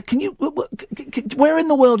 And they said, where in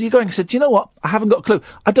the world are you going? I said, do you know what? I haven't got a clue.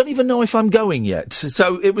 I don't even know if I'm going yet.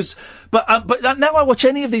 So it was... But now I watch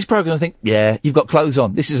any of these programs, I think, yeah, you've got clothes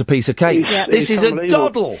on. This is a piece of cake. Yeah. This is a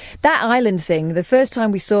doddle. That island thing, the first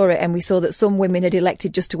time we saw it and we saw that some women had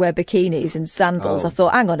elected just to wear bikinis and sandals, I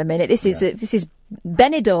thought, hang on a minute, this is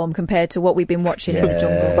Benidorm compared to what we've been watching in the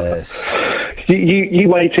jungle. You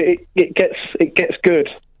wait, it gets good.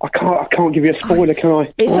 I can't give you a spoiler, can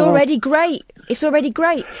I? It's already great.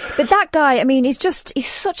 But that guy, I mean, he's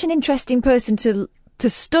such an interesting person to to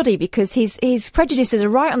study because his prejudices are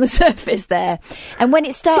right on the surface there. And when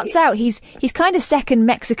it starts out, he's kind of second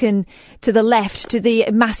Mexican to the left to the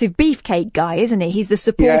massive beefcake guy, isn't he? He's the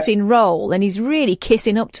supporting role, and he's really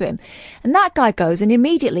kissing up to him. And that guy goes, and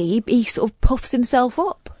immediately he sort of puffs himself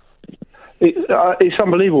up. It's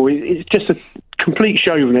unbelievable. It's just a complete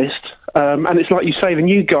chauvinist, and it's like you say, the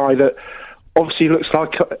new guy that obviously looks like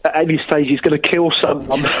at any stage he's going to kill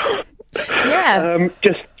someone. Yeah.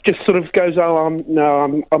 Just sort of goes, I'm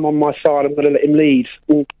on my side. I'm going to let him lead.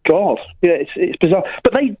 Oh, God, yeah, it's bizarre.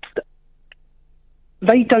 But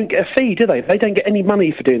they don't get a fee, do they? They don't get any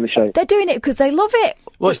money for doing the show. They're doing it because they love it.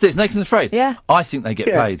 What's this? Naked and Afraid? Yeah. I think they get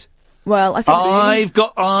paid. Well, I think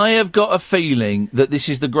I have got a feeling that this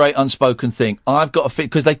is the great unspoken thing. I've got a feeling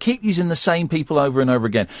because they keep using the same people over and over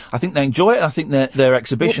again. I think they enjoy it. I think they're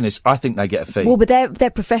exhibitionists. I think they get a fee. Well, but they're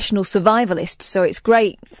professional survivalists, so it's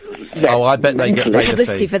great. Oh, I bet they get paid a fee.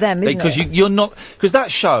 Publicity for them, isn't because it? you're not, because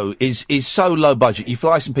that show is so low budget. You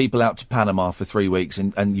fly some people out to Panama for 3 weeks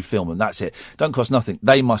and you film them. That's it. Don't cost nothing.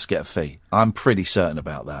 They must get a fee. I'm pretty certain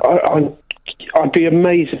about that. I'd be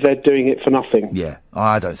amazed if they're doing it for nothing. Yeah,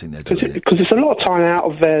 I don't think they're doing it. Because it's a lot of time out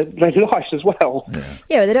of their lives as well.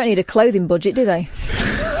 Yeah, well, they don't need a clothing budget, do they?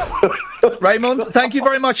 Raymond, thank you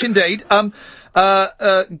very much indeed. Gaz,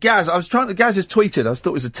 Gaz has tweeted. I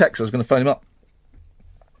thought it was a text. I was going to phone him up.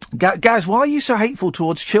 Gaz, why are you so hateful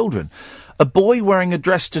towards children? A boy wearing a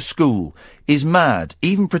dress to school is mad.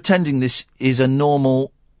 Even pretending this is a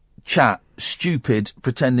normal chat, stupid.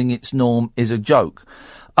 Pretending it's norm is a joke.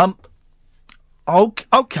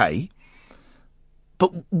 Okay,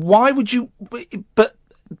 but why would you? But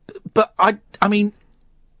I mean,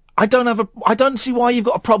 I don't see why you've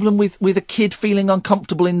got a problem with a kid feeling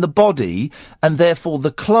uncomfortable in the body and therefore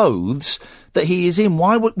the clothes that he is in.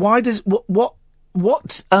 What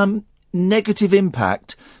negative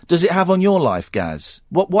impact does it have on your life, Gaz?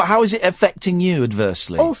 How is it affecting you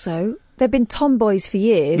adversely? Also, they've been tomboys for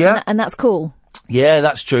years, and that's cool. Yeah,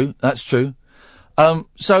 that's true. That's true.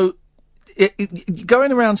 So.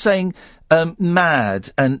 Going around saying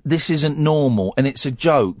mad and this isn't normal and it's a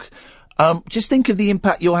joke, just think of the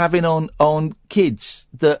impact you're having on kids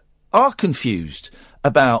that are confused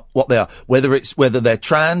about what they are, whether they're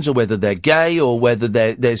trans or whether they're gay or whether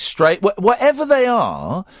they're straight, whatever they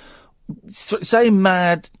are. Saying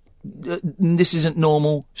mad, this isn't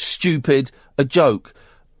normal, stupid, a joke.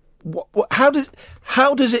 How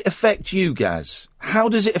does it affect you, Gaz? How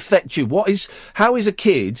does it affect you? How is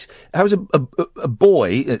a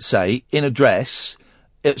boy, let's say, in a dress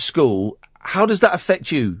at school, how does that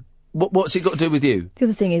affect you? What's it got to do with you? The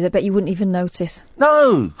other thing is, I bet you wouldn't even notice.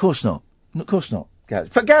 No, of course not. Of course not.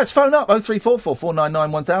 Gaz, phone up, 0344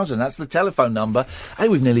 499 1000. That's the telephone number. Hey,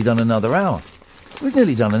 we've nearly done another hour. We've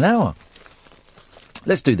nearly done an hour.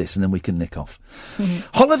 Let's do this and then we can nick off.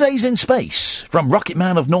 Mm-hmm. Holidays in space from Rocket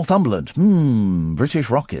Man of Northumberland. British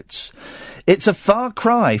rockets. It's a far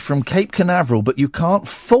cry from Cape Canaveral, but you can't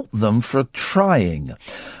fault them for trying.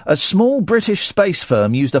 A small British space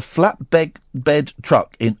firm used a flatbed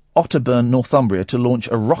truck in Otterburn, Northumbria, to launch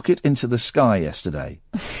a rocket into the sky yesterday.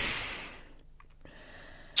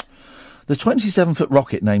 The 27-foot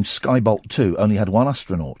rocket named Skybolt 2 only had one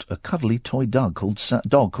astronaut, a cuddly toy dog called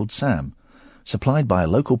Sam, supplied by a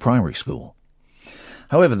local primary school.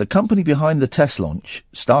 However, the company behind the test launch,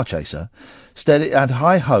 Starchaser, said it had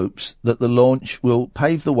high hopes that the launch will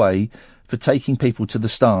pave the way for taking people to the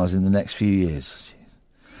stars in the next few years.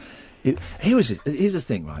 Here's the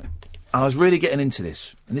thing, right? I was really getting into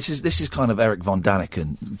this, and this is kind of Eric von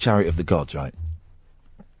Daniken, Chariot of the Gods, right?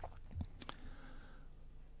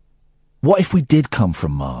 What if we did come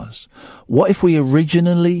from Mars? What if we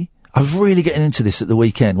originally... I was really getting into this at the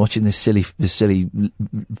weekend, watching this silly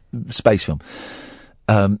space film.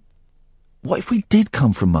 What if we did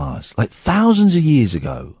come from Mars? Like thousands of years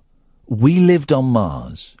ago, we lived on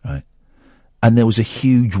Mars, right? And there was a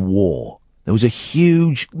huge war. There was a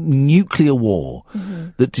huge nuclear war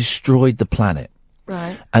that destroyed the planet.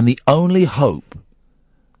 Right. And the only hope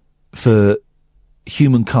for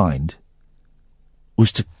humankind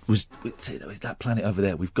was that planet over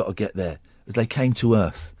there. We've got to get there. As they came to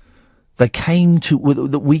Earth. We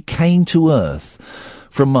came to Earth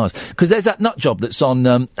from Mars. Because there's that nut job that's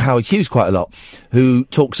on Howard Hughes quite a lot, who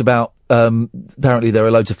talks about, apparently there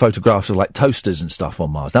are loads of photographs of like toasters and stuff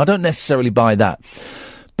on Mars. Now, I don't necessarily buy that.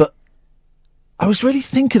 But I was really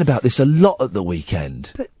thinking about this a lot at the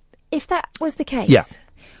weekend. But if that was the case, yeah.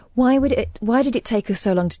 why did it take us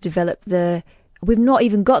so long to develop we've not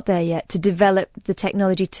even got there yet, to develop the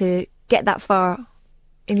technology to get that far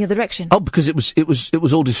in the other direction? Oh, because it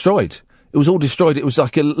was all destroyed. It was all destroyed. It was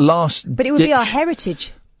like a last. But it would be our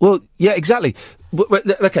heritage. Well, yeah, exactly.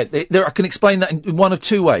 Okay, I can explain that in one of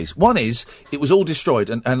two ways. One is, it was all destroyed,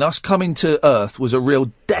 and us coming to Earth was a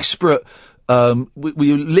real desperate...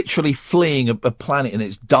 we were literally fleeing a planet in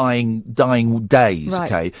its dying days,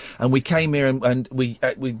 Right. okay? And we came here and we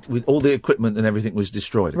with all the equipment and everything was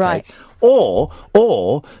destroyed, okay? Right. Or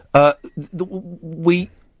we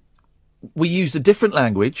used a different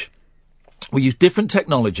language, we used different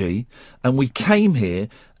technology, and we came here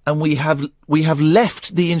and we have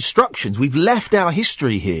left the instructions. We've left our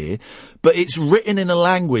history here, but it's written in a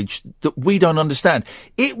language that we don't understand.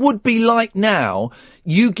 It would be like now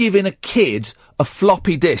you giving a kid a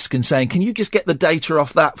floppy disk and saying, "Can you just get the data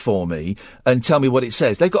off that for me and tell me what it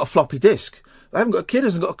says?" They've got a floppy disk. A kid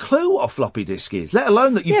hasn't got a clue what a floppy disk is, let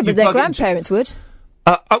alone that you. Yeah, but their grandparents would.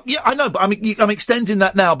 Yeah, I know, but I'm extending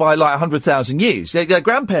that now by like 100,000 years. Their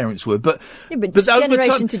grandparents would, but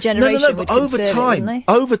generation to generation would over conserve it, time, wouldn't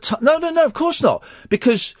over time. No, of course not.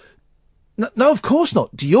 Because no, of course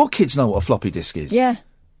not. Do your kids know what a floppy disk is? Yeah.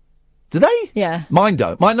 Do they? Yeah. Mine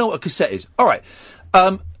don't. Mine know what a cassette is. All right.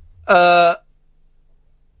 There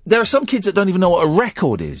are some kids that don't even know what a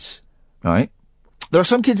record is. Right. There are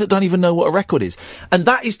some kids that don't even know what a record is, and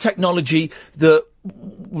that is technology that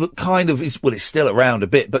kind of is, well, it's still around a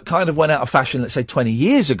bit, but kind of went out of fashion, let's say 20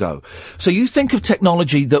 years ago. So you think of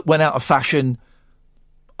technology that went out of fashion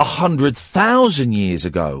 100,000 years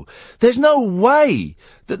ago. There's no way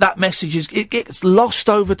that message it gets lost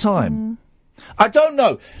over time. I don't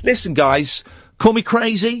know. Listen, guys, call me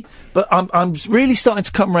crazy, but I'm really starting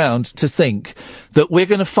to come round to think that we're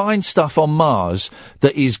going to find stuff on Mars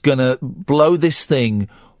that is going to blow this thing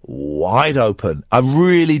wide open. I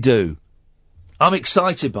really do. I'm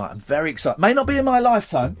excited by it. I'm very excited. May not be in my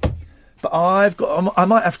lifetime, but I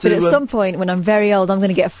might have to... But at some point, when I'm very old, I'm going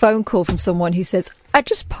to get a phone call from someone who says, "I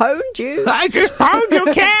just pwned you." I just pwned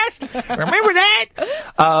you, Cass! Remember that?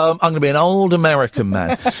 I'm going to be an old American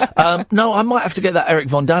man. No, I might have to get that Eric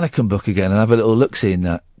von Daniken book again and have a little look-see in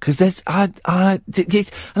that. Because there's... and as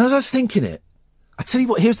I was thinking it, I tell you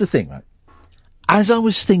what, here's the thing, right? As I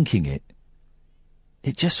was thinking it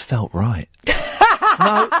just felt right.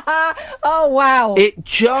 No. Oh, wow. It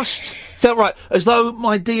just felt right. As though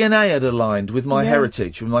my DNA had aligned with my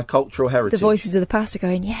heritage, with my cultural heritage. The voices of the past are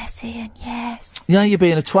going, "Yes, Ian, yes." Yeah, you're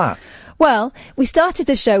being a twat. Well, we started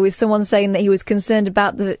the show with someone saying that he was concerned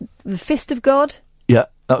about the fist of God. Yeah,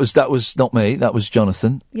 that was not me. That was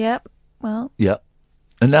Jonathan. Yep. Well. Yeah.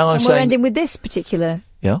 And now I'm saying... we're ending with this particular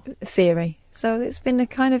Yeah. theory. So it's been a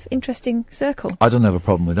kind of interesting circle. I don't have a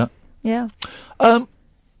problem with that. Yeah.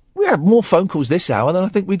 We had more phone calls this hour than I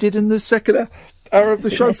think we did in the second hour of the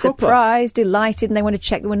show They're proper. surprised, delighted, and they want to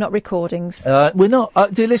check that we're not recordings. We're not.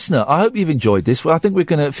 Dear listener, I hope you've enjoyed this. Well, I think we're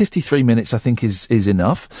going to... 53 minutes, I think, is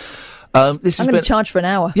enough. I'm going to charge for an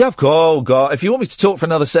hour. Yeah, of course. Oh, God. If you want me to talk for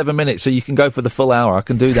another 7 minutes so you can go for the full hour, I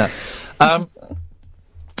can do that.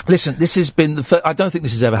 Listen, this has been I don't think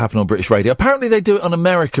this has ever happened on British radio. Apparently they do it on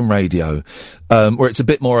American radio, where it's a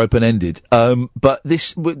bit more open-ended. But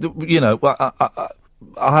this,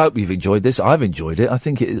 I hope you've enjoyed this. I've enjoyed it. I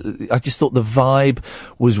just thought the vibe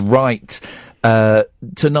was right,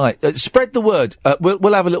 tonight. Spread the word.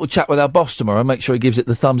 We'll have a little chat with our boss tomorrow, make sure he gives it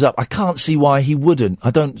the thumbs up. I can't see why he wouldn't.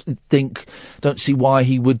 Don't see why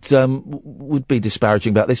he would be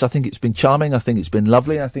disparaging about this. I think it's been charming. I think it's been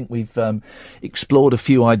lovely. I think we've, explored a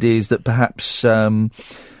few ideas that perhaps, we'll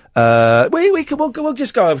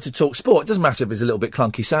just go over to Talk Sport. It doesn't matter if it's a little bit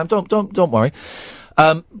clunky, Sam. Don't worry.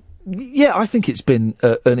 Yeah, I think it's been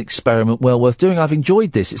an experiment well worth doing. I've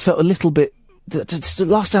enjoyed this. It's felt a little bit... The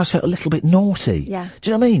last hour's felt a little bit naughty. Yeah.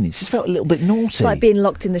 Do you know what I mean? It's just felt a little bit naughty. It's like being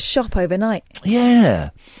locked in the shop overnight.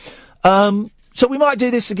 Yeah. So we might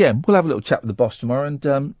do this again. We'll have a little chat with the boss tomorrow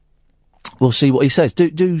and we'll see what he says.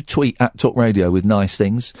 Do tweet at Talk Radio with nice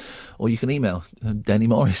things, or you can email Denny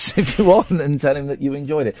Morris if you want and tell him that you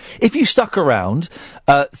enjoyed it. If you stuck around,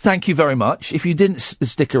 thank you very much. If you didn't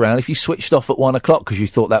stick around, if you switched off at 1 o'clock because you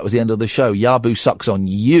thought that was the end of the show, Yabu sucks on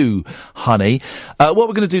you, honey. What we're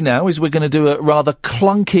going to do now is we're going to do a rather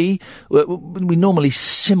clunky... We normally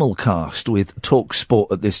simulcast with Talk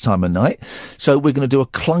Sport at this time of night, so we're going to do a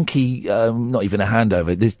clunky, not even a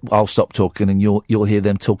handover. I'll stop talking and you'll hear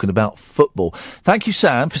them talking about football. Thank you,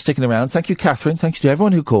 Sam, for sticking around. Thank you, Catherine. Thanks to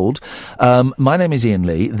everyone who called. My name is Iain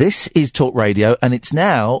Lee. This is Talk Radio, and it's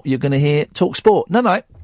now you're going to hear Talk Sport. Night night.